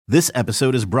This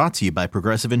episode is brought to you by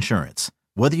Progressive Insurance.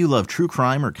 Whether you love true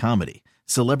crime or comedy,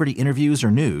 celebrity interviews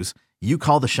or news, you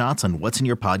call the shots on what's in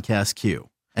your podcast queue.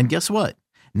 And guess what?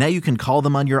 Now you can call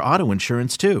them on your auto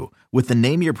insurance too with the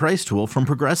Name Your Price tool from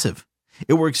Progressive.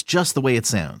 It works just the way it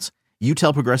sounds. You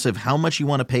tell Progressive how much you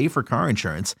want to pay for car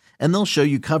insurance, and they'll show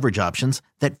you coverage options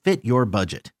that fit your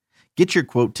budget. Get your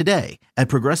quote today at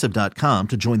Progressive.com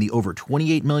to join the over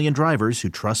 28 million drivers who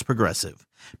trust Progressive.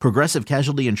 Progressive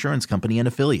Casualty Insurance Company and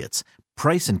Affiliates.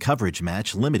 Price and coverage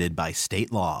match limited by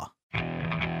state law.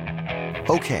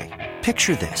 Okay,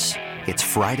 picture this. It's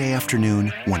Friday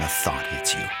afternoon when a thought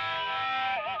hits you.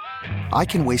 I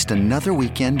can waste another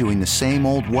weekend doing the same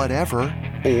old whatever,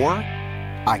 or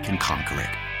I can conquer it.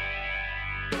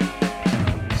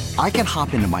 I can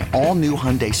hop into my all-new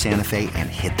Hyundai Santa Fe and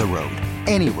hit the road.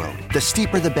 Any road. The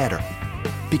steeper, the better.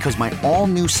 Because my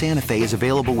all-new Santa Fe is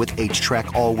available with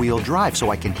H-Track all-wheel drive,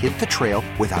 so I can hit the trail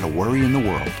without a worry in the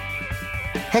world.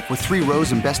 Heck, with 3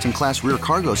 rows and best-in-class rear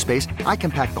cargo space, I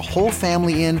can pack the whole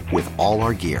family in with all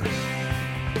our gear.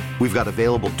 We've got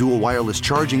available dual wireless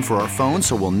charging for our phones,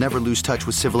 so we'll never lose touch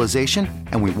with civilization,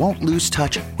 and we won't lose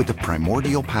touch with the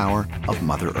primordial power of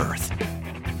Mother Earth.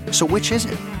 So which is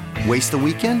it? Waste the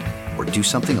weekend or do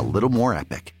something a little more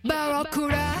epic?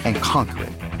 And conquer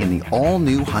it in the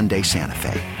all-new Hyundai Santa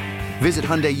Fe. Visit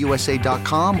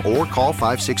HyundaiUSA.com or call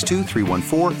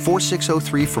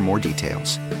 562-314-4603 for more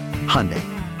details. Hyundai,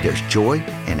 there's joy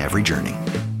in every journey.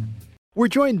 We're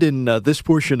joined in this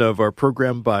portion of our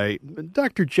program by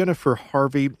Dr. Jennifer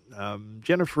Harvey.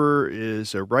 Jennifer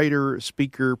is a writer,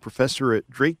 speaker, professor at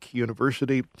Drake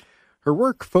University. Her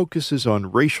work focuses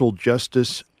on racial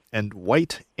justice and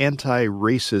white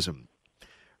anti-racism.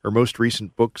 Her most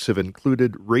recent books have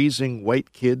included Raising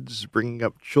White Kids, Bringing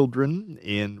Up Children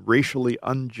in Racially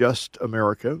Unjust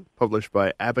America, published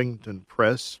by Abingdon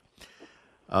Press,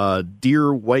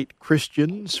 Dear White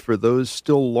Christians, for those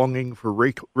still longing for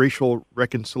racial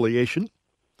reconciliation.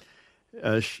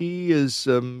 She is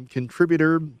a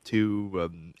contributor to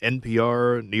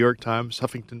NPR, New York Times,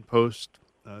 Huffington Post.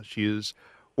 She is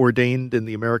ordained in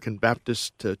the American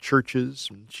Baptist churches.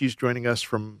 She's joining us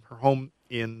from her home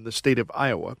in the state of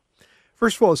Iowa.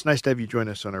 First of all, it's nice to have you join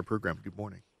us on our program. Good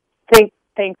morning.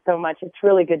 Thanks so much. It's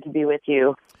really good to be with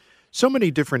you. So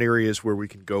many different areas where we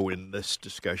can go in this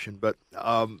discussion, but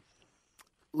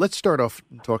let's start off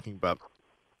talking about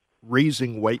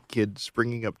raising white kids,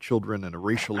 bringing up children in a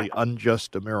racially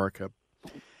unjust America.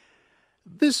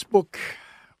 This book,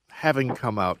 having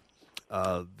come out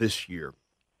this year,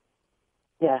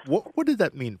 yes. What did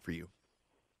that mean for you?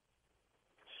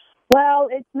 Well,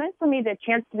 it's meant for me the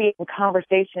chance to be in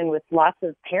conversation with lots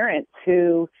of parents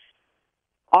who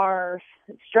are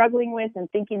struggling with and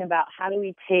thinking about how do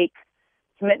we take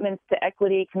commitments to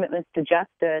equity, commitments to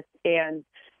justice, and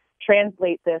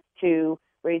translate this to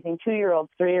raising 2-year-olds,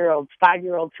 3-year-olds,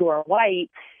 5-year-olds who are white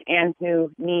and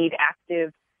who need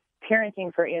active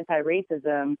parenting for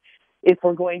anti-racism if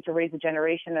we're going to raise a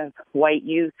generation of white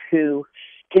youth who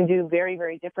can do very,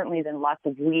 very differently than lots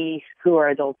of we who are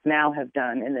adults now have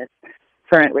done in this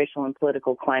current racial and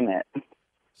political climate.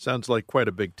 Sounds like quite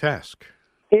a big task.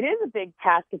 It is a big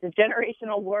task. It's a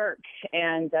generational work.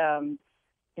 And,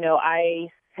 I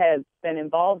have been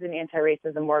involved in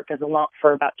anti-racism work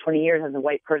for about 20 years as a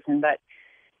white person. But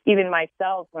even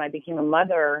myself, when I became a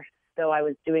mother, though I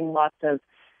was doing lots of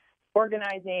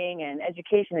organizing and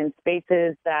education in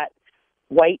spaces that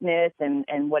whiteness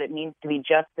and what it means to be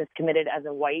just as committed as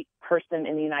a white person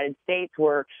in the United States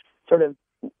were sort of,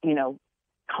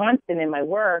 constant in my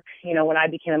work. When I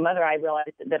became a mother, I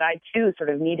realized that I too sort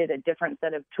of needed a different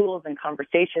set of tools and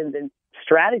conversations and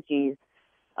strategies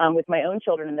with my own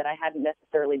children, and that I hadn't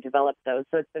necessarily developed those.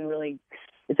 So it's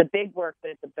a big work,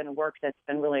 but it's been a work that's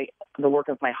been really the work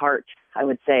of my heart, I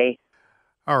would say.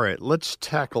 All right, let's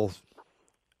tackle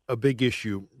a big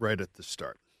issue right at the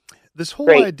start. This whole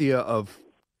Great. idea of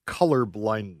color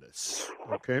blindness,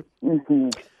 okay? Mm-hmm.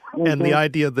 Mm-hmm. And the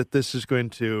idea that this is going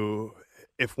to,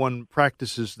 if one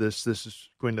practices this is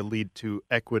going to lead to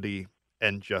equity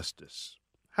and justice.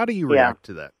 How do you react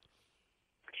to that?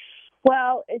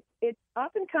 Well, it's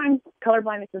oftentimes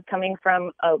colorblindness is coming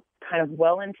from a kind of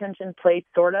well-intentioned place,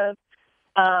 sort of.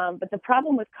 But the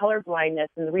problem with colorblindness,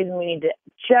 and the reason we need to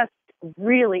just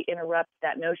really interrupt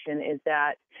that notion, is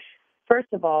that,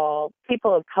 first of all,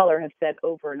 people of color have said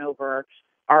over and over,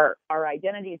 our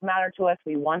identities matter to us.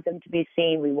 We want them to be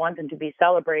seen. We want them to be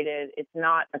celebrated. It's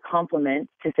not a compliment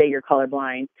to say you're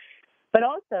colorblind. But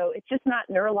also, it's just not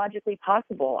neurologically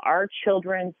possible. Our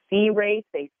children see race,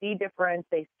 they see difference,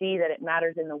 they see that it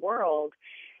matters in the world.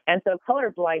 And so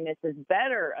color blindness is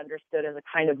better understood as a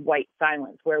kind of white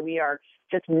silence, where we are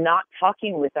just not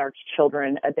talking with our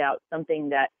children about something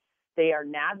that they are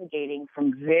navigating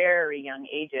from very young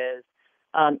ages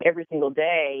every single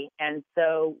day. And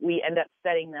so we end up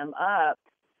setting them up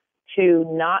to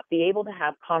not be able to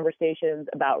have conversations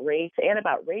about race and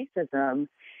about racism.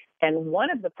 And one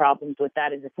of the problems with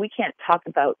that is if we can't talk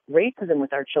about racism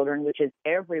with our children, which is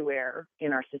everywhere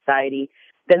in our society,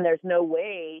 then there's no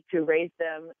way to raise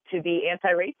them to be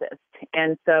anti-racist.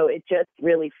 And so it just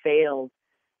really fails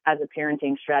as a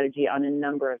parenting strategy on a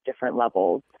number of different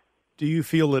levels. Do you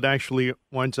feel it actually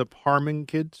winds up harming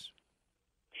kids?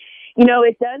 You know,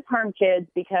 it does harm kids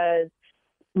because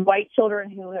white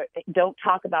children who don't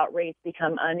talk about race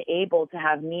become unable to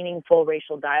have meaningful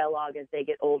racial dialogue as they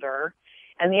get older.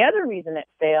 And the other reason it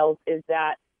fails is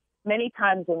that many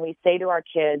times when we say to our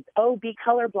kids, oh, be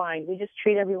colorblind, we just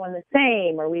treat everyone the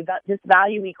same, or we just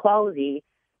value equality,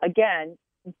 again,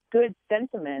 good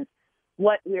sentiment,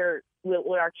 what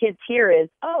our kids hear is,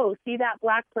 oh, see that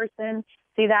Black person,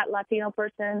 see that Latino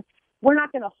person, we're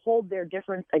not going to hold their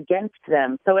difference against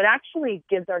them. So it actually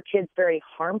gives our kids very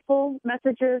harmful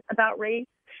messages about race.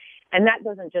 And that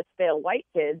doesn't just fail white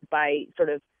kids by sort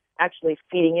of actually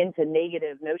feeding into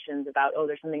negative notions about, oh,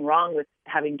 there's something wrong with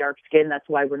having dark skin, that's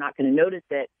why we're not going to notice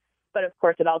it. But of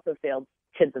course, it also fails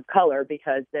kids of color,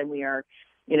 because then we are,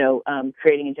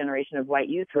 creating a generation of white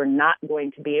youth who are not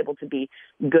going to be able to be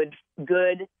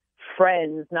good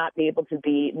friends, not be able to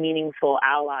be meaningful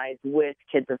allies with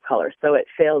kids of color. So it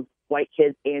fails white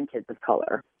kids and kids of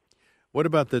color. What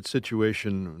about that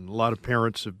situation? A lot of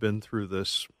parents have been through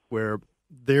this, where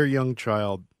their young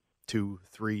child, 2,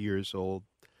 3 years old,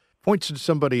 points to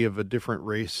somebody of a different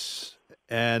race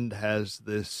and has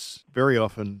this very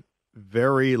often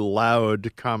very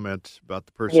loud comment about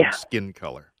the person's skin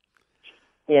color.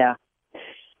 Yeah.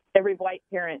 Every white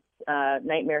parent's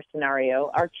nightmare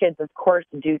scenario. Our kids, of course,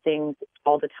 do things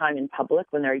all the time in public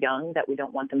when they're young that we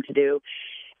don't want them to do.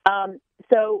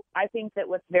 So I think that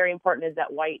what's very important is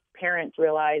that white parents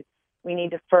realize we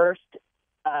need to first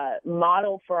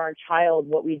model for our child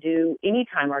what we do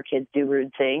anytime our kids do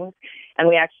rude things, and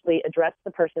we actually address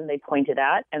the person they pointed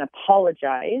at and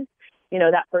apologize.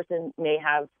 That person may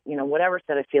have, whatever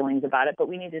set of feelings about it, but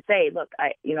we need to say, look,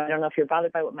 I don't know if you're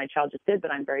bothered by what my child just did,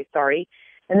 but I'm very sorry.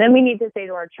 And then we need to say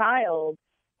to our child,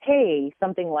 hey,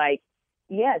 something like,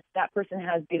 yes, that person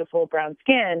has beautiful brown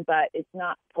skin, but it's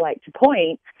not polite to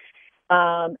point,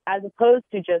 as opposed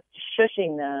to just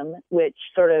shushing them, which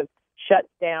sort of shuts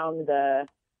down the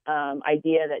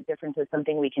idea that difference is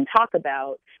something we can talk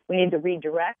about. We need to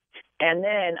redirect, and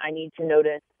then I need to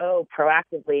notice,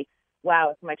 proactively,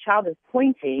 wow, if my child is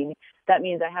pointing, that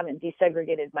means I haven't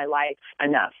desegregated my life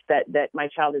enough, that my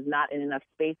child is not in enough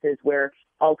spaces where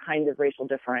all kinds of racial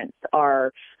difference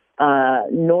are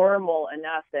normal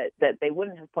enough that they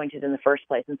wouldn't have pointed in the first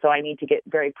place. And so I need to get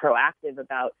very proactive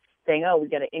about saying,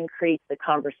 we've got to increase the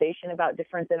conversation about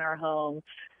difference in our home,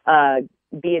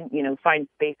 find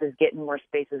spaces, get in more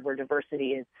spaces where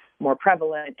diversity is more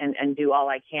prevalent, and do all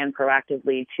I can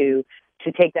proactively to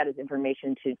take that as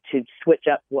information to switch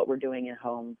up what we're doing at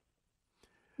home.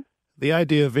 The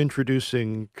idea of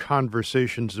introducing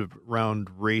conversations around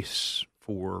race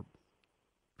for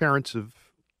parents of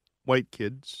white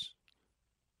kids,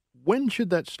 when should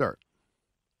that start?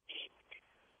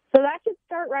 So that should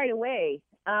start right away.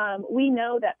 We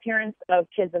know that parents of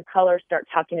kids of color start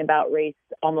talking about race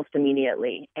almost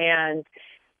immediately. And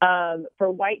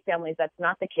for white families, that's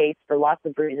not the case for lots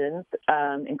of reasons,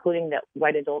 including that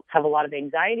white adults have a lot of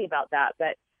anxiety about that.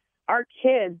 But our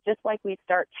kids, just like we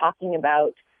start talking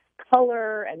about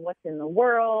color and what's in the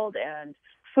world and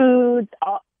foods,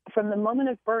 from the moment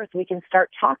of birth, we can start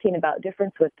talking about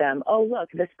difference with them. Oh, look,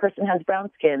 this person has brown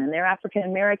skin and they're African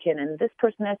American, and this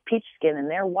person has peach skin and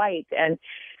they're white. And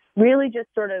really just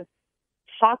sort of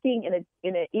talking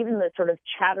in a even the sort of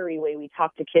chattery way we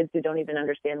talk to kids who don't even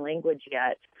understand language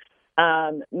yet,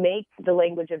 make the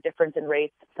language of difference and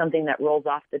race something that rolls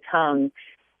off the tongue.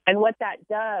 And what that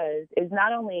does is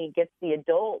not only gets the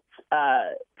adults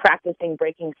practicing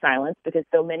breaking silence, because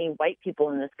so many white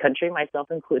people in this country, myself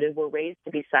included, were raised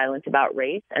to be silent about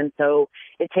race. And so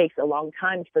it takes a long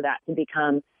time for that to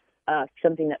become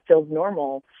something that feels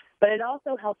normal. But it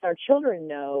also helps our children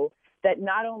know that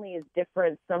not only is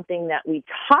difference something that we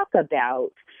talk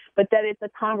about, but that it's a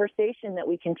conversation that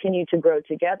we continue to grow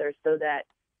together, so that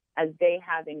as they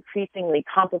have increasingly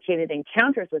complicated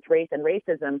encounters with race and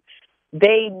racism,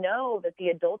 they know that the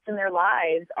adults in their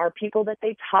lives are people that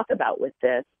they talk about with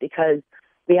this, because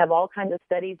we have all kinds of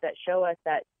studies that show us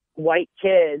that white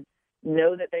kids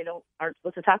know that they aren't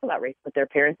supposed to talk about race with their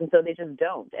parents, and so they just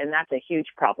don't, and that's a huge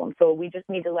problem. So we just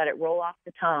need to let it roll off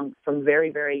the tongue from very,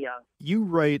 very young. You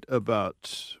write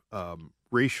about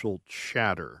racial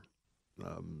chatter,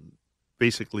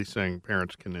 basically saying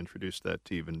parents can introduce that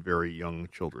to even very young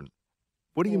children.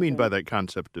 What do you mean by that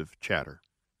concept of chatter?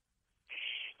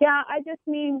 Yeah, I just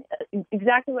mean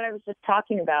exactly what I was just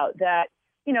talking about, that,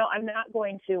 I'm not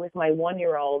going to, with my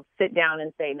 1-year-old, sit down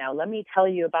and say, now let me tell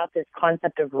you about this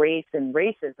concept of race and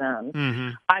racism. Mm-hmm.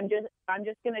 I'm just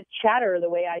going to chatter the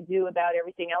way I do about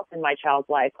everything else in my child's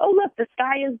life. Oh, look, the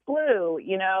sky is blue,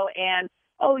 and,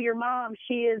 oh, your mom,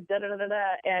 she is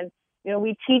da-da-da-da-da. And,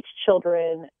 we teach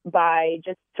children by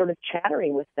just sort of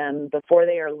chattering with them before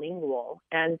they are lingual.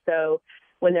 And so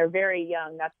when they're very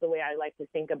young, that's the way I like to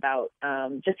think about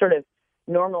just sort of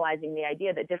normalizing the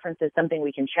idea that difference is something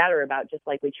we can chatter about, just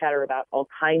like we chatter about all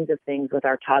kinds of things with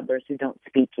our toddlers who don't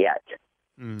speak yet.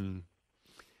 Mm.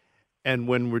 And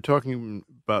when we're talking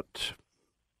about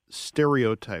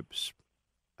stereotypes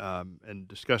and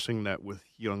discussing that with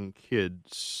young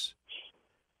kids,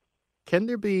 can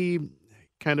there be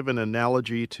kind of an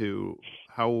analogy to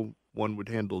how one would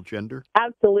handle gender?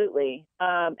 Absolutely.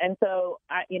 And so,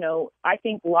 I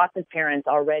think lots of parents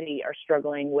already are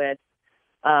struggling with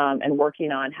and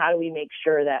working on how do we make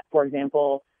sure that, for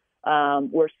example,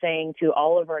 we're saying to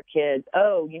all of our kids,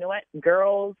 oh, you know what,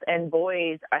 girls and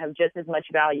boys have just as much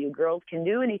value. Girls can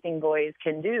do anything boys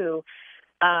can do.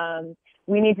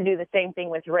 We need to do the same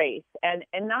thing with race. And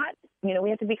not,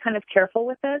 we have to be kind of careful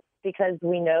with this, because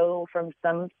we know from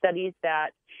some studies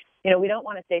that, we don't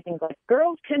want to say things like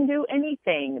girls can do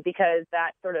anything, because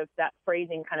that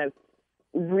phrasing kind of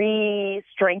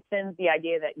re-strengthens the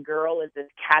idea that girl is this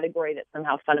category that's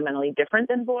somehow fundamentally different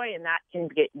than boy, and that can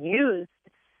get used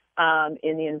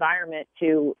in the environment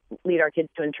to lead our kids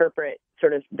to interpret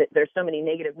sort of that there's so many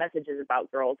negative messages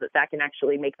about girls that can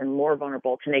actually make them more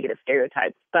vulnerable to negative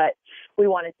stereotypes. But we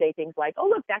want to say things like, oh,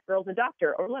 look, that girl's a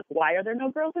doctor, or look, why are there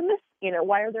no girls in this?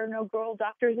 Why are there no girl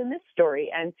doctors in this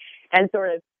story? And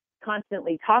sort of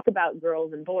constantly talk about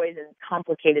girls and boys in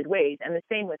complicated ways. And the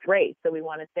same with race. So we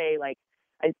want to say, like,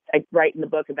 I write in the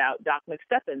book about Doc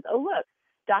McStuffins. Oh, look,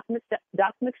 Doc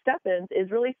McStuffins is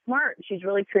really smart. She's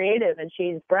really creative, and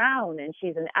she's brown, and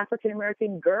she's an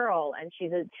African-American girl, and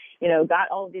she's got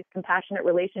all of these compassionate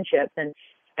relationships. And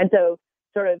so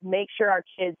sort of make sure our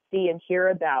kids see and hear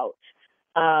about,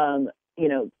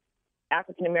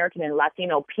 African-American and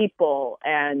Latino people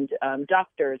and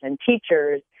doctors and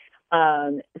teachers,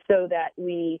 so that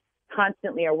we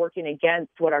constantly are working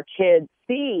against what our kids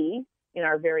see in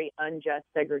our very unjust,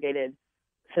 segregated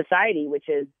society, which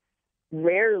is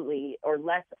rarely or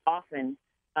less often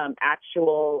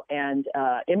actual and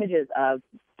images of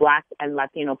Black and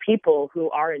Latino people who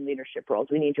are in leadership roles.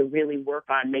 We need to really work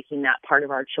on making that part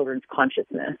of our children's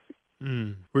consciousness.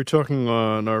 We're talking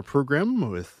on our program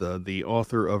with the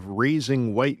author of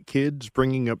Raising White Kids,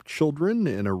 Bringing Up Children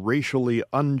in a Racially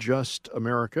Unjust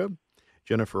America.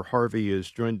 Jennifer Harvey has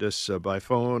joined us by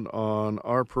phone on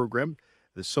our program.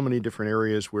 There's so many different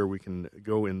areas where we can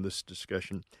go in this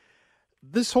discussion.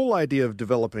 This whole idea of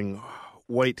developing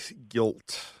white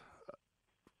guilt,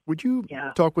 would you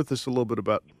talk with us a little bit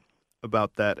about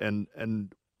that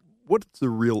and what's the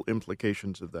real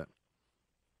implications of that?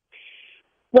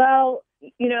 Well,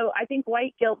 I think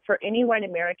white guilt for any white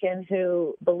American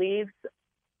who believes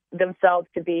themselves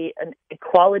to be an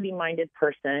equality-minded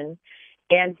person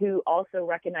and who also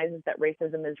recognizes that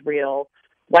racism is real,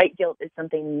 white guilt is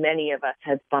something many of us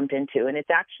have bumped into. And it's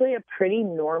actually a pretty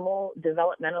normal,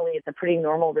 developmentally, it's a pretty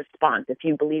normal response. If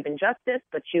you believe in justice,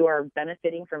 but you are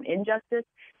benefiting from injustice,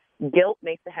 guilt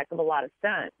makes a heck of a lot of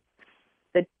sense.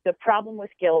 The problem with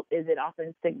guilt is it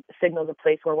often signals a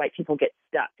place where white people get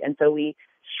stuck. And so we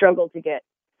struggle to get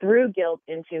through guilt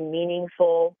into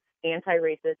meaningful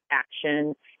anti-racist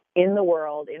action in the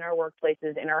world, in our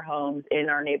workplaces, in our homes, in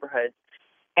our neighborhoods.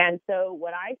 And so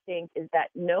what I think is that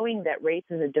knowing that race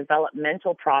is a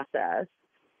developmental process,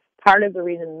 part of the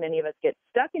reason many of us get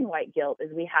stuck in white guilt is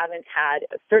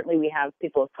certainly we have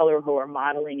people of color who are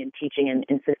modeling and teaching and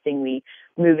insisting we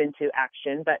move into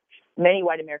action, but many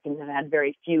white Americans have had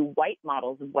very few white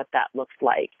models of what that looks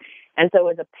like. And so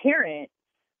as a parent,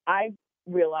 I've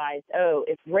realized,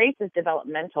 if race is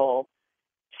developmental,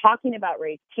 talking about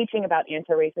race, teaching about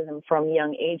anti-racism from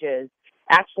young ages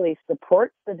actually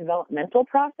supports the developmental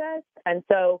process. And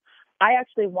so I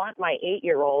actually want my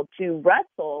 8-year-old to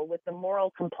wrestle with the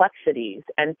moral complexities.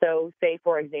 And so say,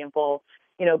 for example,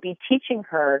 be teaching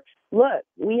her, look,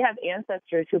 we have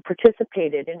ancestors who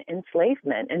participated in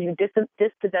enslavement and who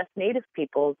dispossessed Native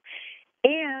peoples.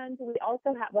 And we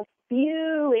also have a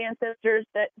few ancestors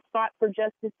that fought for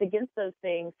justice against those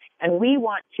things, and we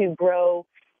want to grow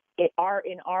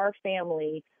in our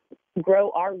family,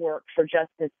 grow our work for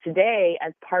justice today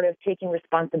as part of taking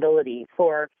responsibility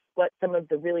for what some of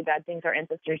the really bad things our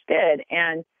ancestors did.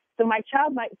 And so my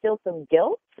child might feel some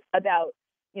guilt about,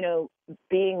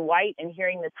 being white and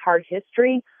hearing this hard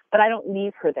history, but I don't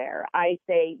leave her there. I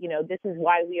say, this is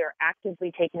why we are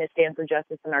actively taking a stand for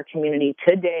justice in our community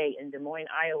today in Des Moines,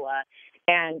 Iowa,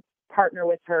 and partner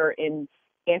with her in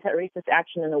anti-racist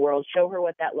action in the world, show her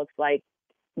what that looks like,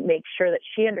 make sure that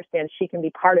she understands she can be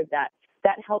part of that.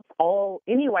 That helps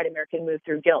any white American move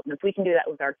through guilt. And if we can do that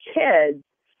with our kids,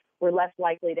 we're less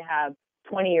likely to have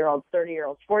 20-year-olds,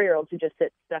 30-year-olds, 4-year-olds who just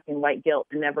sit stuck in white guilt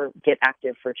and never get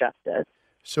active for justice.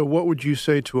 So what would you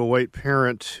say to a white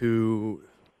parent who,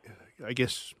 I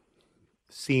guess,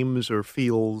 seems or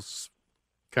feels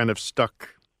kind of stuck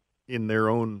in their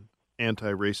own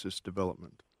anti-racist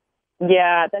development?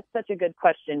 Yeah, that's such a good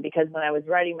question, because when I was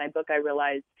writing my book, I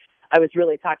realized I was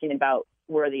really talking about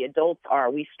where the adults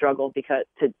are. We struggle because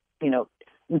to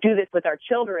do this with our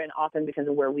children often because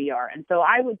of where we are. And so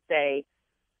I would say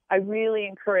I really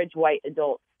encourage white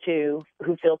adults who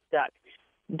feel stuck,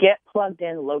 get plugged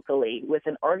in locally with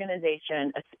an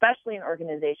organization, especially an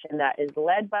organization that is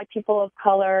led by people of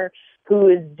color, who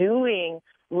is doing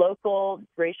local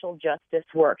racial justice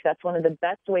work. That's one of the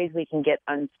best ways we can get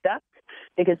unstuck,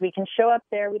 because we can show up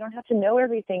there. We don't have to know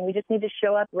everything. We just need to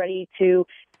show up ready to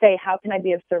say, how can I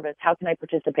be of service? How can I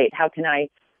participate? How can I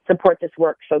support this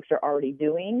work folks are already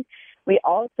doing? We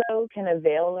also can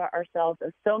avail ourselves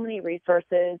of so many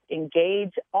resources,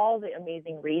 engage all the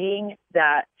amazing reading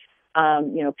that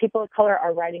people of color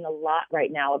are writing a lot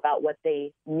right now about what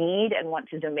they need and want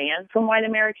to demand from white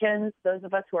Americans. Those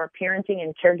of us who are parenting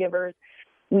and caregivers,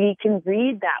 we can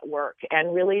read that work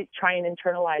and really try and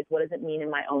internalize, what does it mean in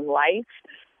my own life?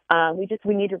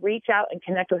 We need to reach out and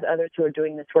connect with others who are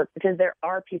doing this work, because there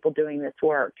are people doing this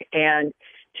work. And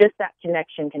just that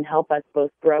connection can help us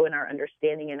both grow in our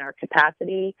understanding and our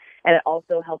capacity. And it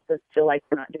also helps us feel like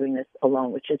we're not doing this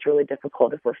alone, which is really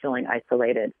difficult if we're feeling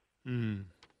isolated. Mm.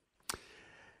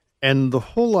 And the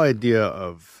whole idea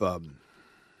of,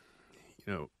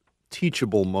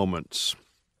 teachable moments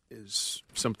is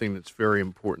something that's very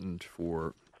important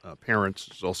for parents.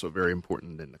 It's also very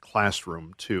important in the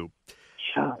classroom, too.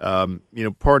 Sure.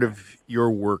 Part of your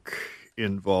work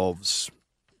involves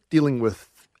dealing with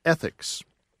ethics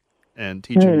and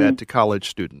teaching that to college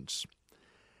students.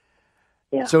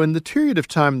 Yeah. So in the period of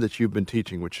time that you've been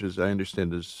teaching, which is, I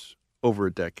understand, is over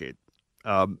a decade,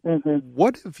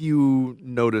 what have you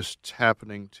noticed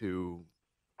happening to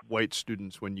white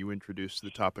students when you introduce the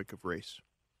topic of race?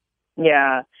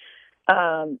 Yeah.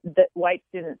 The white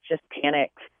students just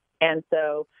panic. And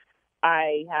so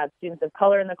I have students of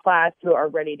color in the class who are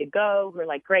ready to go, who are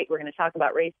like, great, we're going to talk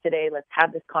about race today. Let's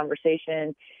have this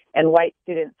conversation. And white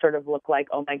students sort of look like,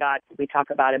 oh my God, could we talk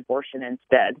about abortion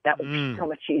instead? That would be so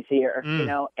much easier,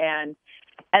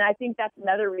 And I think that's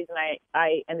another reason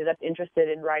I ended up interested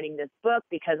in writing this book,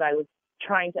 because I was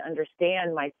trying to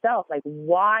understand myself, like,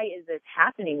 why is this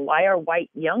happening? Why are white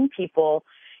young people,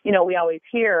 we always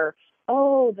hear,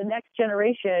 oh, the next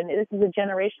generation, this is a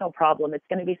generational problem. It's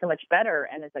going to be so much better.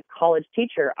 And as a college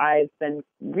teacher, I've been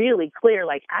really clear,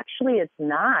 like, actually, it's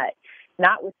not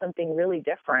with something really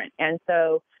different. And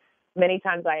so many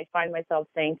times I find myself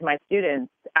saying to my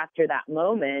students after that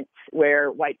moment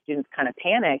where white students kind of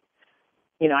panic,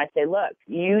 I say, look,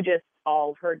 you just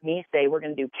all heard me say we're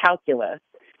going to do calculus.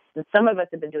 And some of us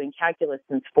have been doing calculus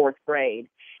since 4th grade.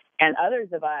 And others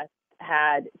of us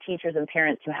had teachers and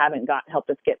parents who haven't helped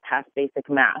us get past basic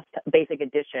math, basic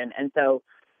addition. And so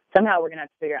somehow we're going to have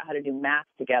to figure out how to do math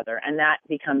together. And that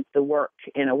becomes the work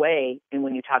in a way. And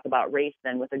when you talk about race,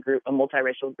 then with a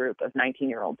multiracial group of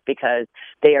 19-year-olds, because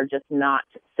they are just not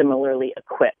similarly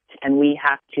equipped. And we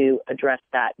have to address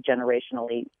that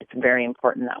generationally. It's very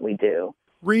important that we do.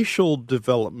 Racial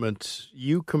development,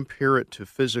 you compare it to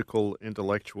physical,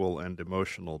 intellectual, and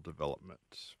emotional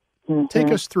development. Mm-hmm. Take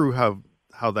us through how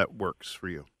that works for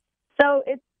you. So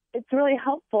it's really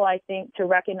helpful, I think, to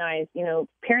recognize,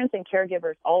 parents and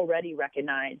caregivers already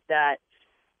recognize that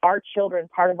our children,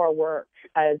 part of our work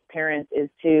as parents is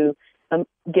to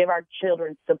give our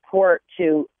children support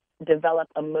to develop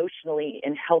emotionally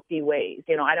in healthy ways.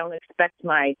 I don't expect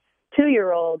my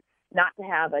 2-year-old not to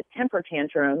have a temper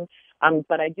tantrum,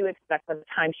 but I do expect by the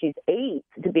time she's 8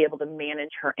 to be able to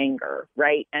manage her anger,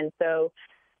 right? And so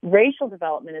racial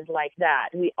development is like that.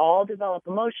 We all develop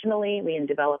emotionally, we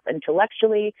develop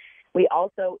intellectually. We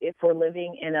also, if we're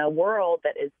living in a world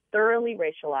that is thoroughly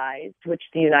racialized, which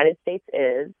the United States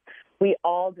is, we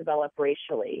all develop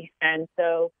racially. And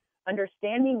so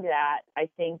understanding that, I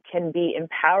think, can be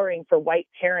empowering for white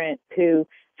parents who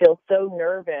feel so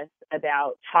nervous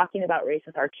about talking about race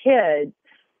with our kids,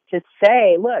 to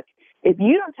say, look, if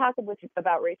you don't talk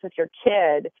about race with your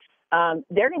kid,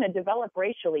 they're going to develop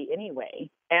racially anyway,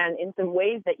 and in some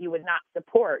ways that you would not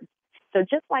support. So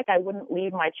just like I wouldn't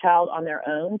leave my child on their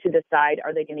own to decide,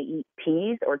 are they going to eat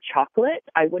peas or chocolate?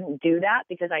 I wouldn't do that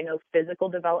because I know physical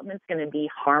development is going to be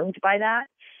harmed by that.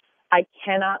 I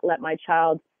cannot let my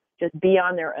child just be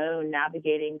on their own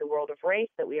navigating the world of race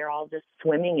that we are all just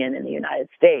swimming in the United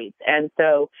States. And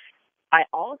so I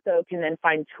also can then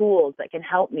find tools that can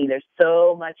help me. There's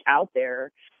so much out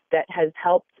there that has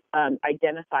helped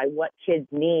identify what kids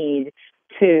need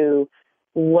to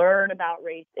learn about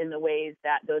race in the ways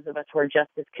that those of us who are just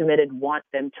as committed want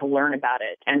them to learn about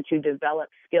it, and to develop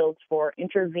skills for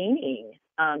intervening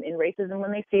in racism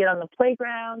when they see it on the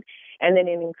playground, and then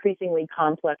in increasingly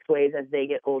complex ways as they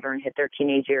get older and hit their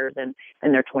teenage years and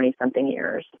their 20-something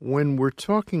years. When we're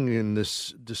talking in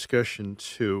this discussion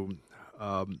too,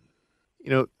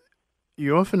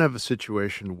 you often have a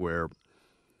situation where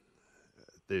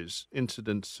there's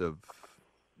incidents of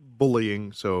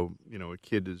bullying. So, a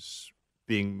kid is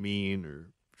being mean or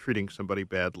treating somebody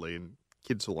badly, and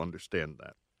kids will understand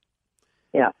that.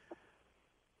 Yeah.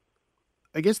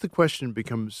 I guess the question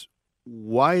becomes,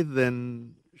 why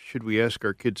then should we ask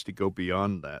our kids to go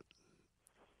beyond that?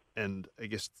 And I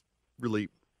guess really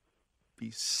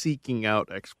be seeking out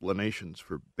explanations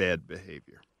for bad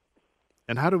behavior.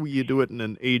 And how do you do it in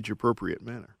an age-appropriate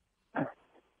manner?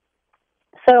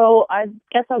 So I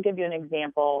guess I'll give you an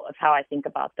example of how I think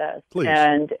about this. Please.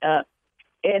 And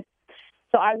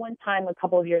so I one time a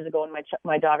couple of years ago when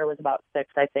my daughter was about 6,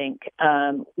 I think,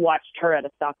 watched her at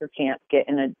a soccer camp get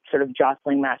in a sort of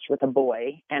jostling match with a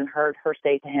boy, and heard her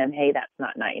say to him, "Hey, that's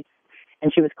not nice."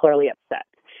 And she was clearly upset.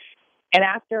 And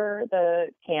after the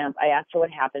camp, I asked her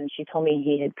what happened. She told me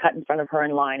he had cut in front of her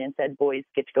in line and said, "Boys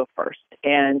get to go first."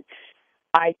 And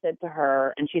I said to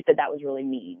her, and she said, "That was really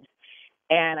mean."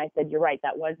 And I said, "You're right,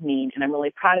 that was mean. And I'm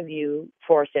really proud of you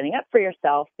for standing up for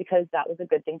yourself, because that was a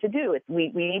good thing to do.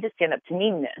 We need to stand up to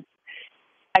meanness."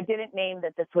 I didn't name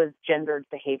that this was gendered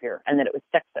behavior and that it was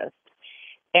sexist.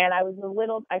 And I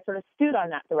sort of stewed on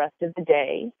that the rest of the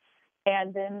day.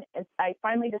 And then I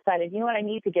finally decided, I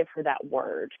need to give her that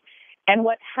word. And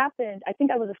what happened, I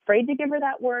think I was afraid to give her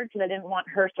that word because I didn't want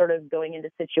her sort of going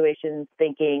into situations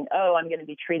thinking, oh, I'm going to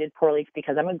be treated poorly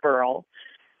because I'm a girl.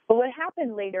 But what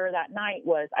happened later that night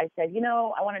was I said,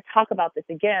 I want to talk about this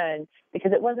again,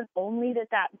 because it wasn't only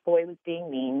that boy was being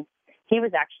mean, he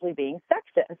was actually being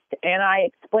sexist. And I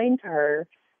explained to her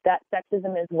that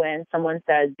sexism is when someone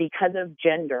says because of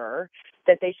gender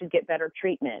that they should get better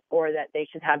treatment, or that they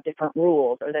should have different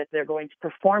rules, or that they're going to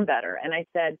perform better. And I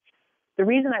said, the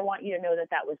reason I want you to know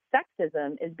that was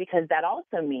sexism is because that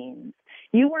also means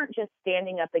you weren't just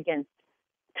standing up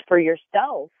for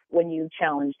yourself when you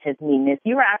challenged his meanness.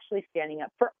 You were actually standing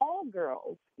up for all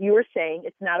girls. You were saying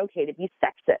it's not okay to be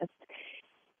sexist.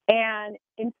 And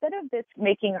instead of this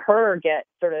making her get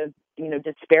sort of,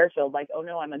 despair-filled, like, oh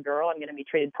no, I'm a girl, I'm going to be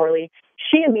treated poorly,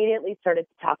 she immediately started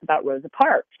to talk about Rosa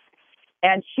Parks.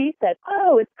 And she said,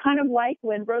 oh, it's kind of like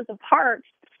when Rosa Parks,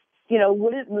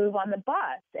 wouldn't move on the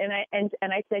bus. And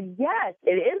I said, yes,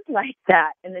 it is like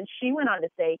that. And then she went on to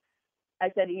say,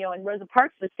 I said, and Rosa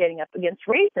Parks was standing up against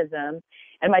racism.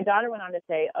 And my daughter went on to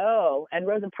say, oh, and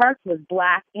Rosa Parks was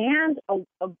Black and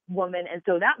a woman, and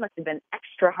so that must have been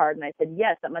extra hard. And I said,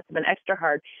 yes, that must have been extra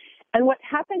hard. And what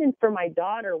happened for my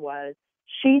daughter was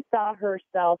she saw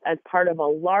herself as part of a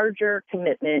larger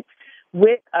commitment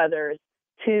with others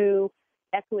to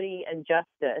equity and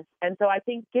justice. And so I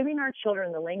think giving our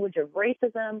children the language of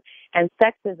racism and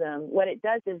sexism, what it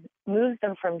does is moves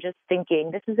them from just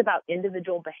thinking this is about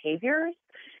individual behaviors,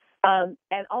 and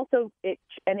also it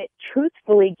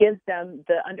truthfully gives them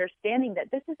the understanding that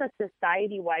this is a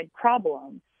society-wide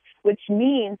problem, which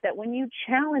means that when you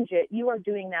challenge it, you are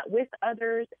doing that with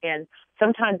others and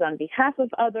sometimes on behalf of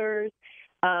others.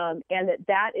 And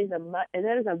that is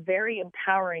a very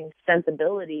empowering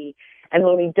sensibility. And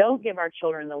when we don't give our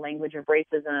children the language of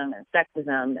racism and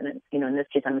sexism, and in this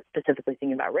case I'm specifically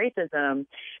thinking about racism,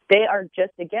 they are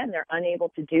they're unable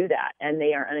to do that, and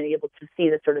they are unable to see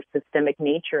the sort of systemic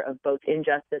nature of both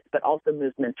injustice but also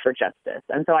movements for justice.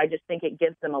 And so I just think it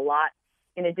gives them a lot,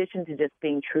 in addition to just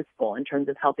being truthful, in terms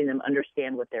of helping them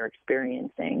understand what they're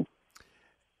experiencing.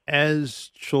 As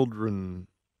children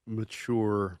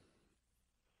mature,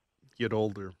 get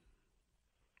older,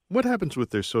 what happens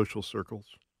with their social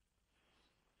circles?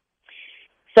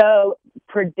 So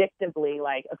predictably,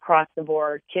 like across the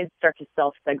board, kids start to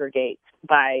self-segregate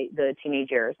by the teenage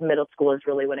years. Middle school is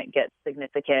really when it gets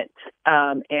significant.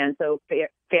 And so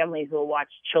families will watch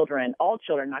children, all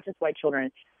children, not just white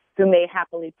children, who may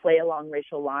happily play along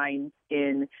racial lines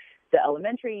in the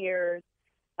elementary years.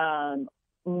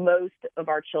 Most of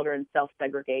our children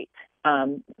self-segregate,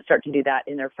 start to do that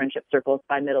in their friendship circles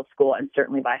by middle school and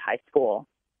certainly by high school.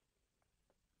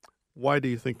 Why do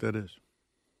you think that is?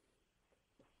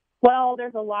 Well,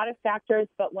 there's a lot of factors,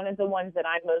 but one of the ones that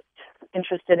I'm most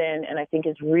interested in and I think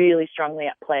is really strongly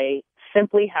at play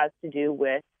simply has to do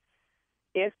with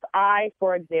if I,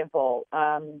 for example,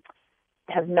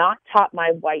 have not taught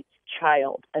my white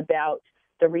child about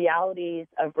the realities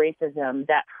of racism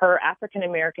that her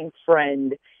African-American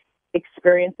friend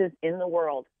experiences in the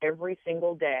world every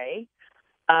single day,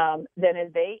 then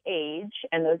as they age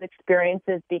and those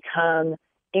experiences become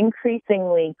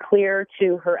increasingly clear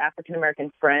to her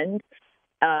African-American friend,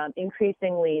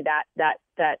 increasingly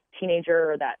that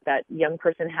teenager or that young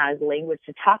person has language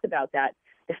to talk about that.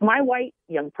 If my white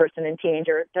young person and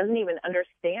teenager doesn't even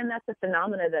understand that's a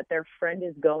phenomena that their friend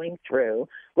is going through,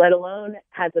 let alone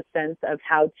has a sense of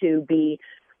how to be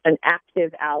an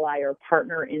active ally or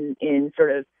partner in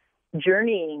sort of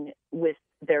journeying with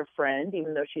their friend,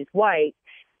 even though she's white,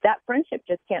 that friendship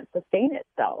just can't sustain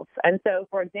itself. And so,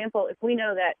 for example, if we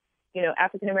know that,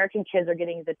 African-American kids are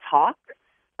getting to talk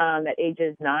at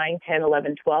ages 9, 10,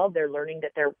 11, 12, they're learning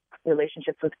that their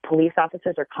relationships with police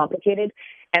officers are complicated.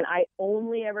 And I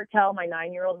only ever tell my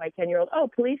 9-year-old, my 10-year-old, oh,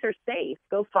 police are safe.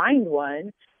 Go find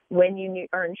one when you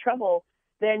are in trouble.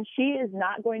 Then she is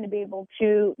not going to be able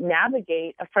to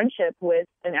navigate a friendship with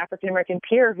an African-American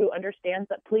peer who understands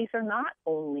that police are not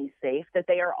only safe, that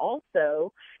they are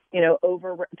also,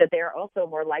 that they are also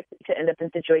more likely to end up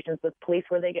in situations with police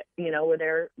where they get,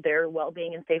 where their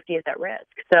well-being and safety is at risk.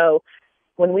 So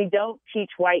when we don't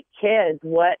teach white kids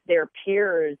what their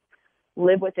peers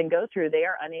live with and go through, they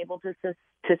are unable to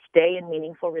stay in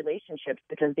meaningful relationships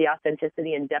because the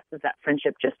authenticity and depth of that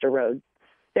friendship just erodes.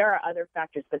 There are other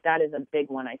factors, but that is a big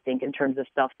one, I think, in terms of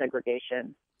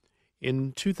self-segregation.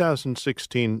 In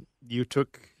 2016, you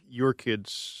took your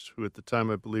kids, who at the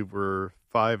time I believe were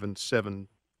 5 and 7,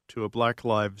 to a Black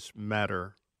Lives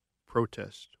Matter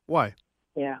protest. Why?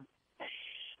 Yeah.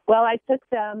 Well, I took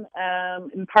them,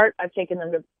 in part, I've taken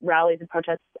them to rallies and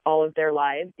protests all of their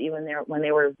lives, even when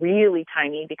they were really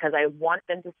tiny, because I want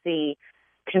them to see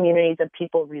communities of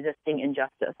people resisting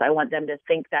injustice. I want them to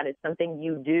think that it's something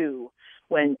you do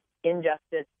when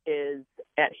injustice is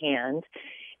at hand.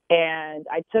 And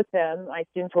I took them, my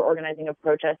students were organizing a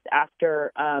protest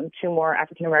after 2 more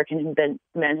African-American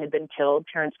men had been killed,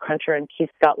 Terrence Cruncher and Keith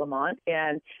Scott Lamont.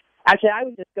 And actually, I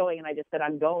was just going, and I just said,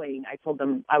 I'm going. I told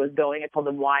them I was going. I told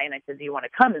them why, and I said, do you want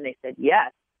to come? And they said,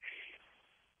 yes.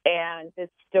 And this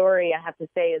story, I have to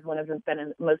say, is one of them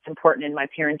been most important in my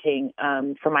parenting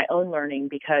for my own learning,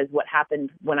 because what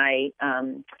happened when I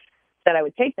said I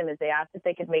would take them is they asked if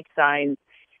they could make signs.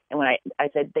 And when I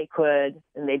said they could,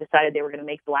 and they decided they were going to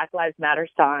make Black Lives Matter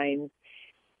signs.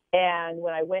 And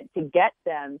when I went to get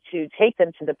them to take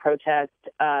them to the protest,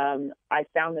 I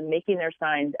found them making their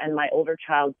signs, and my older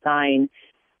child's sign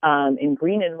in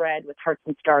green and red with hearts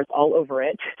and stars all over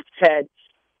it said,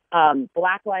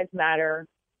 Black Lives Matter.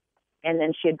 And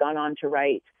then she had gone on to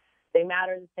write, they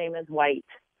matter the same as white.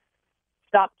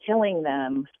 Stop killing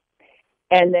them.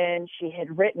 And then she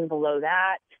had written below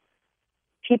that,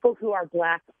 people who are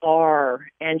Black are,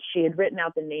 and she had written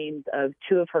out the names of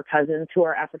 2 of her cousins who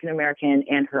are African-American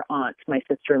and her aunt, my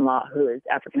sister-in-law, who is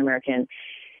African-American.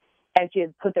 And she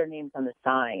had put their names on the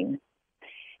sign.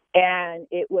 And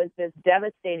it was this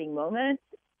devastating moment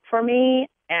for me.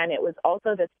 And it was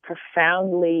also this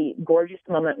profoundly gorgeous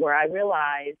moment where I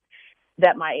realized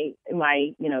that my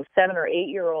 7 or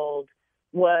 8-year-old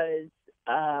was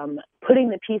putting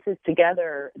the pieces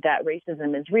together that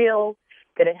racism is real,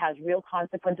 that it has real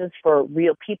consequences for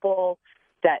real people,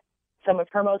 that some of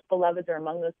her most beloveds are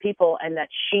among those people, and that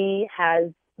she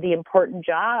has the important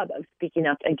job of speaking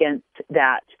up against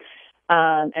that.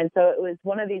 And so it was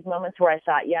one of these moments where I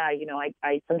thought,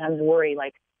 I sometimes worry,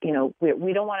 we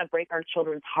don't want to break our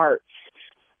children's hearts.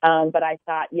 But I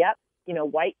thought,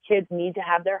 white kids need to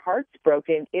have their hearts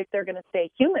broken if they're going to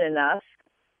stay human enough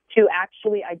to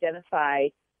actually identify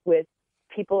with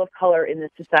people of color in this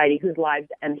society whose lives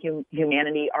and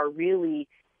humanity are really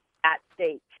at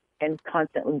stake and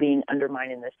constantly being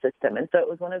undermined in this system. And so it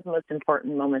was one of the most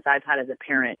important moments I've had as a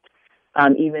parent,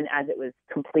 even as it was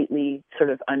completely sort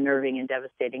of unnerving and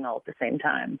devastating all at the same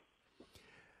time.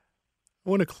 I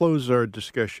want to close our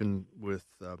discussion with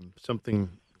something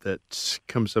that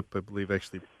comes up, I believe,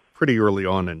 actually pretty early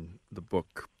on in the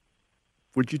book.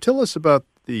 Would you tell us about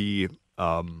the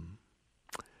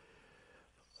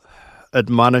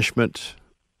admonishment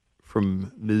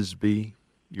from Ms. B,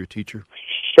 your teacher?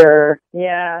 Sure.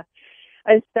 Yeah.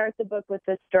 I start the book with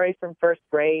this story from first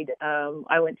grade.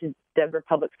 I went to Denver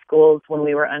Public Schools when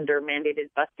we were under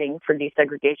mandated busing for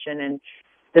desegregation, and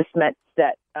this meant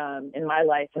that in my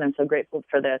life, and I'm so grateful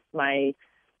for this, my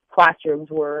classrooms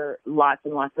were lots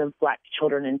and lots of Black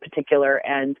children in particular.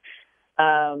 And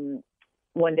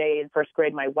one day in first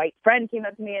grade, my white friend came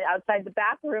up to me outside the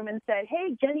bathroom and said,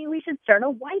 "Hey, Jenny, we should start a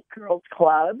white girls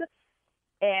club."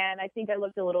 And I think I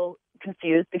looked a little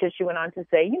confused because she went on to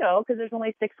say, because there's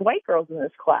only 6 white girls in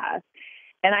this class.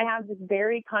 And I have this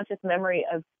very conscious memory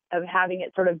of having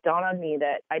it sort of dawn on me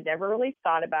that I'd never really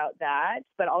thought about that,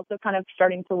 but also kind of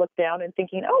starting to look down and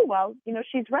thinking, oh, well,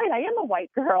 she's right. I am a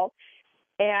white girl.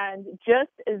 And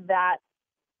just as that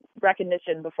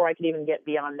recognition, before I could even get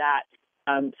beyond that,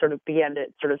 sort of began to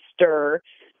sort of stir,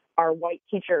 our white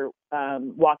teacher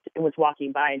was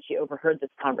walking by, and she overheard this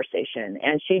conversation,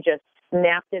 and she just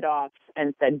snapped it off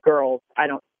and said, "Girls, I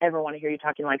don't ever want to hear you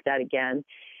talking like that again."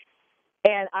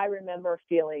 And I remember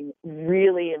feeling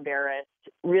really embarrassed,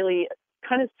 really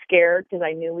kind of scared, because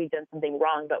I knew we'd done something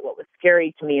wrong. But what was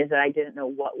scary to me is that I didn't know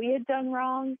what we had done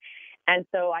wrong. And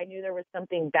so I knew there was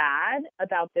something bad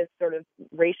about this sort of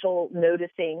racial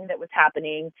noticing that was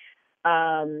happening.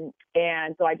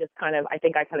 And so I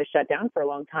think I kind of shut down for a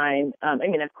long time.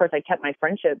 Of course I kept my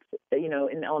friendships,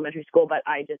 in elementary school, but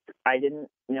I didn't,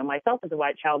 myself as a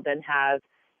white child, then have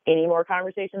any more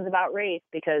conversations about race,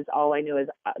 because all I knew is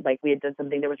we had done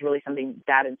something, there was really something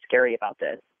bad and scary about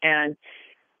this. And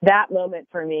that moment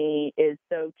for me is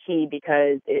so key,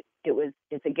 because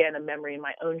it's again a memory in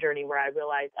my own journey where I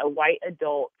realized a white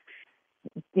adult,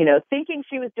 thinking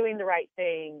she was doing the right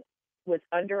thing, was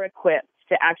under-equipped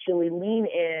to actually lean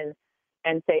in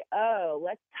and say, oh,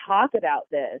 let's talk about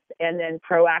this, and then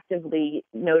proactively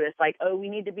notice, we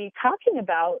need to be talking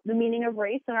about the meaning of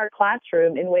race in our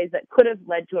classroom in ways that could have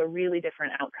led to a really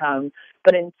different outcome,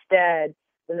 but instead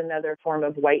was another form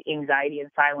of white anxiety and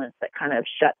silence that kind of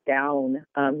shut down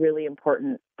really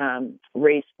important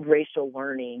racial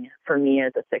learning for me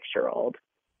as a 6-year-old.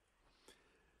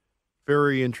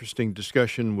 Very interesting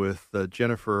discussion with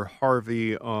Jennifer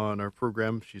Harvey on our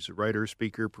program. She's a writer,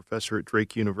 speaker, professor at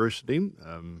Drake University.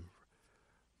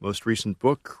 Most recent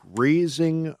book,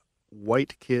 Raising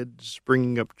White Kids,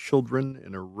 Bringing Up Children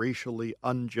in a Racially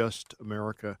Unjust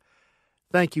America.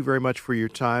 Thank you very much for your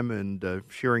time and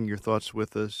sharing your thoughts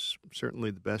with us.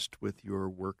 Certainly the best with your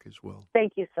work as well.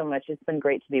 Thank you so much. It's been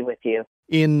great to be with you.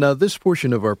 In this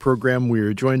portion of our program, we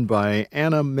are joined by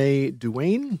Anna Mae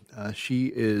Duane. She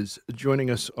is joining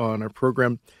us on our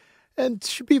program, and it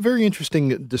should be a very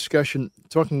interesting discussion,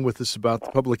 talking with us about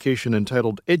the publication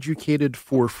entitled Educated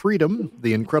for Freedom,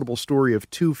 the incredible story of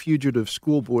 2 fugitive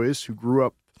schoolboys who grew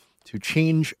up to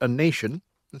change a nation.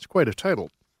 That's quite a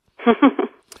title.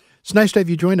 It's nice to have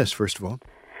you join us, first of all.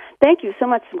 Thank you so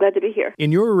much. I'm glad to be here.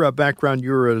 In your background,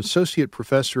 you're an associate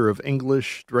professor of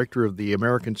English, director of the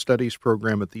American Studies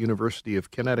program at the University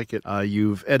of Connecticut.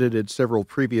 You've edited several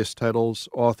previous titles,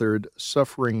 authored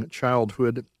Suffering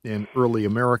Childhood in Early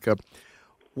America.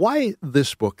 Why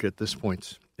this book at this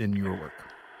point in your work?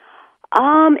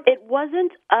 It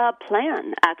wasn't a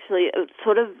plan, actually. It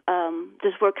sort of,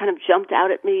 this work kind of jumped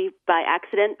out at me by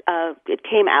accident. It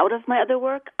came out of my other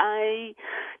work. I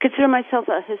consider myself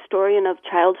a historian of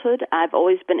childhood. I've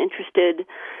always been interested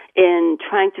in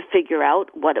trying to figure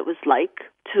out what it was like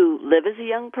to live as a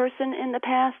young person in the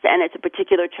past, and it's a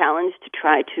particular challenge to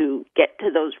try to get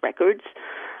to those records.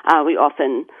 We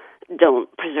often don't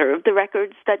preserve the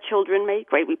records that children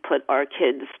make, right? We put our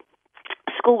kids'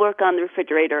 schoolwork on the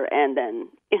refrigerator, and then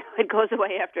it goes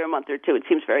away after a month or two. It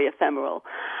seems very ephemeral.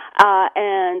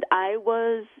 And I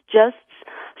was just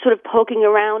sort of poking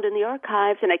around in the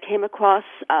archives, and I came across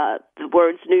the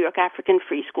words New York African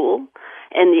Free School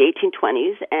in the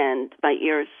 1820s, and my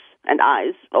ears and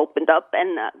eyes opened up,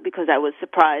 and because I was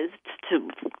surprised to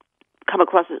come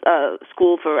across a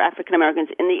school for African Americans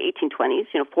in the 1820s,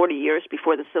 40 years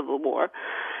before the Civil War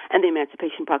and the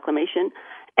Emancipation Proclamation.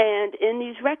 And in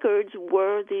these records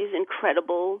were these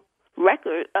incredible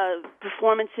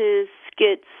performances,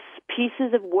 skits,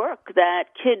 pieces of work that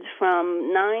kids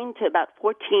from 9 to about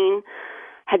 14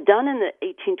 had done in the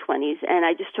 1820s. And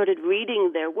I just started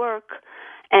reading their work,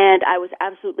 and I was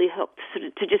absolutely hooked. So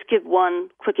to just give one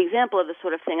quick example of the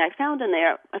sort of thing I found in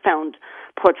there, I found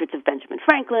portraits of Benjamin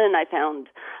Franklin. I found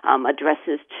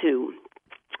addresses to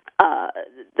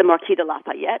the Marquis de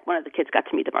Lafayette. One of the kids got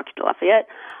to meet the Marquis de Lafayette.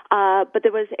 But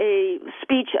there was a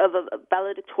speech of a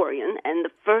valedictorian, and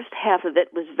the first half of it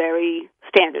was very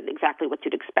standard, exactly what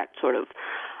you'd expect, sort of,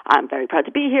 I'm very proud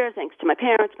to be here, thanks to my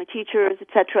parents, my teachers,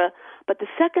 etc. But the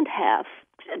second half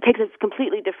takes a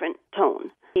completely different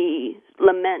tone. He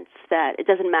laments that it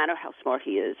doesn't matter how smart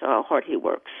he is or how hard he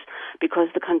works, because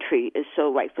the country is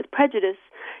so rife with prejudice,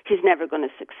 he's never going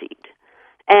to succeed.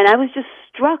 And I was just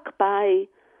struck by,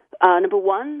 number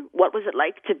one, what was it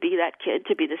like to be that kid,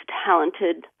 to be this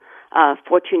talented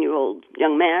 14-year-old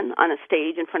young man on a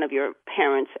stage in front of your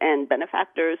parents and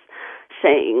benefactors,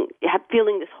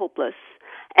 feeling this hopeless.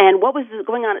 And what was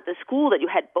going on at the school that you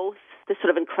had both this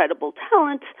sort of incredible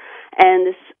talent and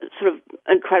this sort of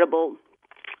incredible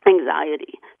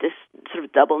anxiety, this sort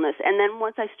of doubleness. And then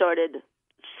once I started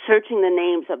searching the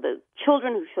names of the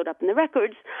children who showed up in the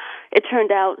records, it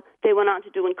turned out they went on to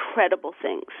do incredible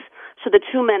things. So the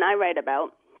two men I write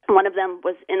about, one of them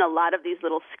was in a lot of these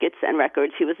little skits and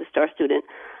records. He was a star student,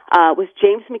 was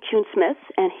James McCune Smith,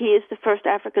 and he is the first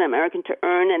African-American to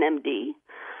earn an MD.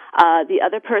 The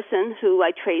other person who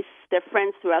I trace their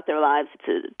friends throughout their lives, it's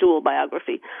a dual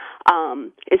biography,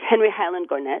 is Henry Highland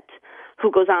Garnett, who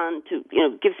goes on to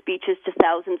give speeches to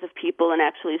thousands of people and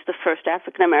actually is the first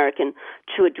African-American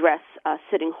to address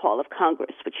Sitting Hall of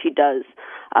Congress, which he does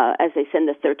as they send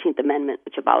the 13th Amendment,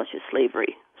 which abolishes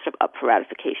slavery, sort of up for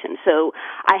ratification. So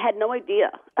I had no idea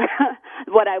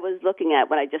what I was looking at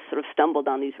when I just sort of stumbled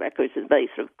on these records. They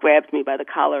sort of grabbed me by the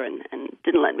collar and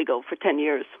didn't let me go for 10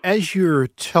 years. As you're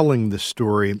telling the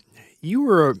story, you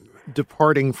were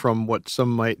departing from what some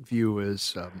might view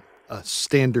as a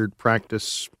standard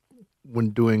practice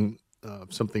when doing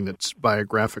something that's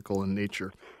biographical in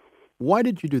nature. Why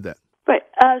did you do that? Right.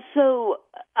 So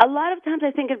a lot of times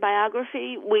I think in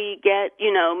biography we get,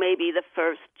 maybe the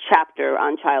first chapter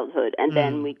on childhood, and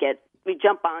then we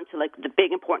jump on to like the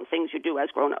big important things you do as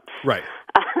grown-ups. Right.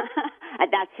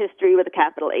 And that's history with a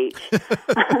capital H.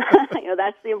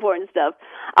 That's the important stuff.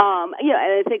 And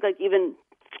I think like even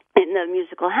in the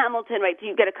musical Hamilton, right,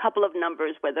 you get a couple of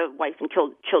numbers where the wife and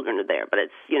children are there, but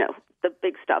it's, the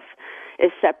big stuff is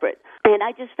separate. And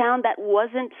I just found that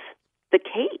wasn't the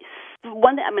case.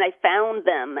 I found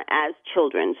them as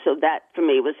children, so that for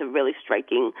me was a really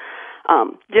striking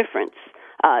difference.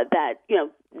 That,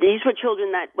 these were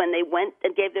children that when they went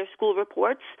and gave their school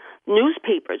reports,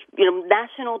 newspapers,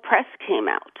 national press came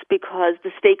out because the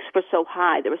stakes were so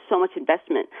high. There was so much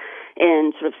investment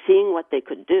in sort of seeing what they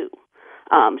could do.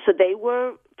 So they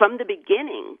were, from the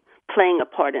beginning, playing a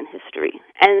part in history.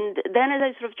 And then as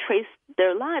I sort of traced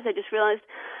their lives, I just realized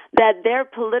that their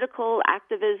political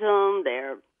activism,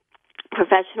 their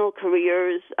professional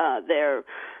careers,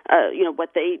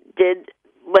 what they did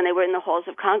when they were in the halls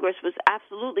of Congress was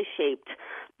absolutely shaped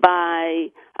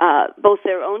by both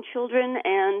their own children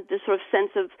and the sort of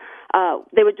sense of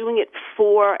they were doing it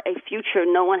for a future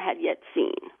no one had yet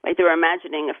seen. Right? They were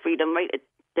imagining a freedom, right?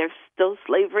 There's still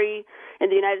slavery in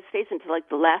the United States until like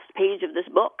the last page of this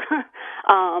book.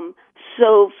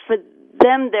 So for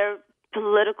them, their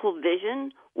political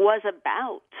vision was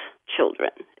about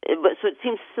children. So it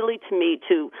seems silly to me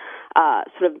to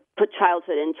sort of put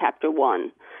childhood in chapter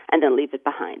one and then leave it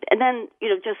behind. And then,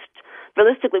 just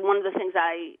realistically, one of the things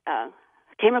I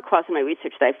came across in my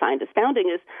research that I find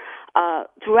astounding is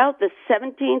throughout the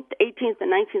 17th, 18th, and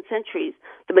 19th centuries,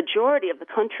 the majority of the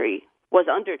country was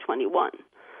under 21.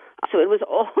 So it was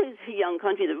always a young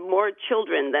country. There were more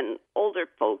children than older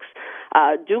folks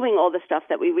doing all the stuff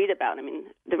that we read about. I mean,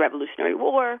 the Revolutionary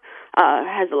War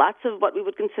has lots of what we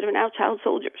would consider now child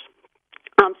soldiers.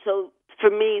 So for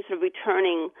me, sort of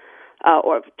returning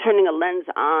or turning a lens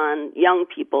on young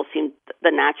people seemed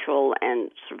the natural and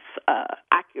sort of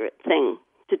accurate thing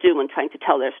to do when trying to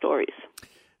tell their stories.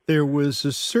 There was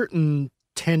a certain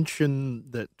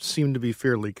tension that seemed to be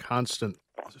fairly constant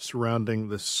surrounding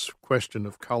this question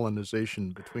of colonization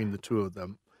between the two of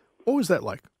them. What was that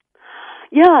like?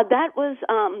 Yeah, that was,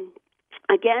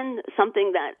 again,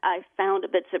 something that I found a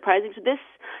bit surprising. So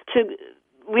to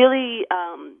really,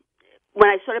 when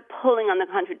I started pulling on the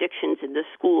contradictions in the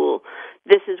school,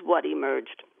 this is what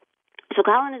emerged. So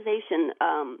colonization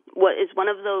is one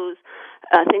of those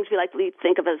things we like to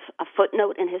think of as a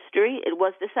footnote in history. It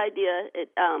was this idea,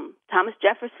 Thomas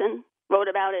Jefferson wrote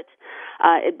about it.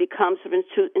 It becomes sort of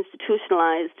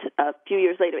institutionalized a few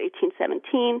years later,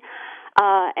 1817,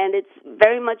 and it's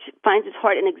very much finds its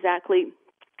heart in exactly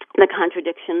the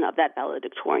contradiction of that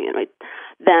valedictorian, right?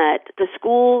 That the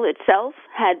school itself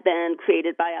had been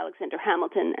created by Alexander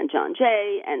Hamilton and John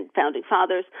Jay and founding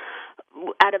fathers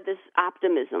out of this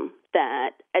optimism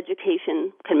that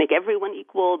education can make everyone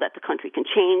equal, that the country can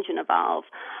change and evolve.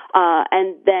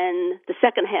 And then the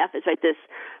second half is this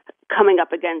coming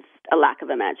up against a lack of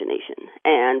imagination.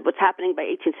 And what's happening by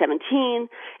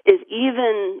 1817 is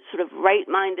even sort of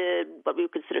right-minded, what we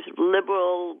would consider sort of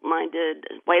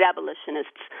liberal-minded white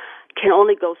abolitionists can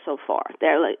only go so far.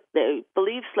 They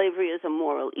believe slavery is a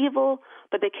moral evil,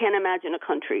 but they can't imagine a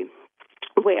country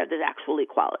where there's actual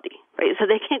equality, right? So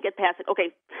they can't get past it.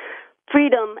 Okay,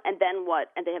 freedom, and then what?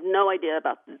 And they have no idea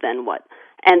about then what.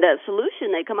 And the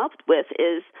solution they come up with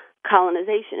is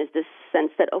colonization, is this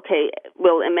sense that, okay,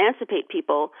 we'll emancipate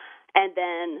people and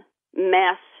then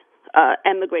mass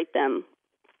emigrate them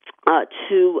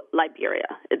to Liberia.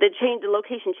 The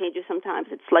location changes sometimes.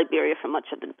 It's Liberia for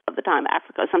much of the time,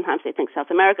 Africa. Sometimes they think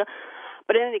South America.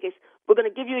 But in any case, we're going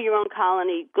to give you your own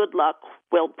colony. Good luck.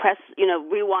 We'll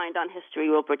rewind on history.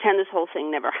 We'll pretend this whole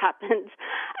thing never happened,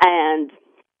 and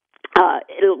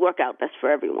it'll work out best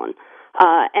for everyone.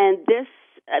 And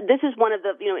this is one of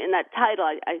the, in that title,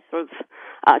 I sort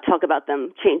of talk about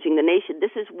them changing the nation.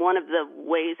 This is one of the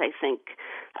ways I think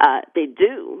they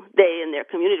and their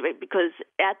community, right? Because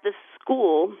at the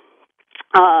school,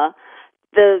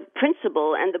 the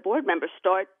principal and the board members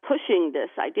start pushing this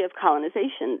idea of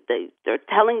colonization. They're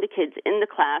telling the kids in the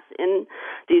class, in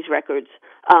these records,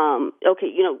 okay,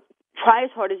 try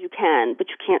as hard as you can, but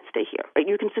you can't stay here. Right?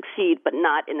 You can succeed, but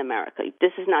not in America.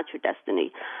 This is not your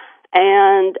destiny.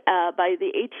 And by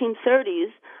the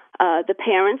 1830s, the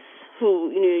parents,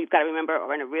 who you've got to remember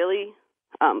are in a really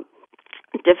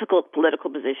difficult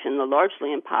political position, they're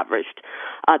largely impoverished.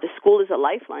 The school is a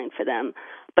lifeline for them,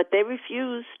 but they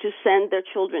refuse to send their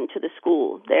children to the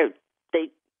school. They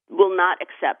will not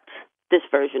accept this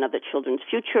version of the children's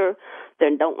future.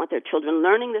 They don't want their children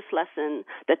learning this lesson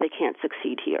that they can't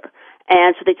succeed here.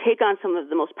 And so they take on some of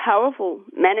the most powerful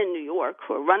men in New York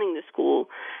who are running the school,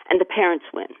 and the parents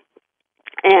win.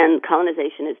 And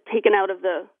colonization is taken out of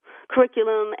the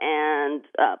curriculum, and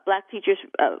black teachers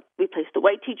replace the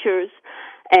white teachers,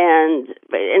 and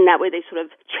in that way they sort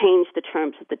of change the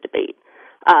terms of the debate.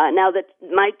 Now that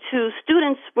my two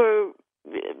students were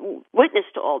witness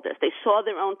to all this, they saw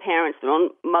their own parents, their own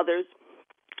mothers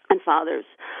and fathers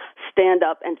stand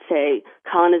up and say,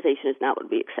 colonization is not what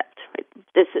we accept. Right?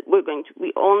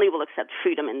 We only will accept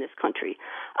freedom in this country.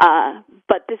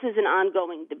 But this is an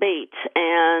ongoing debate,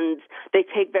 and they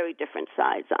take very different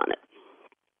sides on it.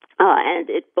 And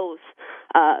it both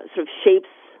sort of shapes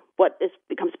what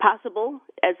becomes possible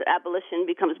as abolition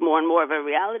becomes more and more of a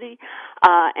reality,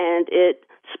 and it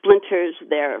splinters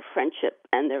their friendship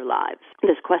and their lives.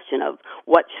 This question of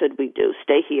what should we do,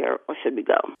 stay here or should we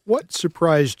go? What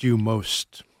surprised you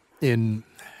most in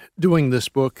doing this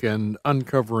book and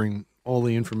uncovering all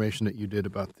the information that you did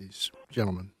about these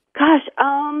gentlemen? Gosh,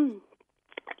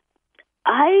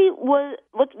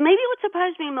 what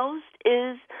surprised me most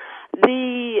is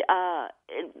the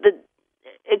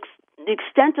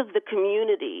extent of the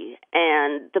community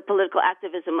and the political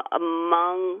activism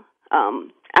among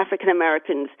African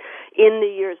Americans in the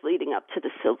years leading up to the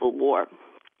Civil War.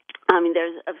 I mean,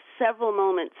 there's several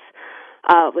moments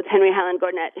with Henry Highland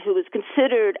Garnet, who was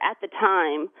considered at the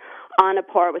time on a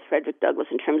par with Frederick Douglass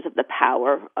in terms of the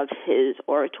power of his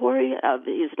oratory.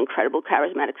 He's an incredible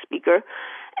charismatic speaker.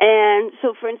 And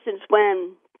so, for instance,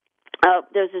 when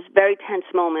there's this very tense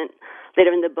moment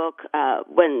later in the book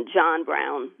when John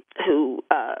Brown, who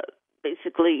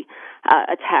basically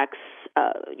attacks,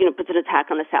 puts an attack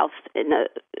on the South in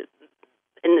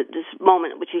this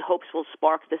moment, which he hopes will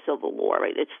spark the Civil War.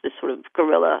 Right? It's this sort of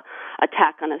guerrilla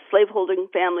attack on a slaveholding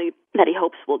family that he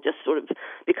hopes will just sort of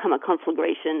become a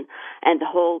conflagration, and the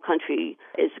whole country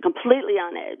is completely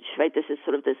on edge. Right? This is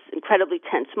sort of this incredibly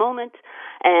tense moment,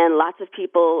 and lots of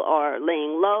people are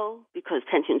laying low because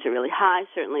tensions are really high.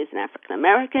 Certainly, as an African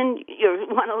American, you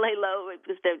want to lay low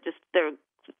because they're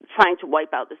trying to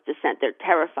wipe out this dissent. They're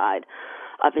terrified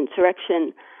of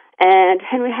insurrection, and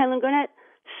Henry Highland Garnet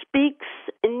speaks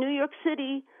in New York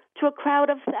City to a crowd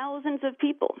of thousands of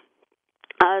people.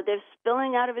 They're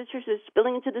spilling out of his church, they're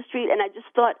spilling into the street, and I just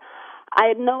thought, I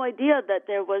had no idea that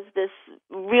there was this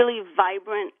really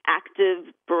vibrant,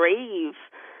 active, brave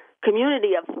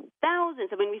community of thousands.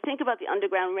 I mean, we think about the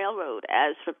Underground Railroad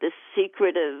as sort of this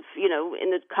secretive, in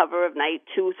the cover of night,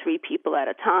 2-3 people at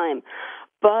a time.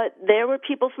 But there were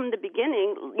people from the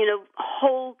beginning,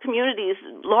 whole communities,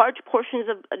 large portions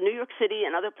of New York City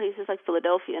and other places like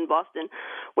Philadelphia and Boston,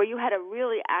 where you had a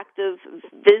really active,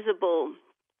 visible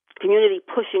community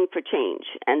pushing for change.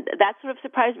 And that sort of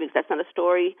surprised me because that's not a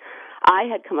story I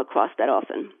had come across that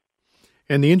often.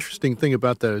 And the interesting thing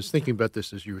about that, I was thinking about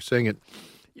this as you were saying it,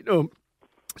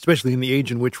 especially in the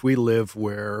age in which we live,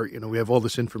 where we have all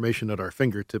this information at our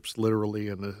fingertips, literally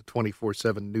in a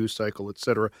 24/7 news cycle, et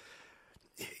cetera.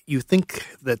 You think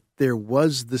that there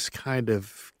was this kind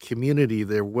of community,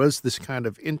 there was this kind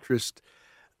of interest,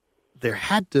 there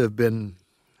had to have been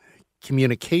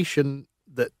communication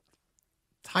that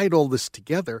tied all this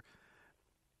together.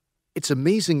 It's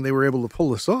amazing they were able to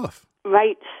pull this off.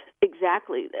 Right,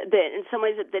 exactly. In some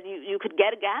ways, that you could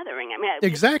get a gathering. I mean,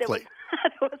 exactly.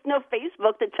 There was no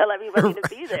Facebook to tell everybody to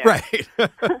be there. Right.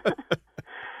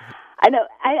 I know.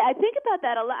 I think about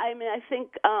that a lot. I mean, I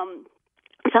think in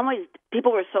some ways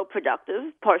people were so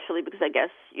productive, partially because I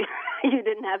guess you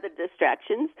didn't have the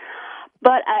distractions.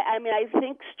 But I mean, I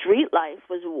think street life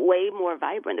was way more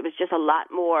vibrant. It was just a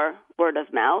lot more word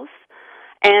of mouth.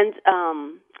 And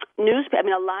newspaper. I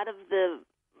mean, a lot of the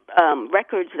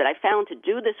records that I found to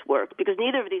do this work, because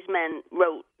neither of these men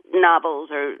wrote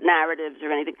novels or narratives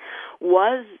or anything,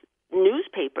 was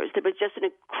newspapers. There was just an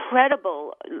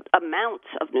incredible amount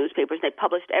of newspapers. They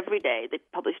published every day. They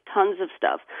published tons of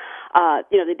stuff.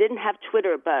 They didn't have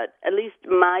Twitter, but at least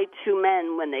my two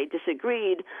men, when they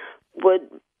disagreed, would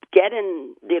get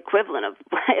in the equivalent of,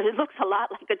 it looks a lot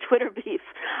like a Twitter beef,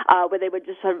 where they would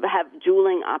just sort of have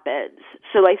dueling op-eds.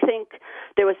 So I think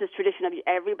there was this tradition of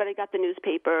everybody got the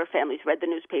newspaper, families read the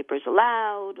newspapers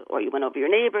aloud, or you went over your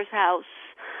neighbor's house.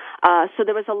 So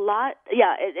there was a lot,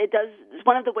 it does, it's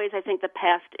one of the ways I think the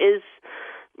past is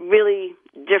really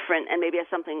different and maybe has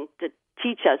something to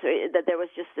teach us, that there was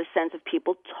just this sense of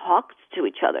people talked to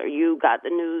each other. You got the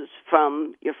news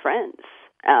from your friends.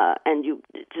 And you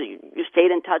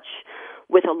stayed in touch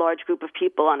with a large group of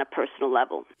people on a personal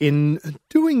level. In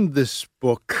doing this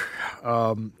book,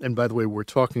 and by the way, we're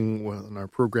talking in our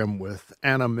program with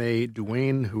Anna Mae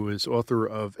Duane, who is author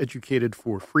of Educated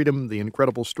for Freedom, The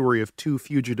Incredible Story of Two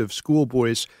Fugitive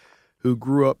Schoolboys Who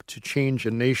Grew Up to Change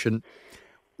a Nation.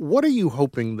 What are you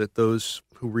hoping that those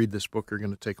who read this book are going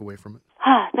to take away from it?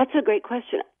 That's a great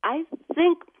question.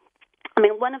 I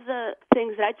mean, one of the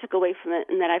things that I took away from it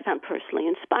and that I found personally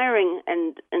inspiring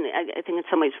and I think in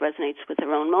some ways resonates with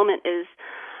their own moment is,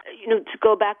 to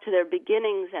go back to their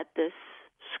beginnings at this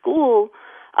school,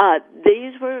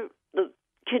 these were the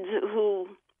kids who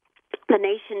the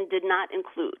nation did not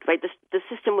include, right? The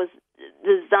system was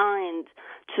designed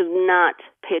to not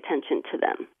pay attention to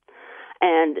them.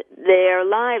 And their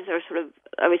lives are sort of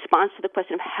a response to the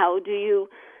question of how do you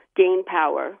gain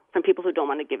power from people who don't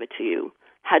want to give it to you?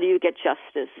 How do you get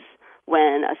justice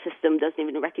when a system doesn't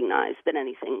even recognize that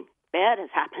anything bad has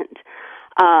happened?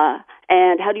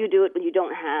 And how do you do it when you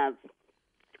don't have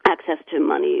access to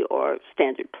money or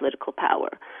standard political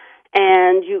power?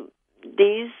 And in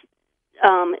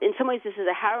some ways, this is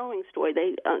a harrowing story.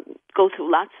 They go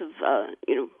through lots of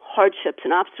hardships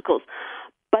and obstacles,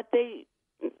 but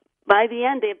by the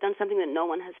end, they have done something that no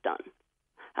one has done.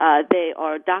 They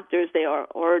are doctors. They are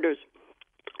orators.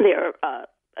 They are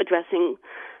addressing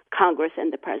Congress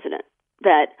and the president.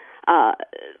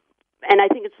 And I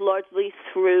think it's largely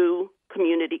through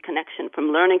community connection,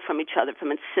 from learning from each other,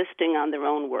 from insisting on their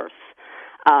own worth,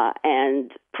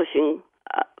 and pushing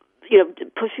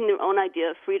their own idea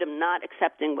of freedom, not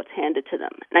accepting what's handed to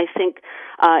them. And I think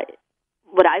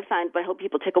what I find, what I hope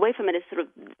people take away from it, is sort of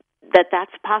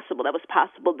that's possible. That was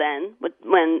possible then,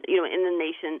 when in the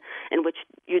nation in which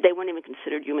they weren't even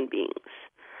considered human beings.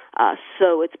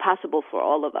 So it's possible for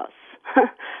all of us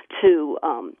to,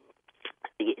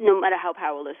 no matter how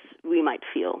powerless we might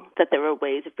feel, that there are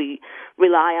ways, if we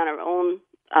rely on our own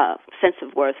sense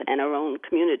of worth and our own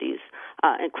communities,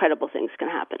 incredible things can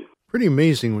happen. Pretty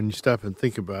amazing when you stop and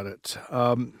think about it.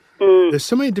 There's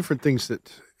so many different things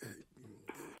that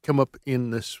come up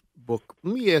in this book.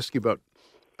 Let me ask you about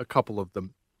a couple of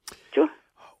them. Sure.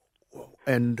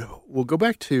 And we'll go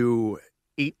back to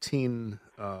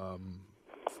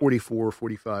 1844,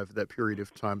 45, that period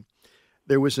of time.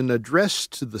 There was an address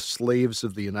to the slaves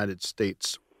of the United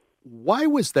States. Why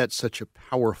was that such a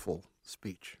powerful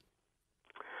speech?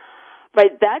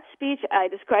 Right, that speech, I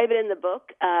describe it in the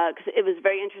book because it was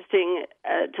very interesting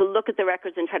to look at the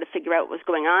records and try to figure out what was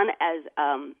going on as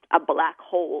a black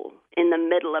hole in the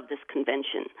middle of this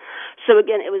convention. So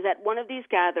again, it was at one of these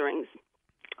gatherings.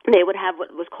 They would have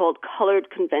what was called colored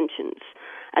conventions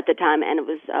at the time, and it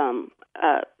was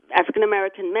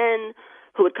African-American men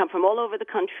who would come from all over the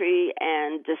country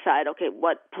and decide, okay,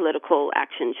 what political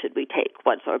action should we take?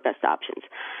 What's our best options?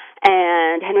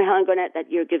 And Henry Highland Garnet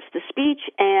that year gives the speech,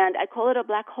 and I call it a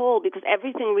black hole because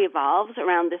everything revolves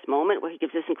around this moment where he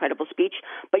gives this incredible speech,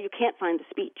 but you can't find the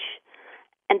speech.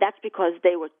 And that's because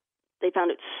they were they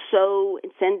found it so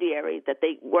incendiary that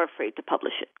they were afraid to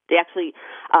publish it. They actually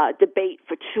debate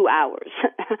for 2 hours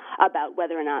about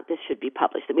whether or not this should be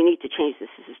published, that we need to change this.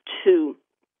 This is too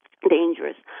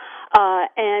dangerous.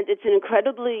 And it's an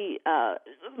incredibly,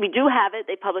 we do have it.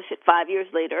 They publish it 5 years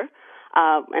later.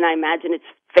 And I imagine it's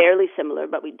fairly similar,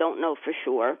 but we don't know for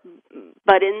sure.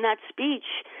 But in that speech,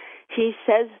 he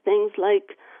says things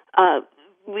like,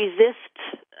 resist.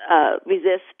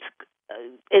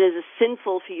 It is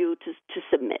sinful for you to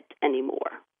submit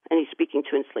anymore. And he's speaking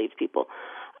to enslaved people.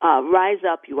 Rise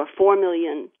up. You are 4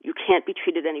 million. You can't be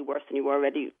treated any worse than you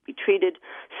already be treated.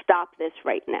 Stop this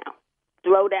right now.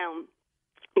 Throw down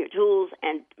your tools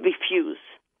and refuse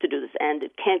to do this. And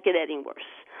it can't get any worse.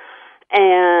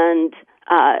 And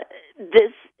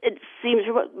it seems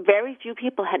very few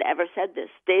people had ever said this.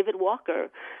 David Walker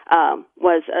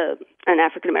was an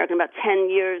African American about 10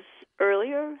 years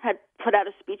earlier, had put out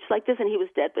a speech like this, and he was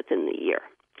dead within the year.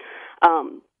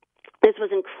 This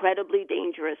was incredibly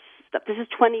dangerous stuff. This is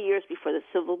 20 years before the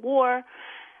Civil War.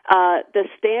 The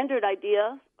standard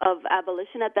idea of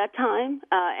abolition at that time,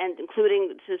 and including,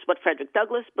 this is what Frederick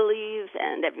Douglass believes,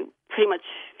 and pretty much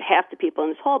half the people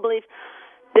in this hall believe,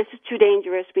 this is too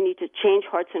dangerous. We need to change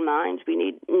hearts and minds. We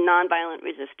need nonviolent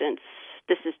resistance.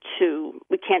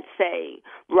 We can't say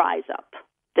rise up.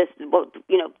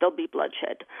 There'll be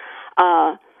bloodshed.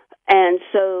 And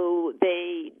so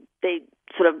they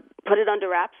sort of put it under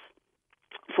wraps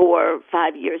for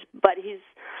 5 years. But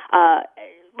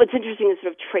what's interesting is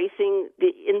sort of tracing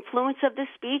the influence of this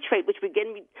speech, right? Which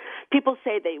people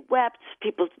say they wept,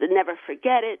 people never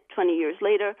forget it 20 years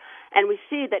later, and we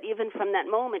see that even from that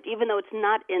moment, even though it's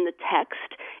not in the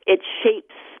text, it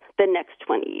shapes the next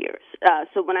 20 years.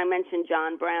 So when I mentioned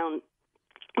John Brown,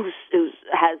 who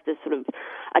has this sort of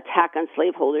attack on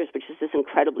slaveholders, which is this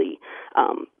incredibly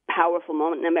powerful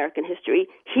moment in American history,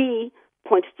 he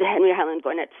points to Henry Highland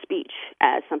Garnett's speech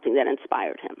as something that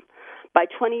inspired him. By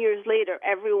 20 years later,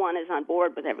 everyone is on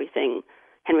board with everything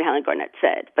Henry Highland Garnett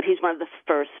said, but he's one of the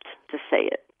first to say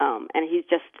it. And he's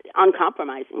just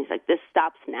uncompromising. He's like, this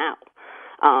stops now.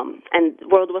 And the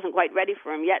world wasn't quite ready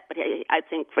for him yet, but I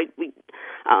think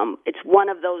it's one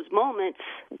of those moments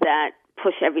that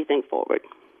push everything forward.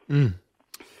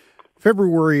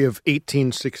 February of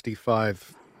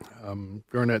 1865,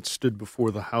 Garnett stood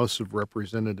before the House of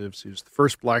Representatives. He was the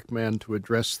first black man to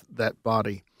address that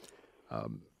body.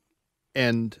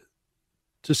 And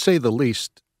to say the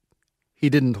least, he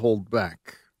didn't hold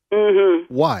back.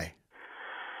 Mm-hmm. Why?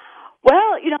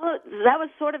 Well, that was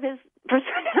sort of his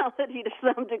personality to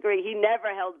some degree. He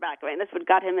never held back. I mean, that's what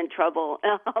got him in trouble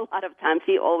a lot of times.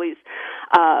 He always,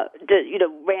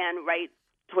 ran right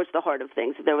towards the heart of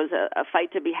things. If there was a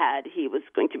fight to be had, he was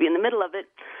going to be in the middle of it.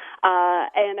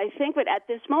 And I think that at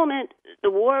this moment, the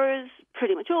war is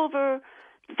pretty much over.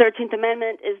 The 13th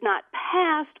Amendment is not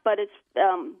passed, but it's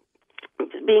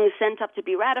being sent up to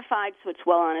be ratified, so it's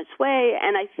well on its way.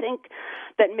 And I think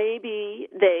that maybe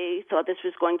they thought this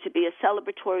was going to be a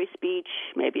celebratory speech,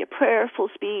 maybe a prayerful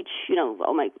speech.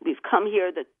 We've come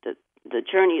here, the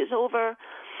journey is over.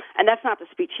 And that's not the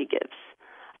speech he gives.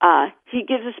 He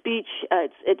gives a speech,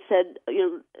 it said,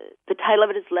 the title of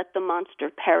it is Let the Monster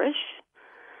Perish.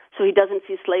 So he doesn't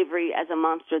see slavery as a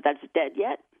monster that's dead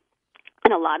yet.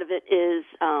 And a lot of it is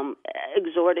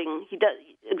exhorting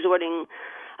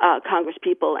Congress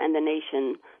people and the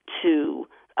nation to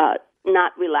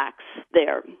not relax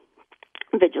their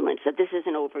vigilance, that this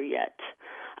isn't over yet.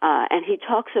 And he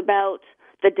talks about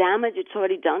the damage it's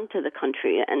already done to the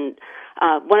country. And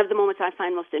one of the moments I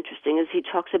find most interesting is he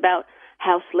talks about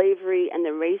how slavery and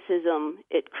the racism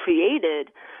it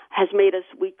created has made us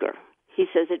weaker. He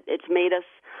says it's made us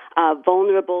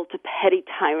vulnerable to petty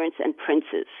tyrants and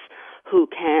princes who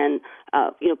can,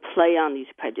 play on these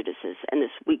prejudices and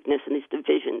this weakness and these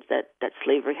divisions that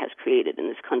slavery has created in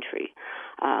this country,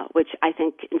 which I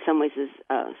think in some ways is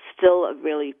still a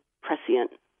really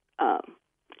prescient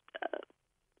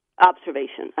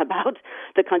observation about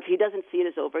the country. He doesn't see it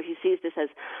as over. He sees this as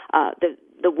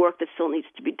the work that still needs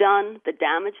to be done, the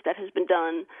damage that has been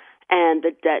done, and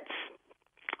the debts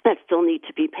that still need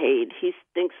to be paid. He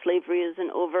thinks slavery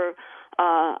isn't over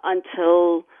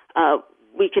until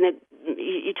we can.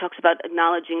 He talks about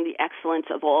acknowledging the excellence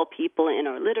of all people in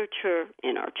our literature,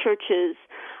 in our churches.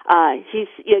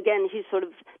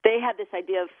 They had this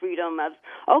idea of freedom of,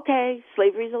 okay,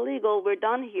 slavery is illegal, we're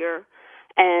done here.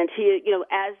 And he,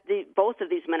 as both of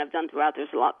these men have done throughout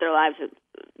their lives,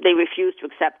 they refuse to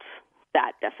accept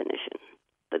that definition.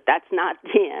 But that's not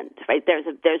the end, right?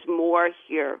 There's more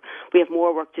here. We have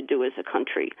more work to do as a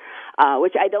country,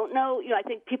 which I don't know. I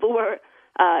think people were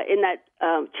in that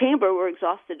chamber were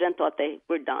exhausted and thought they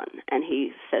were done. And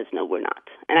he says, no, we're not.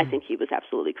 And I think he was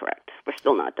absolutely correct. We're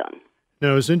still not done.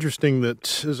 Now, it's interesting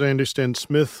that, as I understand,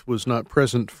 Smith was not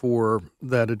present for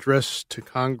that address to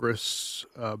Congress.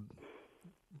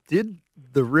 Did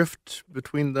the rift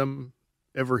between them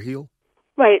ever heal?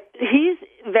 Right. He's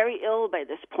very ill by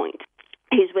this point.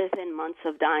 He's within months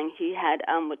of dying. He had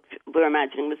what we're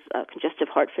imagining was congestive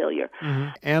heart failure. Mm-hmm.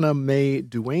 Anna Mae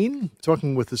Duane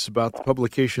talking with us about the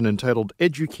publication entitled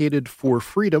Educated for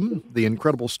Freedom, the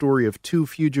incredible story of two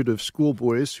fugitive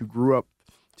schoolboys who grew up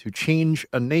to change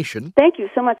a nation. Thank you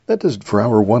so much. That does it for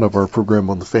hour one of our program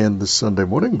on The Fan this Sunday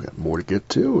morning. We've got more to get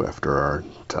to after our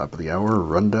top of the hour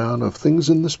rundown of things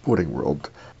in the sporting world,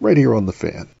 right here on The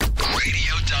Fan.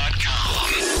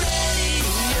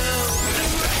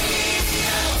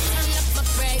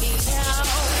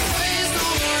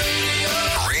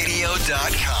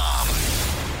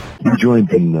 We're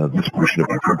joined in this portion of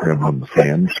our program on The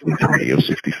Fan, Sports Radio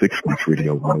 66, Sports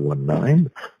Radio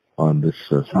 119, on this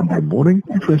Sunday morning.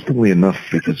 Interestingly enough,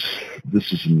 because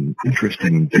this is an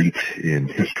interesting date in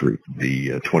history,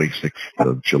 the 26th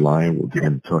of July. We'll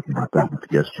begin talking about that with the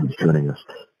guest who's joining us.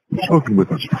 He's spoken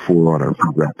with us before on our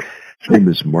program. His name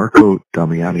is Marco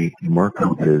Damiani.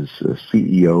 Marco is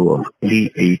CEO of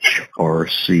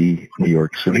AHRC New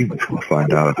York City, which we'll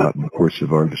find out about in the course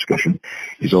of our discussion.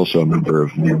 He's also a member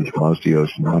of Mayor de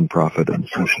Blasio's Nonprofit and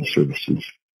Social Services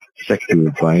Sector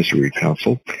Advisory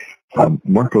Council.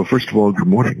 Marco, first of all, good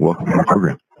morning. Welcome to our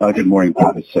program. Good morning,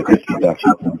 Bob. It's good to be back.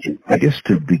 I guess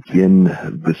to begin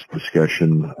this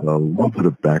discussion, a little bit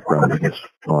of background, I guess,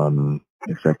 on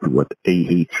exactly what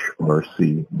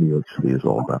AHRC New York City is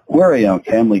all about. We're a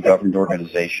family-governed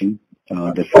organization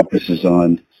that focuses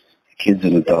on kids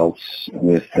and adults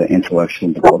with intellectual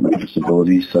and developmental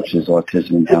disabilities such as autism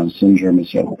and Down syndrome and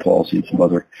cerebral palsy and some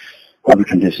other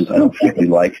conditions. I don't particularly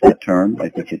like that term. I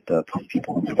think it puts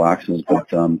people into boxes, but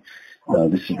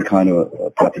this is the kind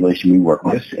of population we work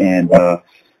with, and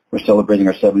we're celebrating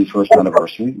our 71st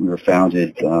anniversary. We were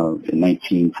founded in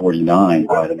 1949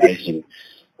 by an amazing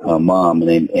mom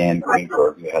named Anne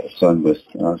Greenberg, who had a son with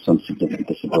some significant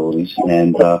disabilities,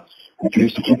 and we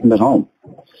used to keep them at home.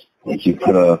 And you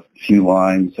put a few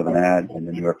lines of an ad in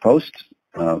the New York Post,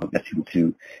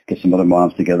 to get some other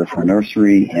moms together for a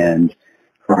nursery, and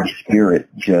her spirit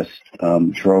just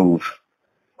drove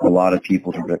a lot of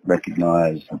people to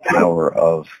recognize the power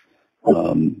of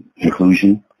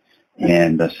inclusion.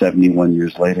 And 71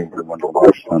 years later, we're one of the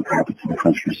largest nonprofits in the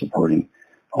country supporting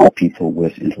all people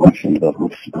with intellectual and developmental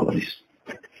disabilities.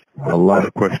 A lot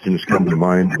of questions come to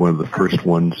mind. One of the first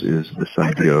ones is this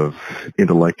idea of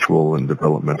intellectual and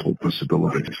developmental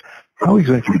disabilities. How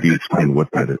exactly do you explain what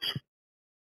that is?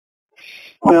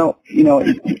 Well,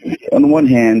 on the one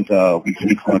hand, we can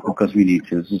be clinical because we need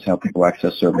to. This is how people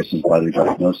access services by their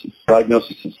diagnosis.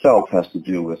 Diagnosis itself has to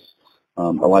do with a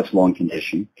lifelong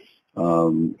condition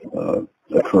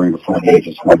occurring before the age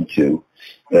of 22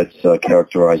 that's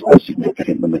characterized by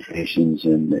significant limitations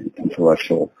in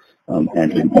intellectual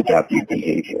and in adaptive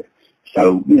behavior.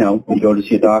 So, you go to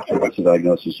see a doctor, that's the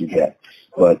diagnosis you get.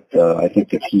 But I think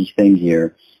the key thing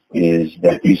here is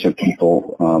that these are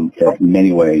people that in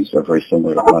many ways are very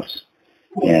similar to us.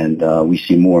 And we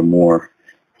see more and more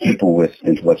people with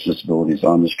intellectual disabilities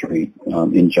on the street,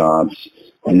 in jobs,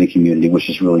 in the community, which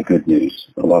is really good news.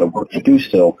 A lot of work to do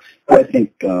still, but I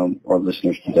think our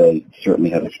listeners today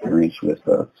certainly have experience with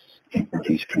people with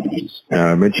these conditions.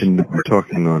 I mentioned that we're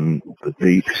talking on the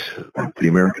date that the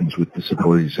Americans with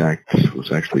Disabilities Act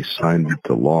was actually signed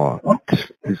into law. What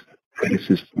is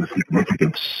the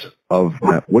significance of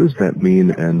that? What does that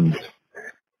mean? And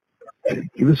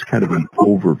give us kind of an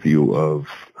overview of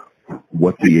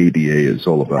what the ADA is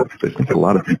all about. I think a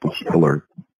lot of people still are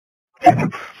kind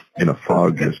of in a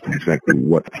fog as to exactly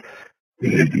what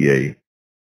the ADA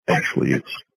actually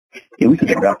is. Yeah, we could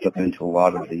get wrapped up into a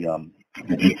lot of the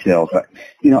details. But,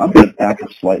 I'm going to back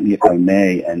up slightly, if I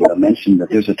may, and mention that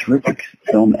there's a terrific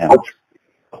film out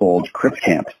called Crip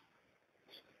Camp.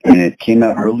 And it came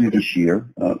out earlier this year.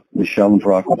 Michelle and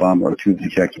Barack Obama are two of the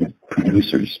executive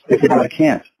producers. It's about a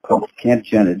camp called Camp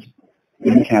Jened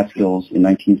in the Catskills in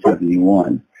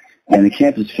 1971. And the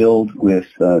camp is filled with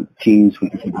teens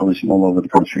with disabilities from all over the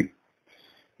country.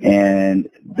 And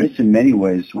this, in many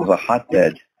ways, was a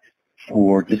hotbed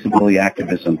for disability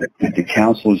activism. The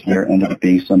counselors there ended up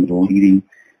being some of the leading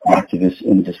activists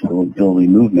in the disability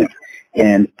movement.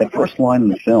 And the first line in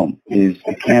the film is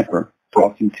a camper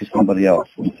talking to somebody else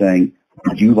and saying,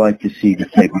 would you like to see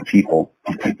disabled people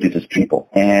depicted as people?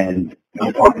 And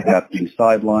they talk about being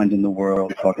sidelined in the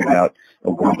world, talk about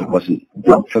a world that wasn't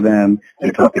built for them.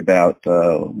 They talk about,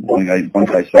 one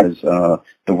guy says, the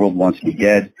world wants me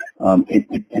dead.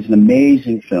 It's an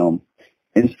amazing film,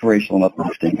 inspirational and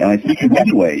uplifting. And I think in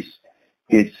many ways,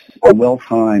 it's a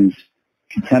well-timed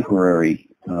contemporary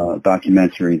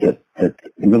documentary that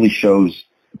really shows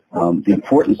the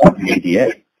importance of the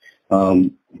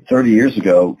ADA. 30 years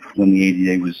ago, when the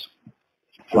ADA was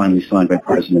finally signed by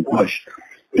President Bush,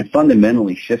 it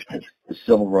fundamentally shifted the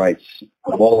civil rights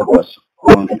of all of us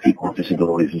onto people with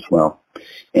disabilities as well.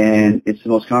 And it's the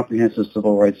most comprehensive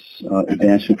civil rights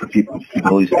advancement for people with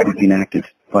disabilities ever been enacted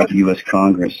by the U.S.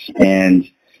 Congress, and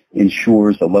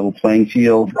ensures a level playing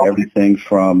field, everything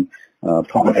from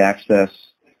public access,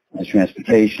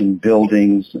 transportation,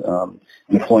 buildings,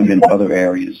 employment, and other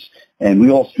areas. And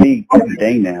we all see every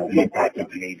day now the impact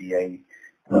of the ADA.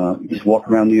 You just walk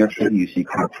around New York City, you see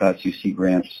curb cuts, you see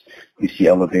ramps, you see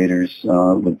elevators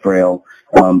with Braille.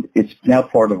 It's now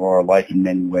part of our life in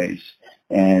many ways,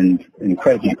 and an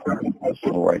incredibly important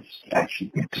civil rights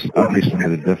action. It's obviously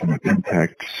had a definite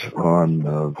impact on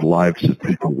the lives of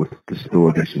people with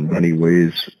disabilities in many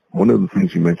ways. One of the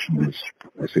things you mentioned is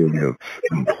this area of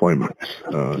employment.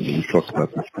 We've talked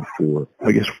about this before.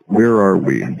 I guess, where are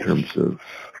we in terms of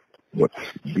what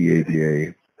the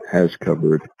ADA has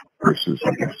covered versus,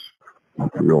 I guess,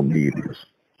 what the real need is?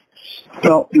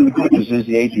 Well, the good news is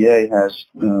the ADA has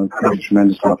created a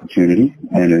tremendous opportunity,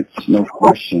 and it's no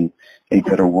question a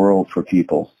better world for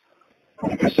people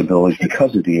with disabilities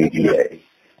because of the ADA.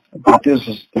 But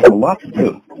there's a lot to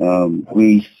do.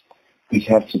 We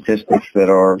have statistics that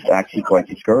are actually quite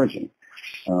discouraging.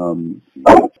 Only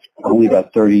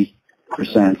about 30%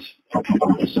 of people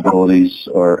with disabilities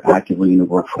are actively in the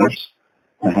workforce.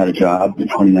 I had a job in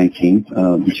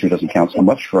 2019. This year doesn't count so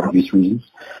much for obvious reasons.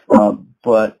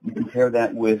 But you compare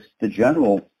that with the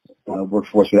general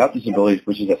workforce without disabilities,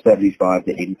 which is at 75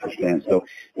 to 80%. So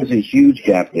there's a huge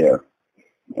gap there,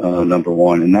 number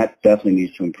one, and that definitely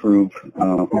needs to improve.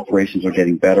 Corporations are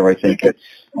getting better, I think, at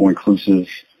more inclusive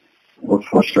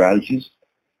workforce strategies.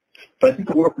 But I think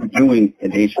the work we're doing at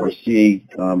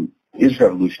H4C is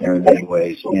revolutionary in many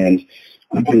ways, and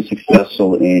we've been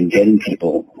successful in getting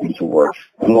people into work,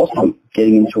 and also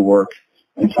getting into work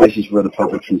in places where the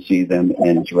public can see them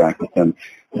and interact with them.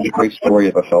 There's a great story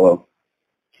of a fellow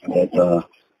that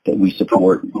we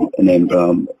support named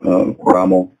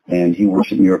Rommel, and he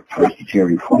works at New York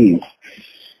Presbyterian Queens.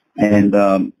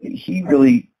 And he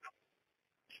really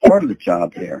started a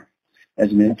job there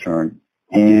as an intern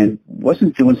and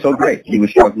wasn't doing so great. He was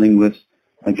struggling with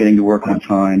getting to work on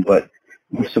time, but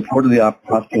with support of the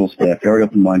hospital staff, very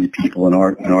open-minded people, and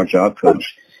our job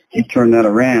coach, he turned that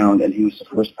around, and he was the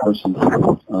first person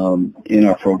in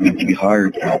our program to be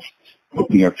hired at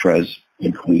New York Pres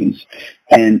in Queens,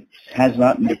 and has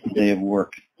not missed a day of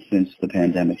work since the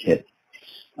pandemic hit.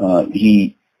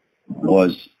 He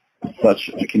was such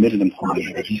a committed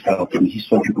employee that he felt when he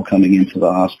saw people coming into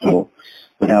the hospital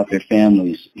without their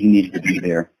families, he needed to be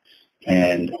there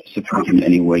and support them in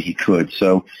any way he could.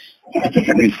 So I think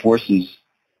it reinforces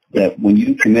that when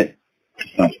you commit to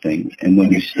something and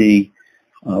when you see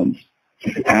the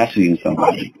capacity in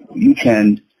somebody, you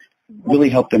can really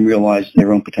help them realize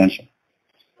their own potential.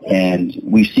 And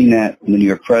we've seen that in the New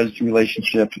York Pres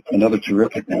relationship. Another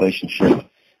terrific relationship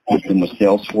has been with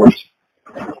Salesforce,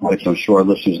 which I'm sure our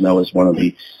listeners know is one of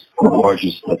the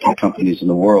largest tech companies in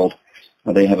the world.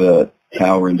 They have a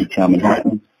tower in Midtown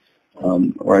Manhattan,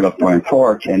 right off Bryant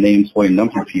Park, and they employ a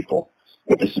number of people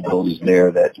with disabilities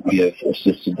there that we have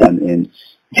assisted them in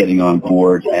getting on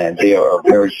board, and they are a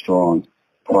very strong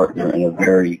partner and a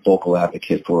very vocal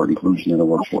advocate for inclusion in the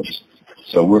workforce.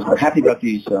 So we're happy about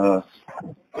these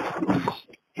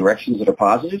directions that are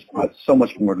positive, but so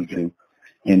much more to do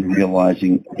in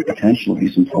realizing the potential of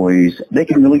these employees. They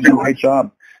can really do a great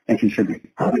job and contribute.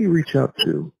 How do you reach out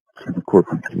to the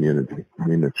corporate community? I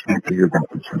mean, it's great to hear about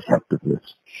this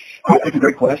receptiveness. That's a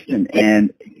great question.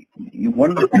 And one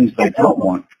of the things that I don't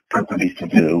want companies to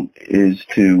do is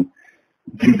to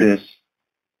do this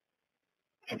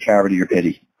for charity or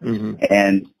pity. Mm-hmm.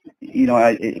 And, you know,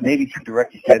 it may be too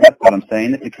direct to say that, but I'm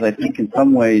saying it because I think in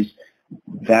some ways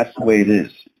that's the way it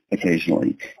is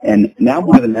occasionally. And now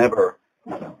more than ever,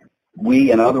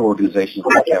 we and other organizations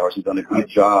like ours have done a good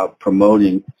job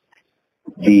promoting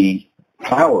the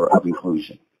power of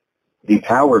inclusion, the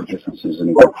power of differences in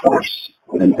the workforce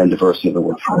and diversity of the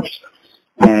workforce.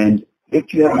 And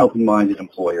if you have an open-minded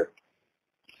employer,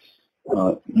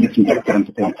 you can get them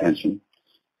to pay attention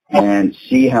and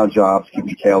see how jobs can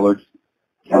be tailored,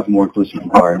 have a more inclusive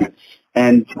environment.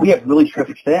 And we have really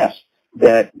terrific staff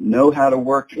that know how to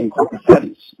work in corporate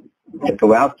settings, that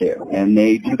go out there and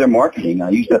they do their marketing. I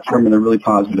use that term in a really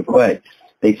positive way.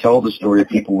 They tell the story of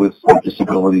people with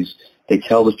disabilities. They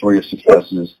tell the story of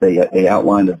successes. They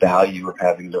outline the value of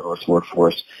having a diverse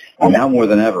workforce. And now more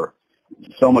than ever,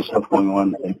 so much stuff going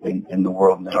on in the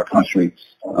world and in our country.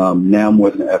 Now more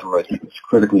than ever, I think it's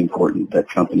critically important that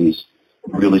companies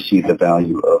really see the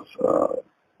value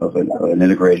of an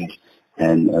integrated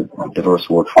and diverse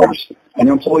workforce. And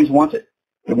their employees want it.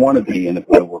 They want to be in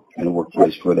a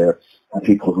workplace where there are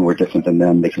people who are different than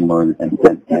them. They can learn and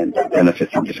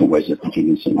benefit from different ways of thinking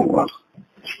and seeing the world.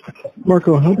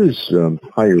 Marco, how does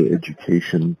higher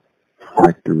education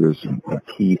factor as a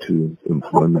key to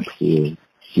employment for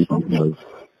people who have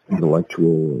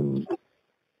intellectual and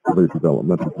other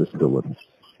developmental disabilities?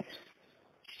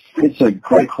 It's a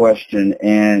great question,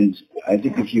 and I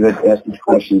think if you had asked these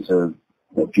questions to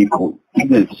people,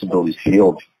 even in the disabilities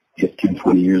field 15,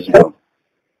 20 years ago,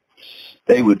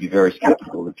 they would be very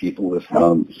skeptical that people with,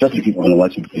 especially people with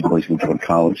intellectual disabilities, would go to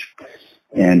college.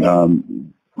 And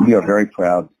we are very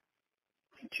proud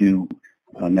to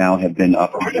now have been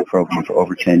operating a program for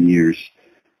over 10 years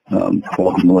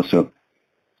called the Melissa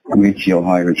Riggio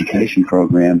Higher Education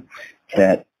Program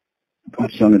that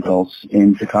puts young adults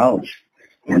into college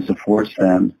and supports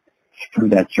them through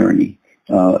that journey.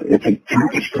 It's a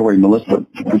terrific story. Melissa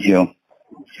Riggio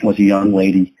was a young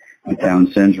lady with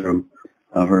Down syndrome.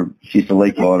 She's the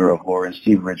late daughter of Laura and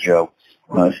Steve Riggio.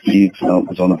 Steve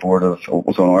was on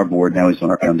our board. Now he's on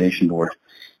our foundation board,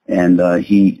 and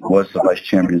he was the vice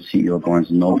chairman and CEO of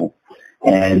Barnes & Noble.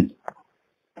 And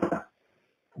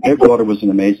their daughter was an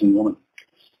amazing woman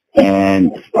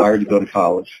and aspired to go to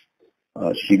college.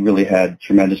 She really had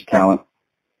tremendous talent,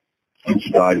 and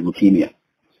she died of leukemia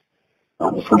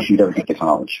before she'd ever get to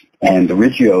college. And the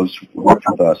Riggios worked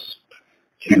with us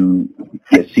to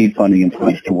get seed funding in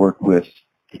place to work with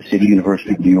the City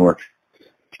University of New York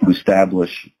to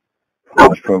establish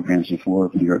college programs in 4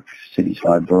 of New York City's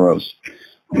 5 boroughs.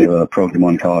 We have a program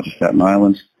on College of Staten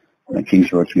Island,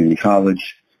 Kings Road Community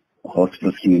College,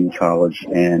 Hawksbush Community College,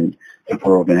 and the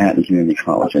Borough of Manhattan Community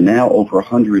College. And now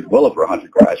well over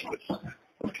 100 graduates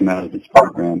have come out of this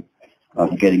program,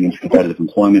 getting into competitive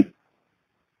employment.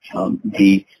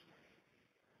 The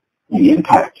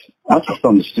impact, not just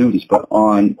on the students, but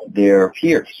on their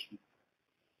peers,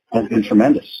 has been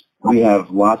tremendous. We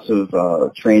have lots of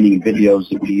training and videos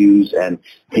that we use, and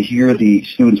to hear the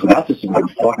students without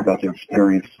disabilities talk about their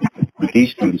experience with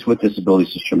these students with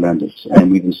disabilities is tremendous. And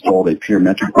we've installed a peer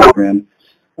mentor program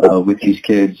with these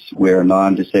kids where a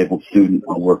non-disabled student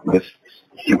will work with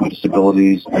people with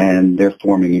disabilities, and they're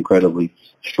forming incredibly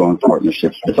strong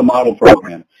partnerships. It's a model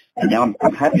program. And now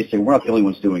I'm happy to say we're not the only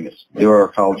ones doing this. There are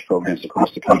college programs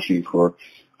across the country for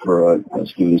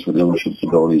students with intellectual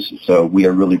disabilities. So we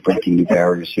are really breaking new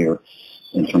barriers here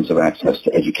in terms of access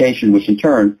to education, which in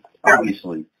turn,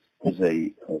 obviously, is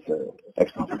an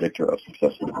excellent predictor of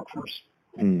success in the workforce.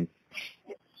 Mm.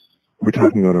 We're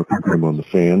talking about our program on the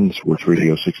Fan, Sports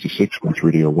Radio 66, Sports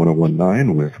Radio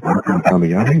 1019 with Marco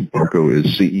Damiani. Marco is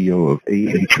CEO of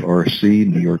AHRC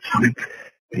New York City.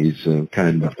 He's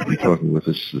kind enough to be talking with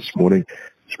us this morning,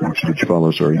 which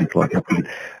follows our 8 o'clock update.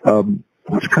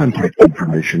 What's contact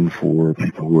information for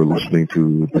people who are listening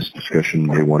to this discussion?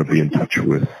 They want to be in touch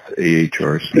with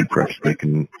AHRC. Perhaps they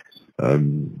can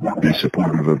be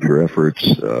supportive of your efforts,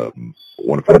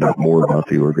 want to find out more about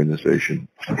the organization.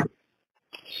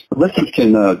 Listeners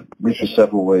can reach us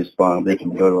several ways, Bob. They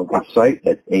can go to our website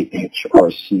at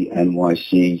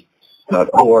ahrcnyc.org.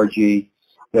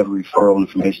 We have a referral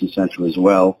information center as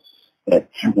well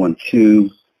at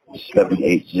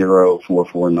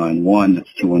 212-780-4491.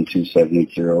 That's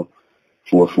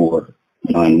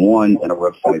 212-780-4491. And our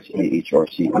website's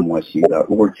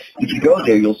ahrcnyc.org. If you go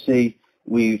there, you'll see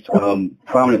we've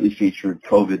prominently featured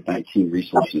COVID-19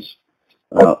 resources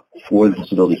for the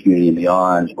disability community and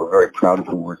beyond. We're very proud of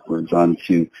the work we've done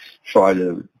to try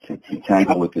to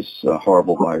tackle with this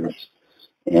horrible virus.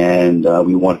 And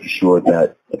we want to be sure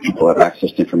that people have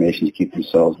access to information to keep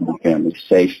themselves and their families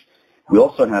safe. We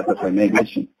also have, if I may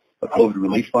mention, a COVID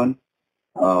relief fund.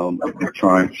 We're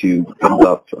trying to build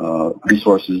up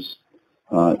resources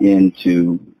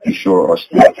to be sure our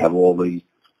staff have all the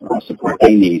support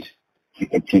they need to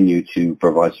continue to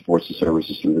provide supports and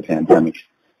services through the pandemic.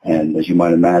 And as you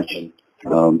might imagine,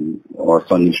 our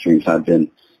funding streams have been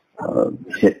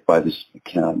hit by this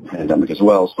pandemic as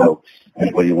well. So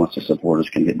anybody who wants to support us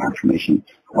can get more information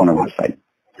on our website.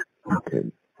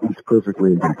 Okay. It's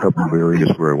perfectly in a couple of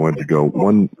areas where I wanted to go.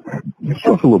 One, let's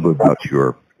talk a little bit about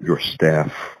your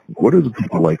staff. What are the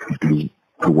people like who do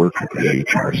the work at the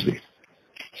AHRC?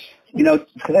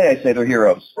 Today I say they're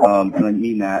heroes, and I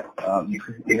mean that. You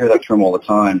hear that term all the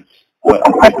time. But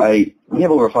we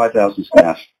have over 5,000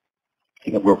 staff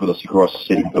that work with us across the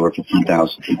city. There are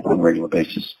 15,000 people on a regular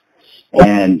basis.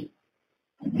 And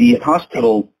the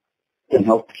hospital and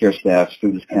healthcare staff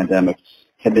through this pandemic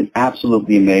have been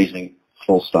absolutely amazing,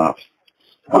 full stop.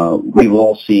 We've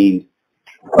all seen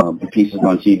the pieces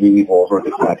on TV. We've all heard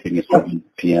the clapping at 7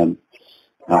 p.m.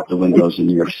 out the windows in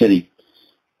New York City.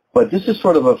 But this is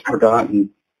sort of a forgotten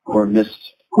or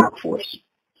missed workforce.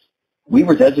 We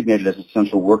were designated as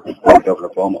essential workers by Governor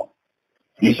Cuomo.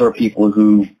 These are people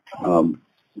who come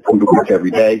to work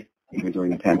every day, even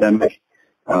during the pandemic,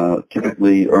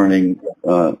 typically earning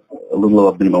a little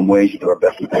above minimum wage. We do our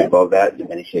best to pay above that. In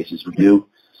many cases we do,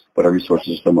 but our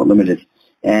resources are somewhat limited.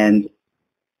 And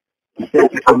instead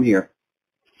to come here,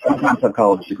 sometimes have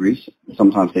college degrees,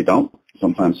 sometimes they don't,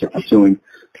 sometimes they're pursuing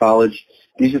college.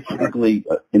 These are typically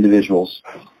individuals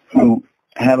who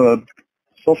have a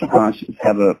social conscience,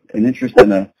 have an interest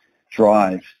and a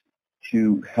drive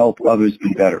to help others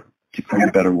be better, to create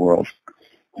a better world.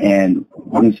 And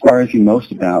what inspires me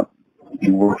most about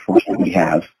the workforce that we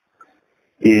have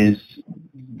is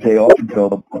they often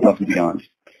go above and beyond.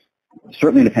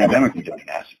 Certainly in the pandemic we're doing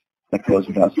that. That goes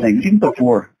without saying. Even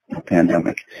before the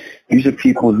pandemic, these are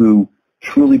people who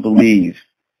truly believe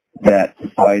that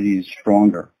society is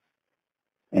stronger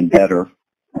and better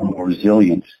and more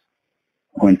resilient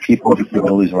when people with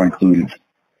disabilities are included.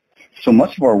 So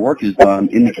much of our work is done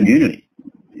in the community,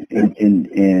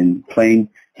 in plain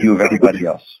view of everybody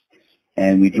else.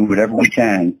 And we do whatever we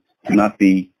can to not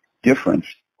be different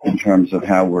in terms of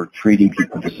how we're treating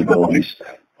people with disabilities,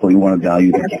 but we want to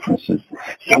value their differences.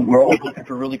 So we're always looking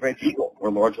for really great people. We're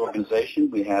a large organization.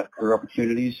 We have career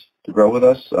opportunities to grow with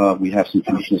us. We have some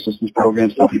tuition assistance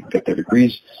programs so people get their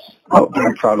degrees. We're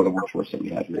very proud of the workforce that we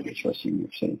have here at HRC in New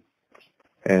York City.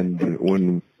 And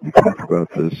when we talk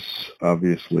about this,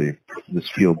 obviously this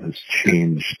field has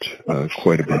changed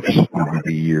quite a bit over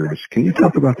the years. Can you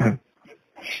talk about that?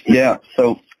 Yeah,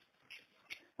 so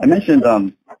I mentioned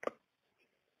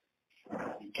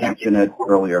Camp Jened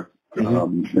earlier in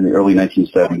the early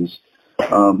 1970s.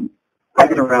 I've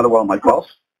been around a while myself,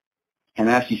 and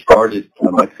actually started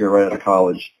my career right out of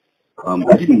college.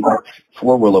 I didn't work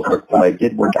for Willowbrook, but I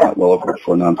did work at Willowbrook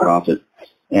for a nonprofit.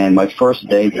 And my first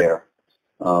day there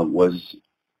was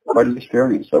quite an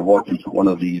experience. I walked into one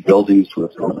of the buildings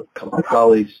with a couple of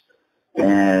colleagues,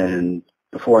 and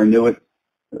before I knew it,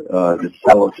 this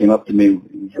fellow came up to me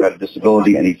who had a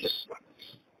disability, and he just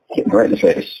hit me right in the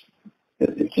face.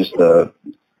 It's just a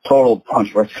total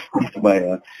punch right to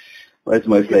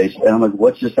my face. And I'm like,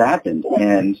 what just happened?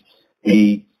 And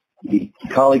the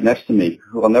colleague next to me,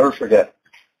 who I'll never forget,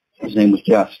 his name was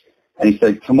Jeff, and he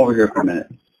said, come over here for a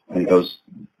minute. And he goes,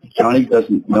 Johnny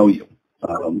doesn't know you.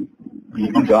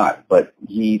 You got, but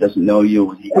he doesn't know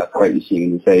you. He got frightened seeing in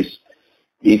your face.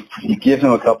 If you give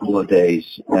him a couple of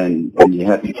days and you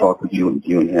have to talk with you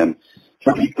and him,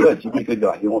 he'll be good. He'll be a good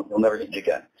guy. He'll never hit you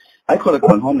again. I could have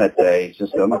gone home that day,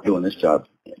 just said, I'm not doing this job.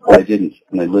 But I didn't,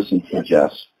 and I listened to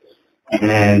Jeff.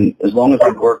 And as long as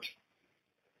I worked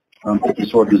at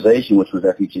this organization, which was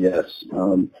FEGS,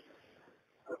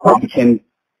 I became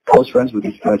close friends with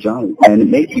this guy, Johnny. And it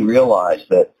made me realize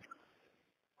that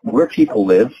where people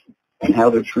live and how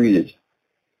they're treated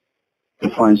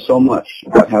defines so much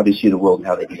about how they see the world and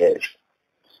how they behave.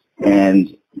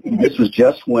 And this was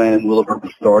just when Willowbrook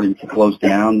was starting to close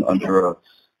down under a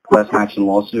class action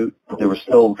lawsuit. There were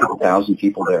still a couple thousand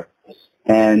people there.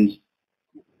 And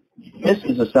this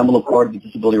is a seminal part of the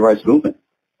disability rights movement,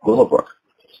 Willowbrook.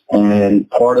 And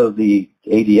part of the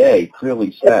ADA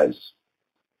clearly says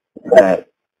that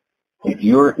if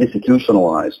you're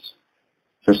institutionalized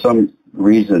for some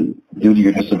reason due to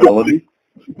your disability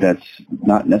that's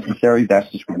not necessary, that's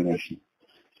discrimination.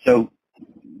 So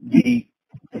the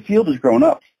field has grown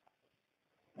up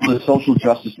with a social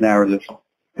justice narrative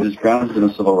that is grounded in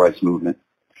the civil rights movement.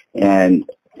 And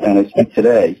I think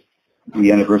today,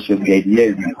 the anniversary of the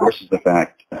ADA reinforces the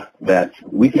fact that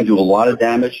we can do a lot of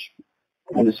damage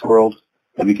in this world,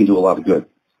 and we can do a lot of good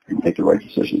and make the right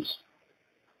decisions.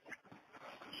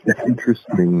 It's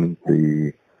interesting,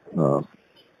 the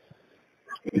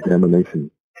examination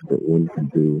that one can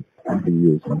do 30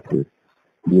 years after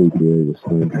the ADA was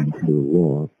signed into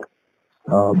law.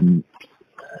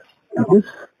 I guess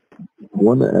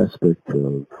one aspect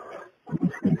of the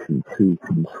distinction, too,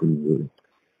 comes from the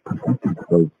perspective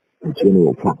of the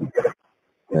general public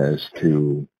as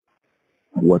to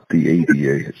what the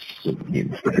ADA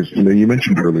means. Because, you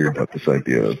mentioned earlier about this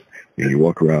idea of, you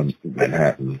walk around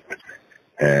Manhattan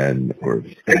or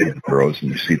any of the boroughs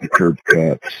and you see the curb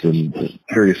cuts and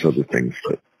various other things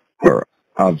that are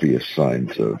obvious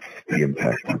signs of the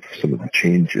impact of some of the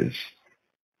changes.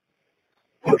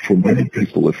 But for many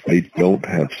people, if they don't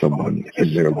have someone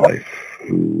in their life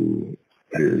who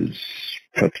is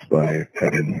touched by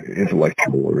having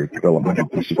intellectual or developmental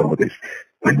disabilities,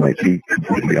 they might be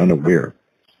completely unaware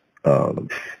of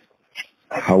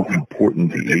how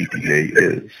important the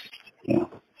ADA is. Yeah.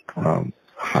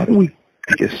 How do we,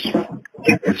 I guess,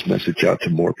 get this message out to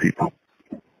more people?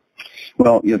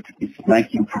 Well,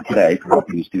 thank you for today for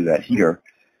helping us do that here.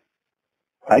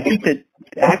 I think that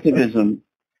activism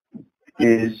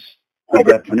is, by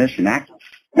definition, active,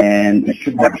 and it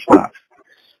should never stop.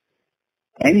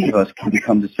 Any of us can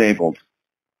become disabled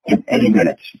in any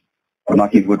minute. I'm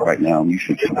knocking wood right now, and you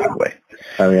should too, by the way.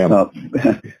 I am.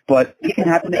 But it can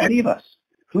happen to any of us.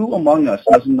 Who among us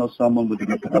doesn't know someone with a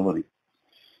disability?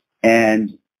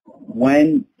 And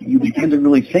when you begin to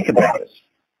really think about it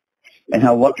and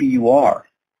how lucky you are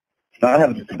to not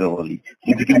have a disability,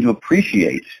 you begin to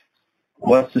appreciate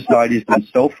what society has done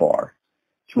so far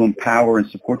to empower and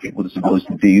support people with disabilities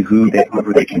to be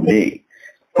whoever they can be.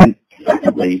 And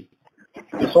secondly,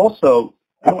 it's also,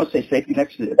 I don't want to say safety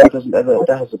next to it. That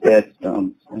has a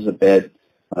bad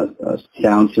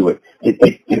sound to it.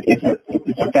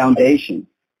 It's a foundation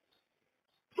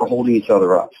for holding each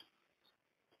other up.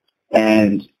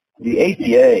 And the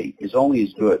ADA is only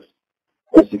as good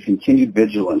as the continued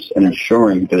vigilance and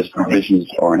ensuring that its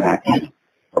provisions are enacted,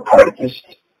 are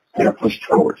practiced, and are pushed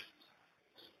forward.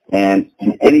 And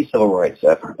in any civil rights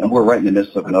effort, and we're right in the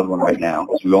midst of another one right now,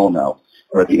 as we all know,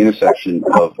 we're at the intersection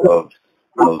of a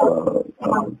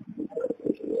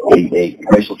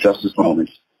racial justice moment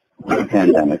with the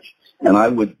pandemic, and I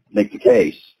would make the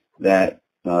case that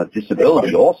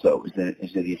disability also is at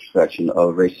the intersection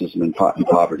of racism and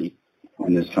poverty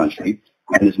in this country.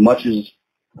 And as much as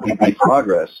we make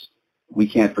progress, we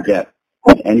can't forget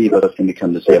that any of us can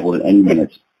become disabled at any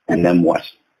minute, and then what?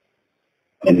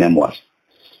 And then what?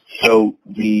 So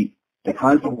the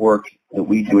kinds of work that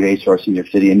we do at ACRC in New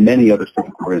York City and many other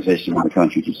civic organizations in the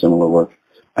country do similar work.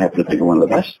 I happen to think we're one of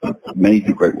the best, but many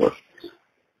do great work.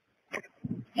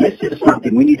 This is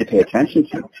something we need to pay attention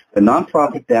to. The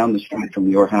nonprofit down the street from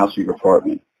your house or your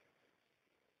apartment,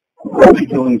 what are you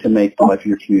doing to make the life of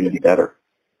your community better?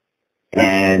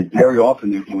 And very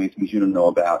often they're doing things you don't know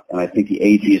about, and I think the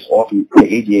ADA is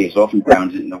often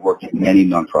grounded in the work that many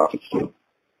nonprofits do.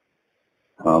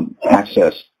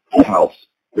 Access to health.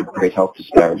 There are great health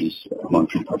disparities among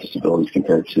people with disabilities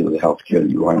compared to the health care that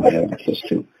you are going to have access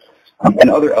to, and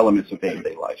other elements of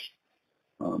day-to-day life.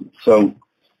 So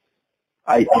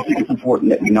I think it's important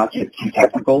that we not get too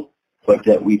technical, but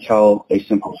that we tell a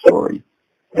simple story,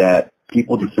 that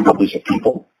people with disabilities are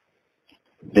people.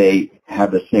 They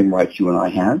have the same rights you and I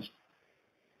have.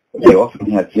 They often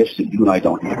have gifts that you and I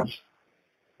don't have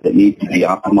that need to be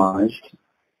optimized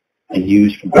and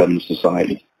used for better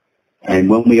society. And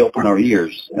when we open our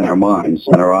ears and our minds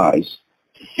and our eyes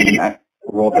to see that,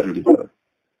 we're all better together.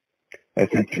 I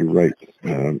think you're right,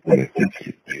 and I think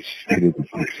you stated this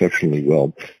exceptionally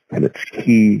well, and it's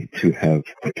key to have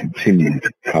a continued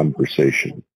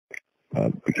conversation,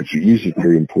 because you use a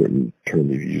very important term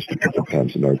you used a couple of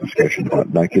times in our discussion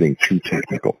about not getting too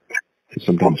technical. Because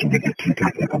sometimes when you get too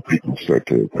technical, people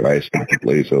their eyes start to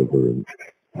glaze over, and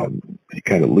you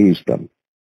kind of lose them.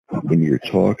 But when you're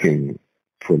talking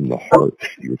from the heart,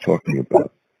 you're talking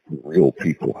about real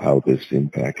people, how this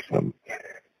impacts them.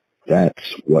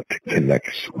 That's what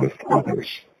connects with others.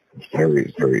 It's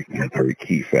very, very, in a very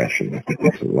key fashion. I think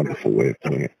that's a wonderful way of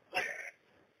doing it.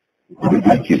 I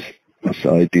think this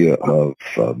idea of,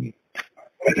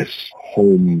 I guess,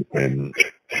 home and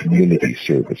community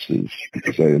services,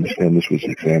 because I understand this was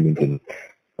examined in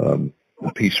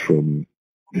a piece from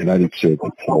United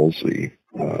Cerebral Palsy,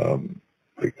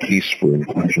 the Case for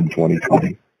Inclusion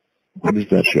 2020. What does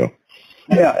that show?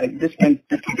 Yeah, this can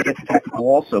get technical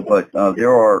also, but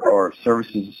there are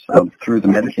services through the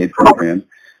Medicaid program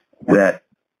that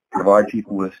provide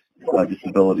people with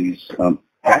disabilities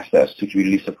access to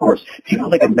community supports. People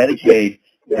think of Medicaid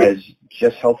as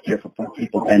just health care for poor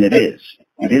people, and it is.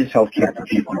 It is health care for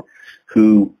people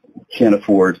who can't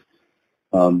afford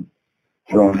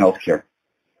their own health care,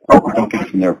 or don't get it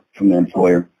from their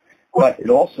employer. But it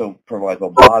also provides a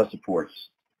lot of supports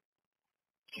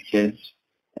to kids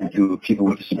and to people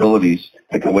with disabilities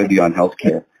that go way beyond health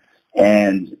care.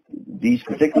 And these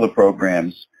particular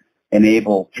programs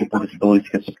enable people with disabilities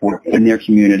to get support in their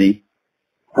community,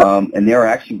 and there are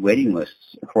actually waiting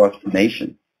lists across the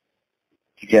nation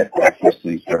to get access to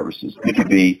these services. It could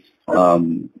be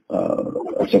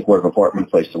a supportive apartment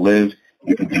place to live.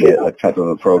 It could be a type of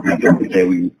a program during the day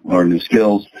we learn new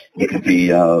skills. It could be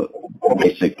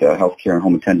basic healthcare and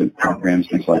home attendant programs,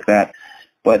 things like that.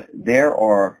 But there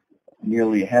are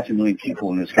nearly 500,000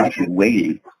 people in this country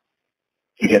waiting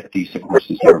to get these supports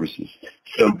and services.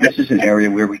 So this is an area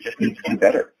where we just need to do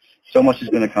better. So much has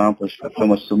been accomplished, but so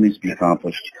much still needs to be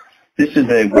accomplished. This is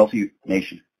a wealthy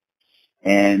nation,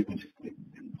 and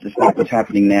despite what's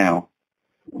happening now,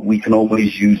 we can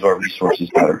always use our resources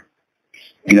better.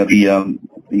 You know,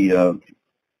 the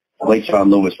late John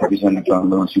Lewis, Representative John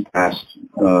Lewis, who passed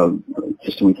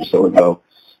just a week or so ago,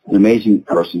 an amazing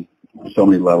person on so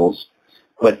many levels,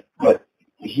 but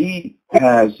he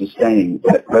has a saying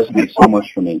that resonates so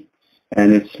much for me,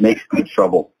 and it's make good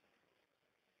trouble.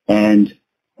 And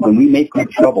when we make good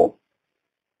trouble,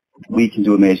 we can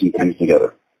do amazing things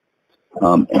together.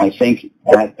 And I think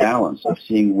that balance of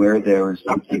seeing where there is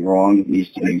something wrong that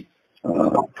needs to be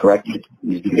corrected,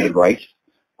 needs to be made right,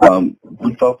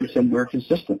 we focus and we're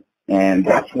consistent. And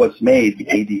that's what's made the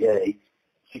ADA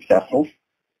successful,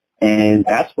 and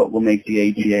that's what will make the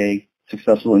ADA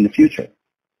successful in the future,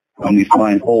 when we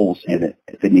find holes in it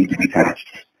that need to be patched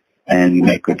and we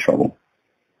make good trouble.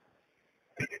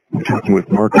 We're talking with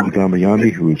Mark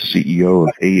Damiani, who is CEO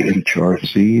of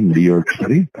AHRC in New York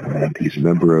City, and he's a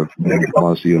member of Mayor de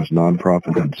Blasio's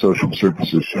nonprofit and social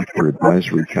services sector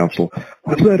advisory council.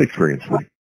 What's that experience like?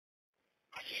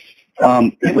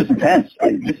 It was intense.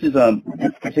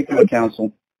 This particular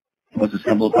council was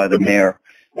assembled by the mayor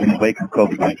in the wake of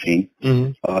COVID-19.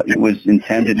 Mm-hmm. It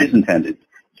is intended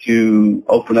to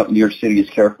open up New York City as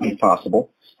carefully as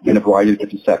possible in a variety of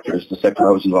different sectors. The sector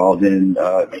I was involved in,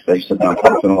 they said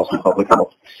nonprofit and also public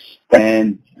health.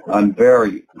 And I'm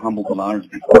very humbled and honored to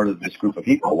be part of this group of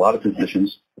people, a lot of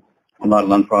physicians, a lot of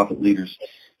nonprofit leaders,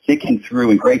 thinking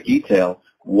through in great detail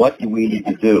what do we need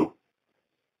to do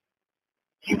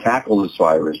to tackle this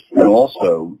virus and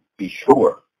also be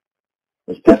sure,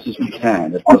 as best as we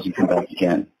can, that it doesn't come back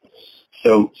again.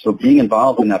 So being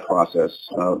involved in that process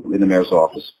in the mayor's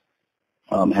office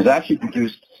has actually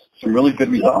produced some really good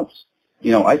results.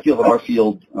 You know, I feel that our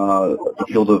field, the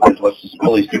field of intellectual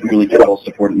disabilities, didn't really get all the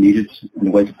support it needed in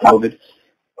the wake of COVID.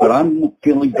 But I'm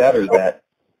feeling better that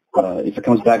if it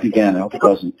comes back again, I hope it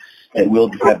doesn't, that we'll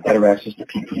have better access to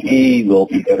PPE, we'll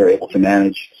be better able to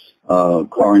manage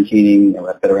quarantining, we'll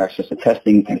have better access to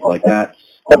testing, things like that.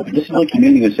 But the disability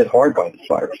community was hit hard by this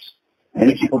virus.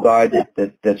 Many people died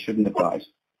that shouldn't have died.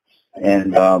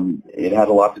 And it had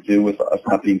a lot to do with us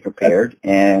not being prepared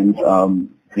and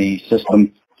the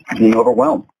system being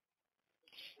overwhelmed.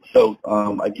 So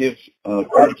I give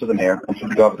credit to the mayor and to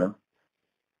the governor.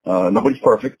 Nobody's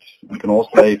perfect. We can all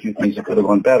say a few things that could have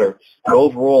gone better. But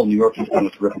overall, New York has done a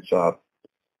terrific job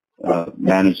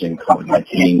managing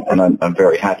COVID-19, and I'm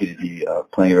very happy to be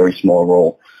playing a very small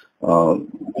role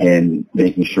in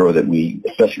making sure that we,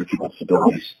 especially for people with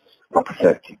disabilities,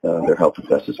 protect their health as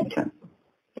best as we can.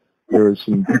 There is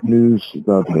some good news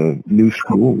about a new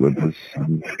school that is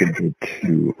scheduled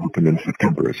to open in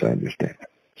September, as I understand.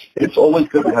 It's always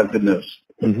good to have good news,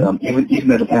 mm-hmm.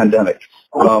 even in a pandemic.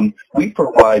 We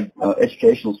provide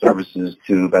educational services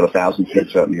to about 1,000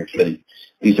 kids throughout New York City.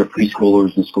 These are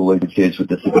preschoolers and school-age kids with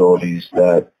disabilities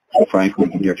that, frankly,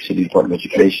 the New York City Department of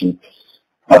Education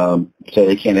say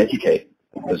they can't educate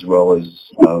as well as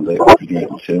they ought to be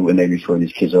able to, and they refer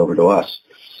these kids over to us.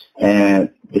 And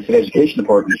the City Education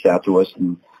Department reached out to us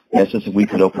and asked us if we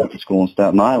could open up a school in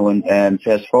Staten Island. And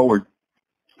fast forward,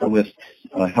 with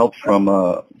help from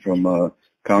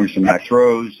Congressman Max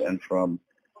Rose and from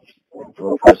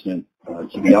President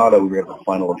Gibiata, we were able to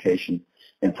find a location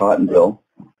in Tottenville,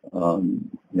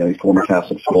 a former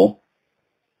Catholic school,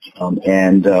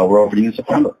 and we're opening in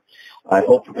September. I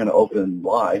hope we're going to open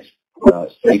live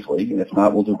safely, and if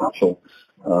not, we'll do virtual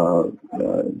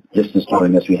distance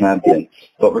learning as we have been.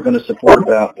 But we're going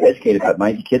to educate about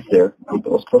 90 kids there,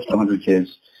 close to 100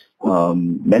 kids,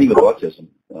 many with autism.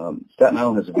 Staten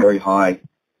Island has a very high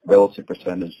relative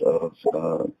percentage of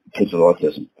kids with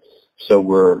autism. So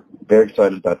we're very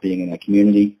excited about being in that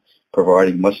community,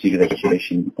 providing much-needed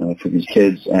education for these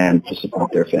kids and to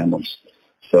support their families.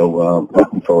 So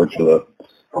looking forward to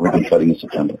a ribbon cutting in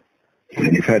September.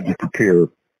 And you've had to prepare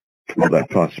for that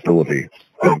possibility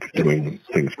of doing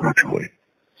things virtually.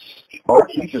 Our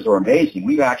teachers are amazing.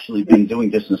 We've actually been doing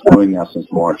distance learning now since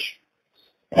March.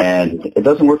 And it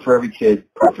doesn't work for every kid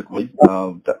perfectly.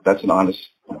 That's an honest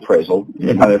appraisal.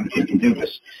 Not every kid can do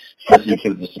this, especially a kid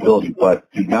with a disability. But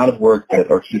the amount of work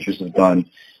that our teachers have done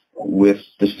with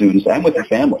the students and with their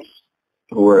families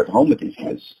who are at home with these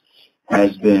kids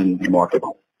has been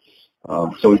remarkable.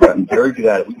 So we've gotten very good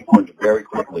at it. We learned very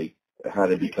quickly how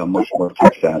to become much more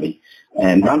tech savvy.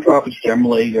 And nonprofits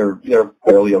generally they're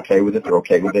fairly okay with it. They're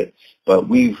okay with it. But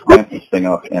we've ramped this thing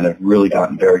up and have really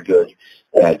gotten very good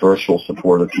at virtual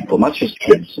support of people, not just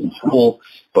kids in school,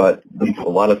 but we do a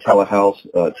lot of telehealth,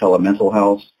 telemental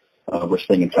health. We're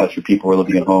staying in touch with people who are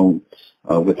living at home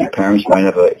with their parents. Might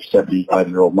have a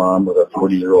 75-year-old mom with a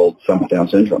 40-year-old son with Down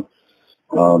syndrome.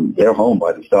 They're home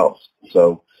by themselves.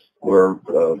 So we're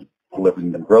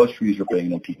delivering them groceries, we're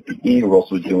bringing them PPE. We're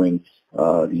also doing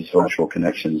these virtual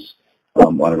connections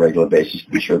on a regular basis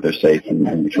to be sure they're safe,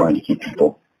 and we're trying to keep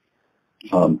people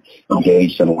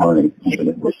engaged and learning even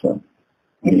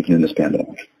in this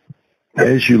pandemic.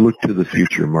 As you look to the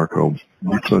future, Marco,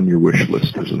 what's on your wish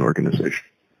list as an organization?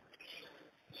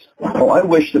 Well, I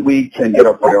wish that we can get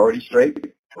our priorities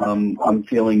straight. I'm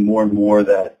feeling more and more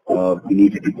that we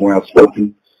need to be more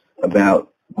outspoken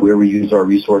about where we use our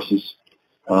resources.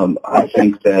 I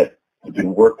think that the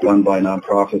work done by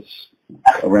nonprofits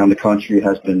around the country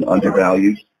has been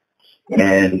undervalued,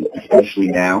 and especially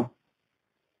now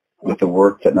with the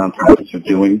work that nonprofits are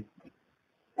doing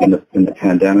in the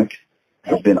pandemic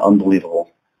has been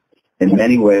unbelievable. In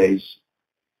many ways,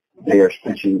 they are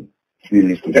stitching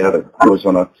communities together. I was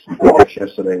on a podcast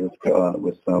yesterday with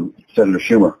Senator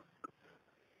Schumer,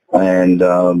 and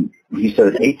he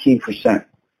said that 18%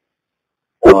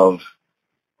 of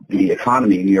the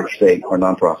economy in New York State are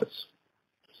nonprofits.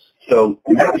 So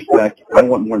in that respect, I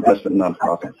want more investment in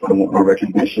nonprofits. I want more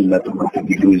recognition that the work that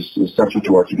we do is central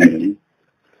to our community.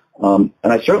 And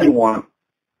I certainly want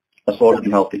us all to be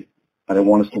healthy. And I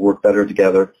want us to work better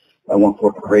together. I want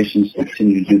corporations to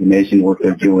continue to do the amazing work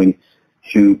they're doing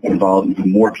to involve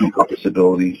even more people with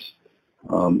disabilities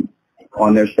on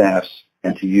their staffs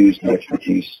and to use the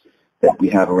expertise that we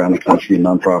have around the country in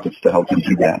nonprofits to help them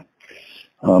do that.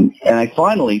 And I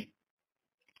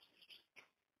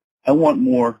want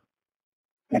more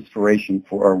inspiration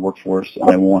for our workforce, and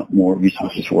I want more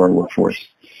resources for our workforce.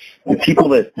 The people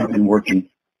that have been working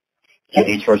at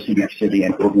HRC New York City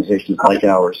and organizations like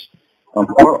ours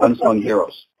are unsung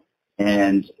heroes,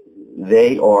 and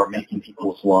they are making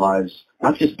people's lives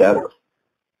not just better,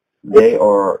 they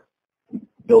are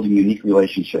building unique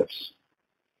relationships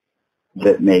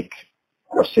that make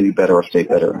our city better, our state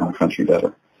better, and our country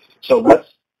better. So let's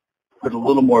put a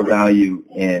little more value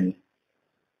in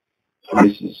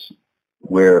places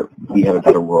where we have a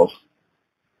better world,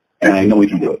 and I know we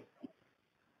can do it.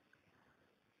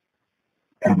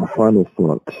 And the final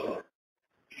thought,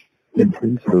 in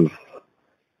terms of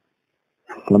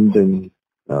funding,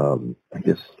 I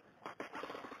guess,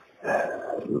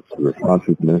 the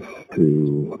responsiveness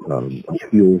to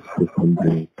appeals for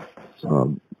funding,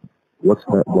 what's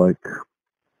that like?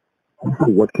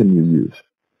 What can you use?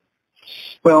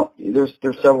 Well, there's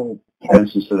several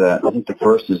dimensions to that. I think the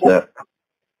first is that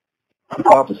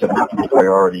nonprofits have not been a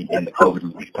priority in the COVID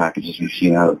relief packages we've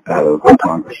seen out of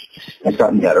Congress. It's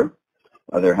gotten better.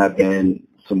 There have been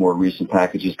some more recent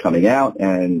packages coming out,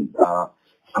 and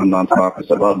some nonprofits,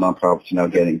 a lot of nonprofits are now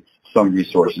getting some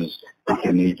resources, but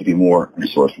there need to be more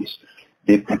resources.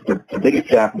 The biggest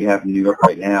gap we have in New York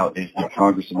right now is that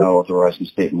Congress is not authorizing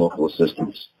state and local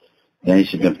assistance in any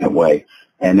significant way,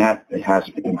 and that has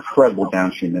an incredible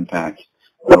downstream impact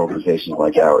on organizations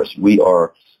like ours. We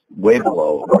are way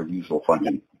below our usual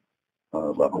funding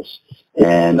levels,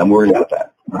 and I'm worried about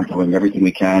that. We're doing everything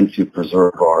we can to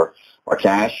preserve our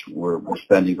cash. We're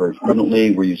spending very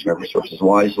prudently. We're using our resources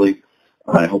wisely.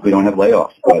 I hope we don't have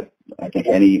layoffs, but I think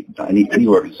any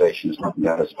organization is looking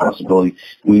at it as a possibility.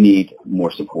 We need more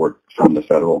support from the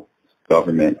federal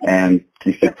government and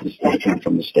to the state and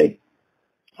from the state.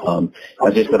 As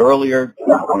I said earlier,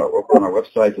 on our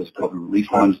website, there's a COVID relief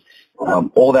fund.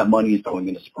 All that money is going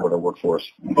in to support our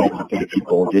workforce. We need to pay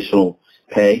people additional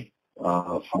pay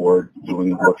for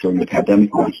doing work during the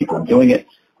pandemic. We want to keep on doing it,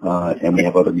 and we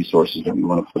have other resources that we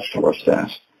want to push to our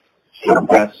staff. So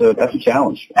that's a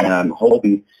challenge, and I'm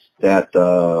hoping that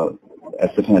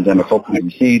as the pandemic hopefully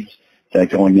recedes,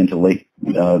 that going into late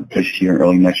this year,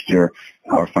 early next year,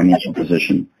 our financial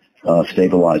position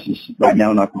stabilizes. Right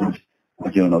now,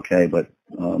 we're doing okay, but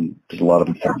there's a lot of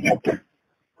uncertainty out there.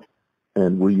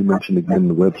 And will you mention again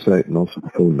the website and also the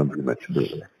phone number you mentioned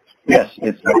earlier? Yes,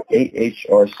 it's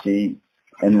ahrcnyc.org.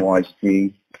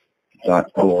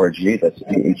 That's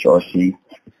ahrcnyc.org.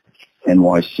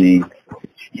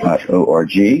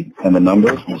 And the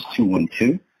number is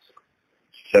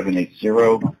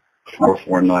 212-780-4491,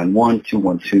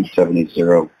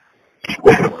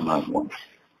 212-780-4491.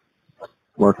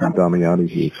 Marco Damiani,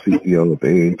 who is CEO of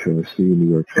AHRC in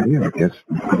New York City, and I guess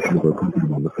the of our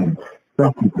company on the phone.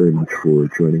 Thank you very much for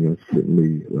joining us,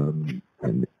 certainly,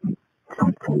 and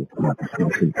fruitful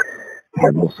discussion.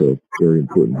 And also very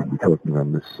important to be talking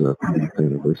on this 30th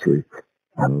anniversary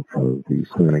of the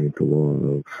signing into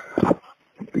law of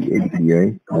the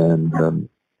ADA, and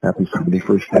happy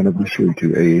 71st anniversary to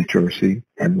AHRC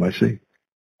NYC.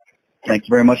 Thank you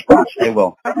very much, Bob. Stay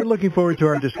well. I've been looking forward to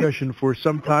our discussion for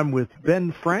some time with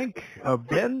Ben Frank.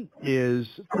 Ben is,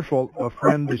 first of all, a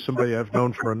friend, is somebody I've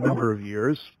known for a number of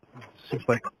years. Seems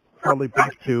like probably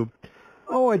back to,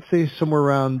 I'd say somewhere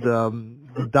around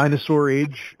the dinosaur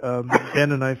age.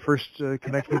 Ben and I first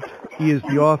connected. He is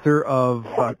the author of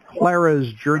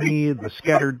Clara's Journey, The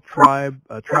Scattered Tribe,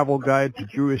 A Travel Guide to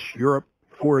Jewish Europe,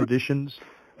 4 editions,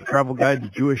 A Travel Guide to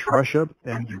Jewish Russia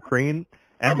and Ukraine,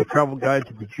 and A Travel Guide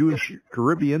to the Jewish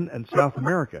Caribbean and South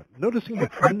America. Noticing the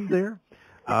trend there,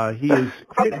 he is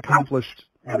quite accomplished,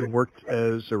 having worked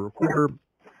as a reporter,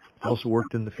 also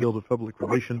worked in the field of public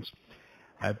relations.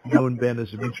 I've known Ben, as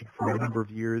I mentioned, for a number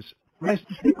of years. Nice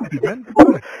to speak with you, Ben. Good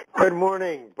morning. Good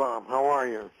morning, Bob. How are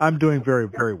you? I'm doing very,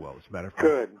 very well, as a matter of fact.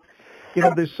 Good. You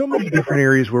know, there's so many different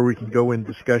areas where we can go in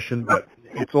discussion, but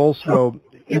it's also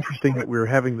interesting that we're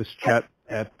having this chat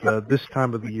at this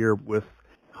time of the year with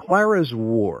Clara's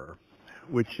War,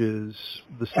 which is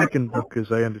the second book,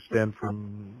 as I understand,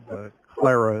 from the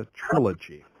Clara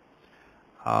trilogy.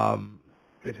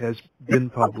 It has been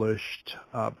published.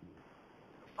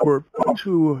 For folks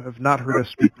who have not heard us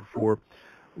speak before,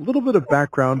 a little bit of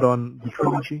background on the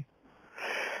trilogy.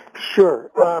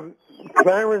 Sure.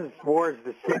 Clara's War is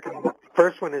the second book. The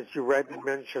first one, as you rightly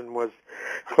mentioned, was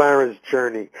Clara's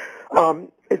Journey.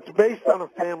 It's based on a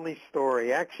family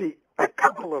story, actually a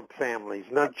couple of families,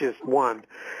 not just one,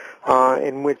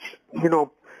 in which,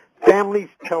 families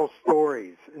tell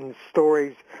stories, and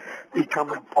stories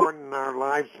become important in our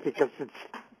lives because it's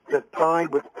the tie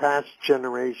with past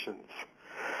generations.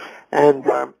 And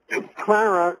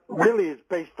Clara really is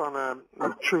based on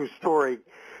a true story.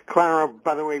 Clara,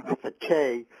 by the way, with a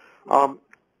K.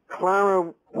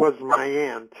 Clara was my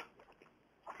aunt.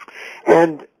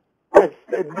 And as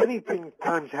many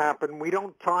times happen, we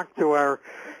don't talk to our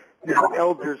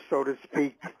elders, so to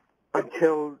speak,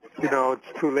 until,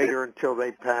 it's too late or until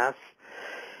they pass.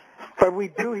 But we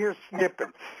do hear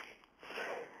snippets.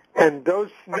 And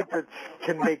those snippets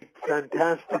can make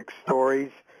fantastic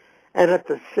stories, and at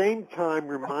the same time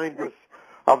remind us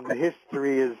of the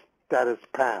history that has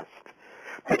passed.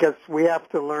 Because we have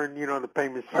to learn, the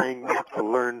famous saying, we have to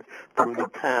learn from the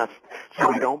past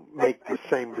so we don't make the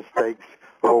same mistakes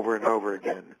over and over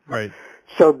again. Right.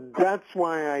 So that's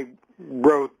why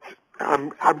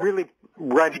I'm really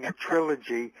writing a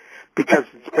trilogy, because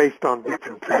it's based on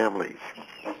different families.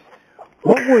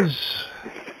 What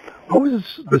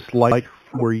was this like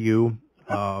for you,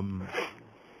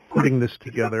 putting this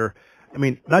together? I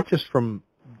mean, not just from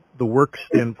the work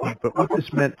standpoint, but what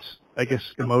this meant, I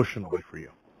guess, emotionally for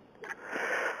you.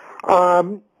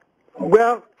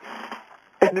 Well,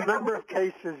 in a number of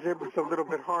cases, it was a little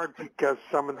bit hard because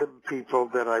some of the people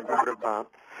that I wrote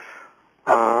about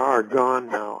are gone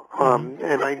now,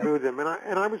 and I knew them,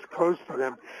 and I was close to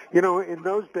them. In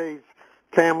those days,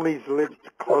 families lived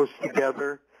close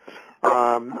together.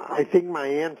 I think my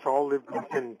aunts all lived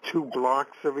within 2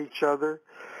 blocks of each other,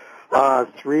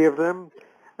 3 of them.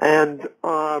 And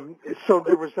so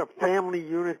there was a family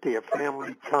unity, a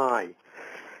family tie.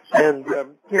 And,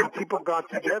 people got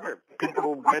together.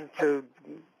 People went to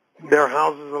their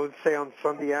houses, let's say, on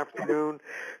Sunday afternoon,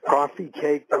 coffee,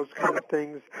 cake, those kind of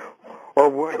things, or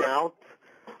went out.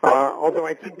 Although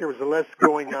I think there was less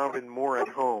going out and more at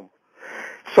home.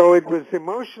 So it was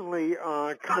emotionally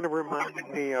kind of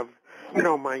reminding me of,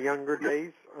 my younger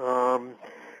days.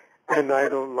 And I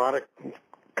had a lot of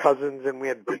cousins, and we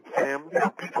had big families.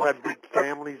 People had big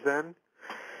families then.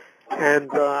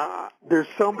 And there's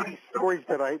so many stories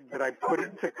that I put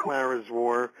into Clara's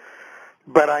War,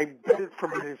 but I did it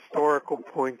from an historical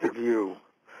point of view.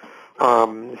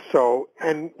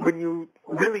 And when you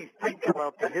really think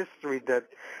about the history that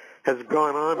has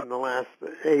gone on in the last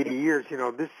 80 years,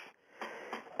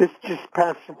 this just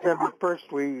past September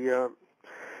 1st,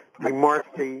 we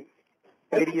marked the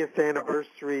 80th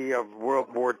anniversary of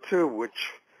World War II,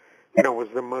 which, was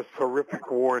the most horrific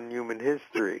war in human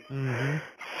history. Mm-hmm.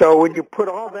 So when you put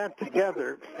all that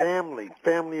together,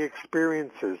 family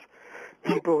experiences,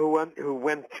 people who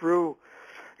went through,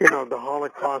 the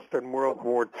Holocaust and World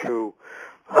War II,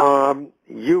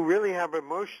 you really have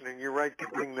emotion, and you're right to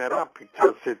bring that up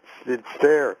because it's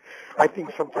there. I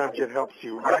think sometimes it helps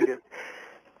you write it.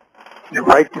 You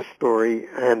write the story,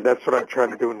 and that's what I'm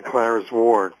trying to do in Clara's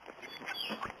War.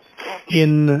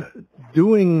 In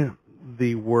doing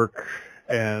the work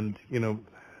and,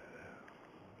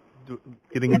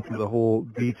 getting into the whole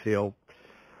detail,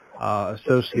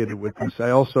 associated with this.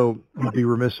 I also would be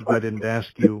remiss if I didn't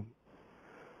ask you,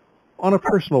 on a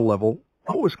personal level,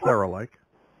 what was Clara like?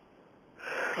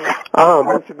 Oh,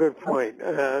 that's a good point.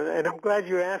 And I'm glad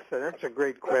you asked that. That's a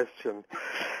great question.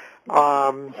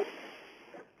 Clara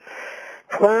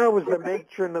was the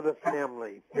matron of the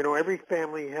family. You know, every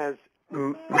family has,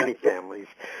 many families,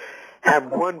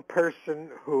 have one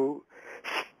person who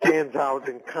stands out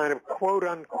and kind of quote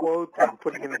unquote, I'm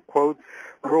putting in a quote,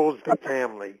 rules the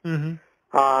family. Mm-hmm.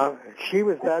 She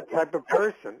was that type of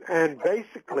person. And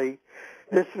basically,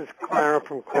 this is Clara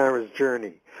from Clara's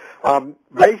Journey.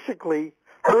 Basically,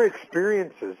 her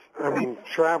experiences, I mean,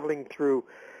 traveling through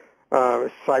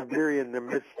Siberia in the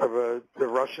midst of the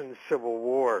Russian Civil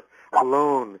War,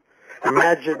 alone.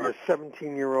 Imagine a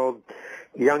 17-year-old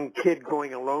young kid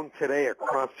going alone today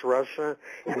across Russia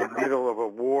in the middle of a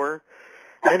war.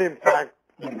 And in fact,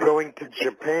 going to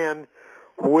Japan,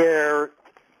 where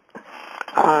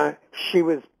she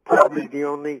was probably the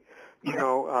only,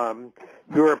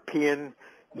 European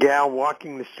gal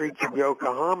walking the streets of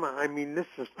Yokohama. I mean, this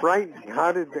is frightening.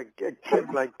 How did a kid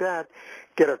like that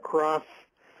get across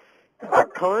a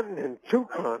continent, 2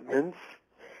 continents,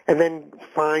 and then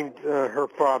find her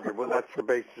father? Well, that's the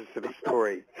basis of the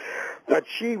story. But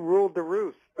she ruled the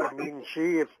roost. I mean,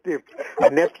 if a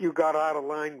nephew got out of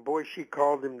line, boy, she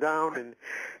called him down, and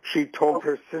she told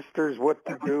her sisters what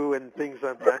to do and things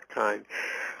of that kind.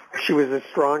 She was a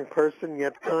strong person,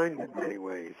 yet kind in many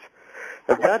ways.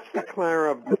 That's the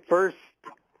Clara of the first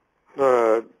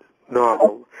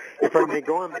novel. If I may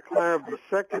go on, the Clara of the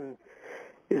second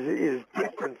is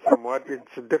different somewhat.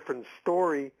 It's a different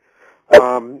story,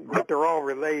 but they're all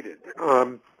related.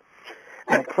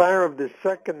 And Clara of the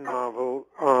second novel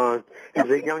is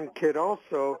a young kid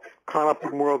also caught up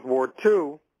in World War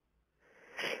II.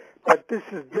 But this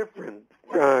is different.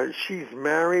 She's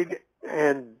married,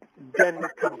 and then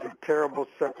becomes a terrible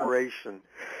separation.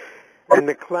 And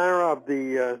the Clara of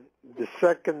the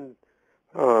second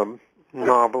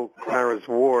novel, Clara's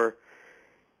War,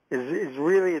 is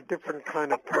really a different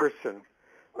kind of person.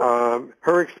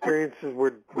 Her experiences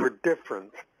were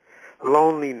different.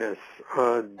 Loneliness,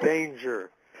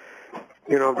 danger,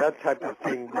 that type of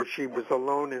thing, where she was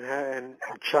alone and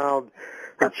her child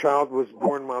was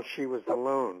born while she was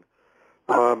alone.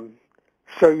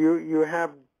 So you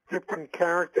have different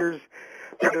characters,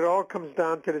 but it all comes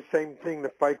down to the same thing,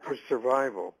 the fight for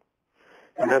survival.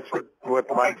 And that's what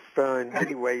life in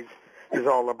many ways is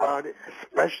all about,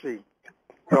 especially,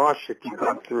 gosh, if you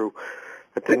go through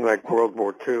a thing like World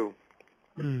War II.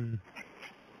 Mm.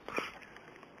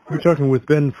 We're talking with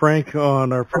Ben Frank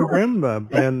on our program.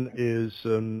 Ben is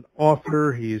an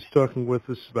author. He's talking with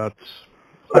us about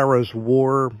Clara's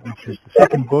War, which is the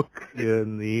second book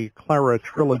in the Clara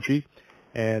trilogy,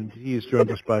 and he has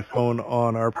joined us by phone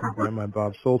on our program. I'm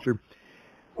Bob Salter.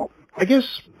 I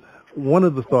guess one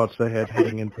of the thoughts I had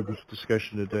heading into this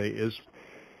discussion today is,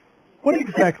 what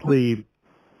exactly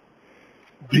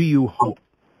do you hope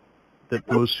that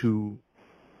those who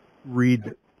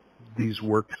read these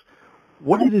works,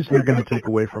 what it is they're going to take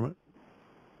away from it?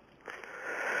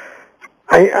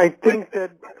 I think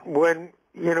that when,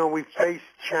 we face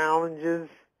challenges,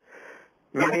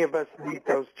 many of us meet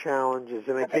those challenges,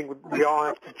 and I think we all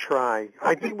have to try.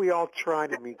 I think we all try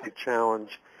to meet the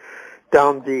challenge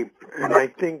down deep. And I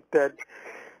think that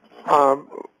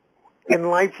in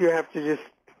life you have to just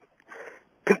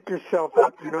pick yourself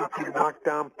up. If you're knocked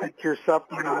down, pick yourself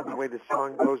up, the way the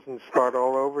song goes, and start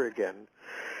all over again.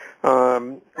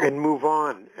 And move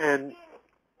on. And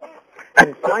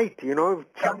fight,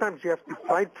 sometimes you have to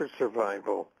fight for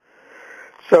survival.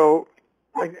 So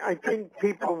I think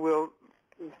people will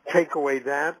take away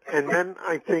that. And then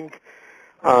I think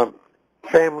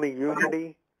family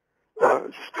unity,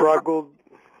 struggle,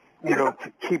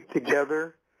 to keep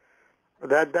together.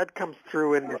 That comes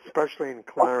through, especially in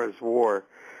Clara's War.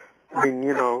 I mean,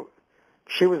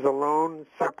 she was alone,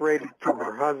 separated from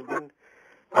her husband,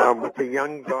 with a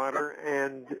young daughter,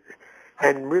 and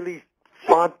really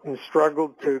fought and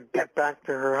struggled to get back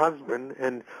to her husband,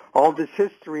 and all this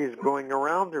history is going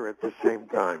around her at the same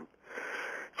time.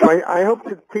 So I hope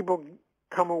that people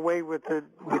come away with the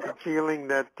feeling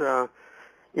that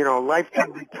life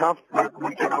can be tough, but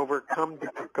we can overcome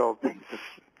difficulties,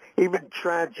 even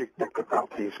tragic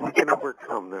difficulties. We can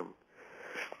overcome them.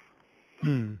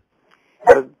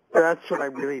 That's what I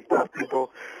really thought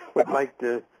people would like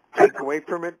to take away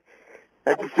from it.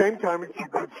 At the same time, it's a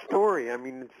good story. I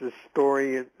mean, it's a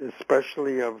story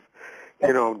especially of,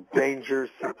 danger,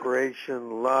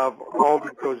 separation, love, all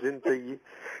that goes into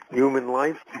human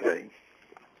life today.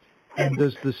 And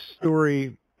does the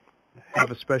story have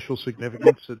a special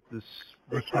significance at this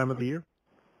time of the year?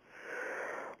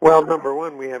 Well, number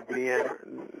one, we have the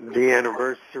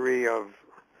anniversary of,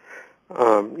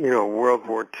 World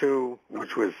War II,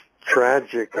 which was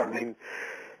tragic. I mean,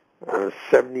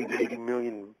 70 to 80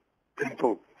 million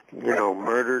people,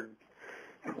 murdered,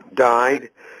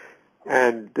 died,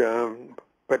 and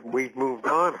but we've moved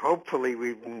on. Hopefully,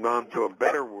 we've moved on to a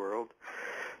better world.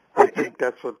 I think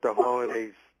that's what the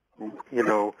holidays,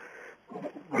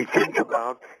 we think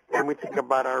about, and we think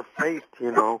about our faith,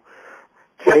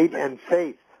 faith and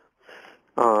faith.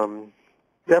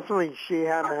 Definitely, she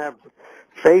had to have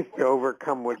faith to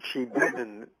overcome what she did,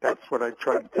 and that's what I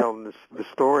try to tell in the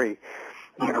story,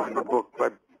 in the book.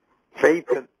 But faith,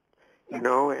 and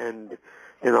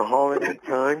in a holiday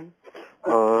time,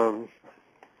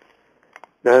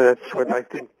 that's what I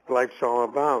think life's all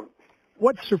about.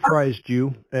 What surprised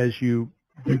you as you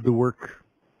did the work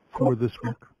for this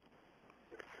book?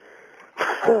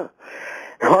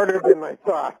 Harder than I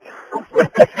thought.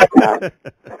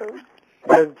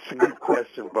 That's a good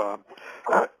question, Bob.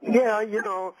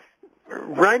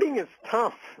 Writing is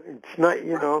tough. It's not,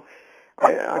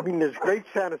 I mean, there's great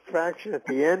satisfaction at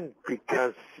the end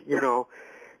because,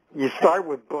 you start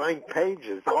with blank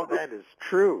pages. All that is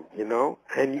true,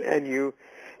 and you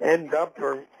end up,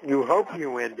 or you hope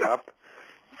you end up,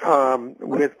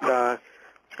 with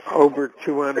over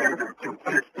 200,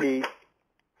 250,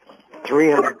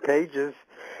 300 pages.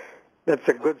 That's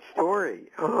a good story.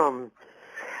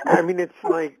 I mean, it's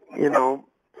like,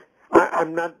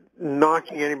 I'm not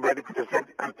knocking anybody because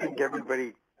I think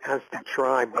everybody has to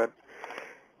try, but,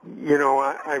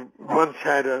 I once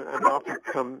had an author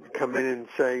come in and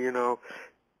say, to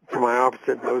my office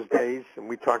in those days, and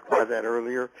we talked about that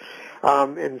earlier,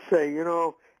 and say,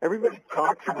 everybody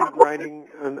talks about writing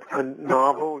a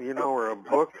novel, or a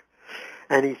book,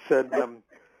 and he said,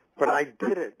 but I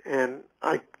did it, and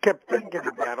I kept thinking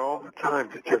of that all the time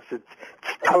because it's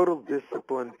total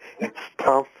discipline. It's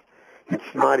tough.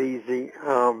 It's not easy.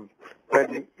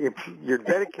 But if you're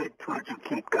dedicated to it, you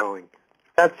keep going.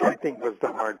 That's, I think, was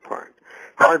the hard part.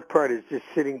 Hard part is just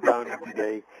sitting down every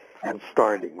day and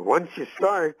starting. Once you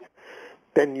start,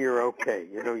 then you're okay.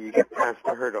 You get past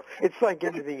the hurdle. It's like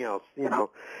anything else. The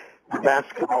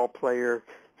basketball player,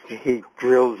 he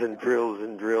drills and drills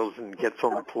and drills and gets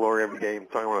on the floor every day. I'm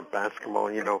talking about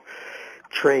basketball,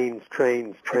 trains.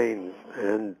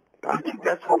 And I think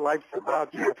that's what life's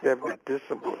about. You have to have the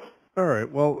discipline. All right.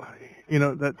 Well,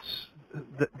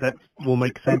 that will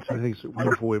make sense. I think it's a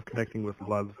wonderful way of connecting with a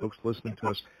lot of the folks listening to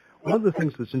us. One of the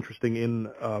things that's interesting in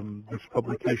this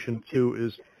publication, too,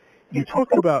 is you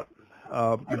talk about,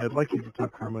 and I'd like you to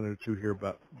talk for a minute or two here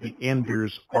about the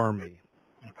Anders Army.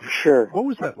 Sure. What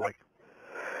was that like?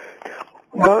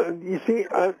 Well, you see,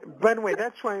 by the way,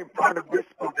 that's why part of this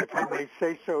book, if I may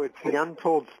say so, it's the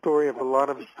untold story of a lot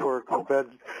of historical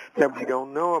events that we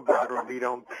don't know about or we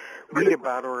don't read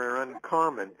about or are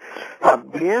uncommon.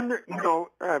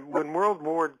 When World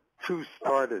War II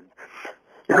started,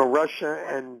 Russia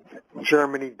and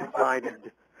Germany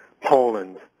divided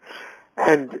Poland.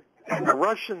 And in the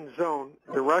Russian zone,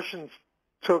 the Russians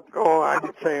took, I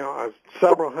would say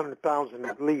several 100,000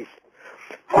 at least,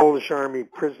 Polish army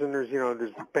prisoners.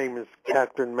 There's the famous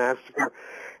Katyn massacre.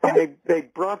 And they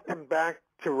brought them back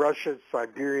to Russia,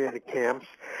 Siberia, the camps.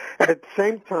 And at the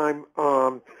same time,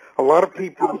 a lot of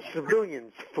people,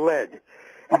 civilians, fled.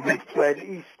 And they fled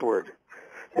eastward.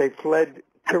 They fled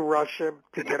to Russia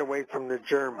to get away from the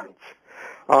Germans.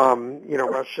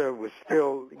 Russia was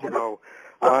still,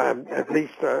 at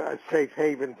least a safe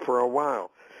haven for a while,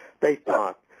 they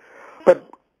thought. But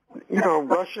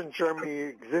Russia and Germany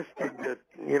existed,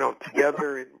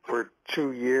 together for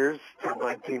 2 years, till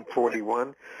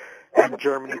 1941. And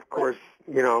Germany, of course,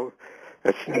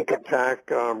 a sneak attack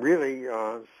really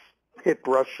hit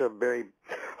Russia very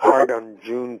hard on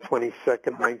June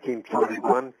 22nd,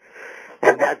 1941.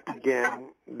 And that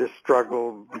began the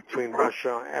struggle between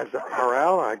Russia, as our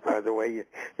ally, by the way,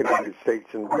 United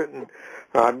States and Britain,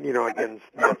 against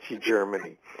Nazi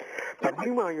Germany. But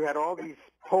meanwhile, you had all these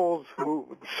Poles,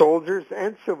 soldiers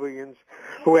and civilians,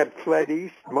 who had fled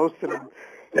east, most of them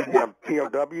in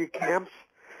POW camps,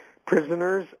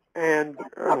 prisoners, and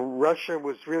Russia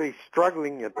was really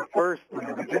struggling at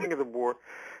the beginning of the war,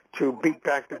 to beat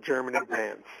back the German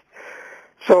advance.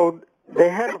 So they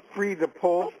had to free the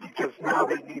Poles because now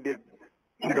they needed,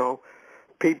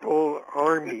 people,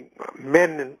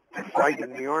 men to fight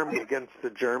in the army against the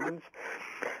Germans.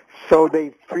 So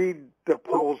they freed the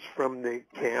Poles from the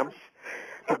camps.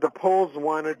 But the Poles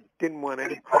didn't want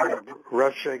any part of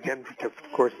Russia again because,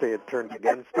 of course, they had turned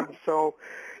against them. So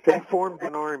they formed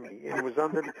an army, and it was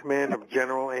under the command of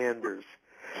General Anders.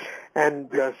 And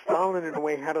Stalin, in a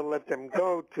way, had to let them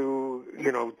go to,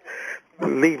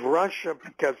 leave Russia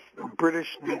because the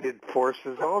British needed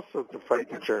forces also to fight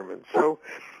the Germans. So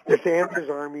this Anders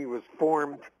Army was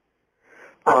formed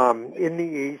in the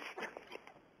east,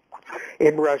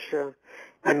 in Russia,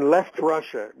 and left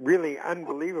Russia, really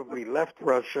unbelievably left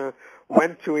Russia,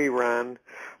 went to Iran,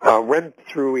 went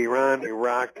through Iran,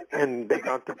 Iraq, and they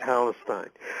got to Palestine.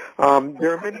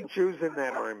 There are many Jews in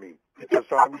that army, because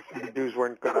obviously the Jews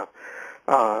weren't going to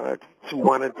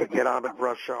wanted to get out of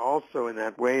Russia also in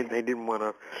that way, and they didn't want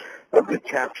to be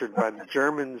captured by the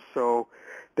Germans, so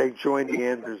they joined the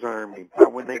Anders Army.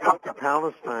 But when they got to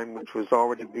Palestine, which was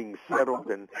already being settled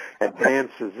and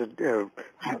advanced as a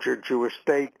future Jewish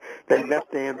state, they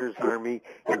left the Anders Army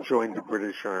and joined the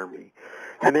British Army.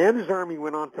 And the Anders Army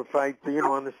went on to fight,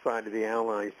 on the side of the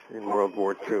Allies in World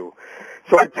War II.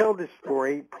 So I tell this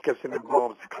story because it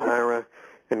involves Clara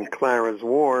and Clara's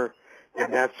War,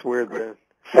 and that's where the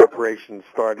separation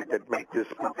started that make this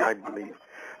book, I believe,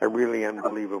 a really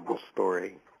unbelievable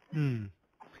story.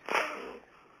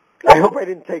 I hope I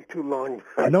didn't take too long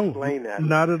to explain that.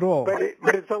 Not at all. But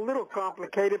it's a little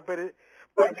complicated, but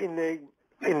in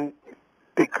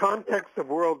the context of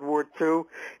World War II,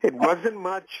 it wasn't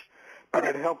much, but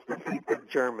it helped defeat the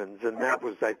Germans, and that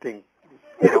was, I think,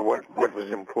 what was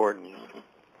important.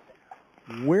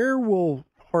 Where will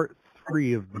part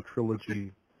 3 of the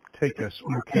trilogy take us,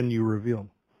 or can you reveal?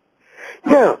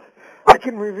 Yeah, I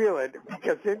can reveal it,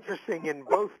 because interesting in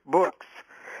both books,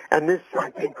 and this, I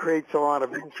think, creates a lot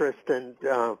of interest, and,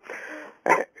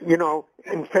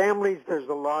 in families there's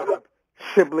a lot of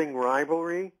sibling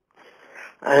rivalry,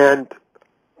 and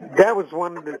that was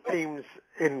one of the themes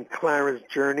in Clara's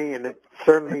journey, and it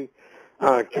certainly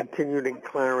continued in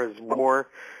Clara's War.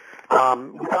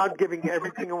 Without giving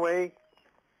everything away,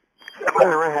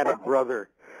 Clara had a brother,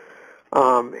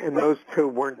 and those two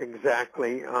weren't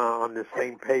exactly on the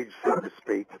same page, so to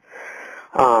speak.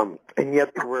 And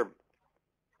yet there were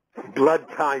blood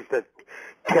ties that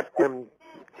kept them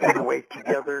in a way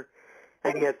together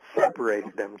and yet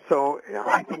separated them. So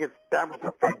I think that was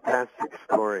a fantastic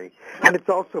story. And it's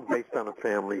also based on a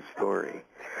family story.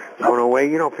 So in a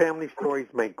way, family stories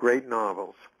make great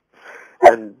novels.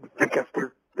 And because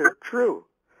they're true.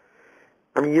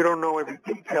 I mean, you don't know every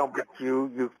detail, but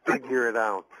you figure it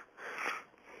out.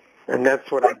 And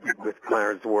that's what I did with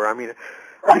Clara's War. I mean,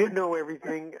 I didn't know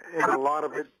everything, and a lot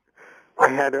of it I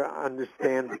had to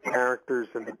understand the characters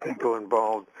and the people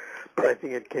involved, but I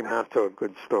think it came out to a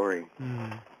good story.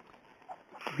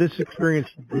 This experience,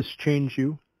 this changed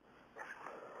you?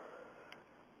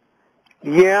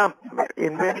 Yeah,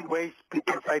 in many ways,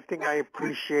 because I think I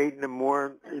appreciate them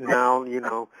more now,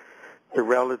 the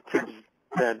relatives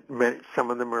that some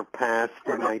of them are past,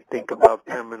 and I think about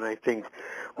them, and I think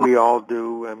we all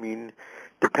do. I mean,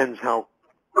 depends how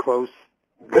close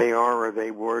they are or they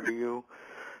were to you.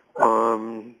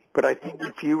 But I think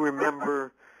if you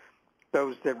remember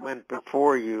those that went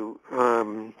before you,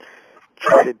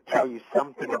 try to tell you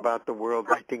something about the world,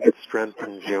 I think it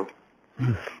strengthens you.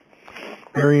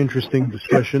 Very interesting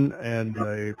discussion, and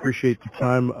I appreciate the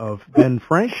time of Ben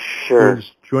Frank, Sure.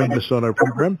 who's joined us on our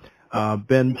program.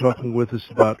 Ben talking with us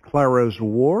about Clara's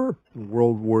War,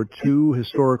 World War II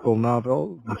historical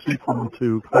novel, the sequel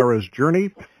to Clara's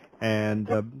Journey, and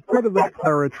part of that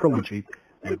Clara trilogy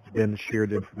that Ben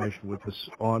shared information with us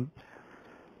on.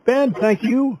 Ben, thank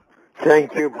you.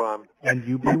 Thank you, Bob. And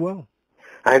you be well.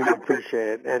 I appreciate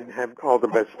it, and have all the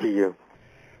best to you.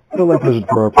 Well, that does it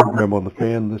for our program on The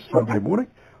Fan this Sunday morning.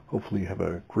 Hopefully you have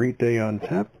a great day on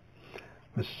tap.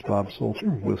 This is Bob Salter.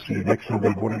 We'll see you next Sunday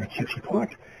morning at 6 o'clock.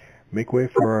 Make way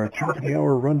for our top of the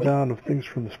hour rundown of things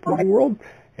from the sporting world.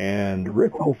 And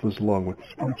Rick Wolf is along with the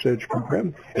Sports Edge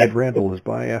program. Ed Randall is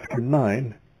by after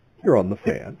 9 here on The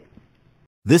Fan.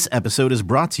 This episode is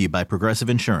brought to you by Progressive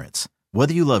Insurance.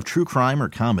 Whether you love true crime or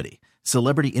comedy,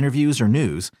 celebrity interviews or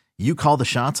news, you call the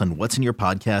shots on what's in your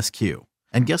podcast queue.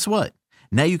 And guess what?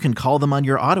 Now you can call them on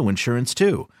your auto insurance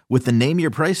too with the Name Your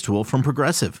Price tool from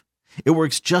Progressive. It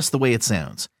works just the way it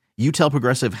sounds. You tell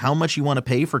Progressive how much you want to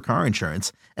pay for car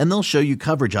insurance, and they'll show you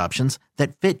coverage options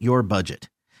that fit your budget.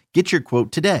 Get your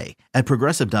quote today at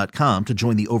Progressive.com to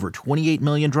join the over 28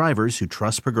 million drivers who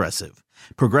trust Progressive.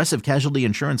 Progressive Casualty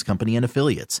Insurance Company and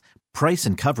Affiliates. Price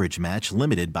and coverage match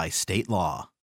limited by state law.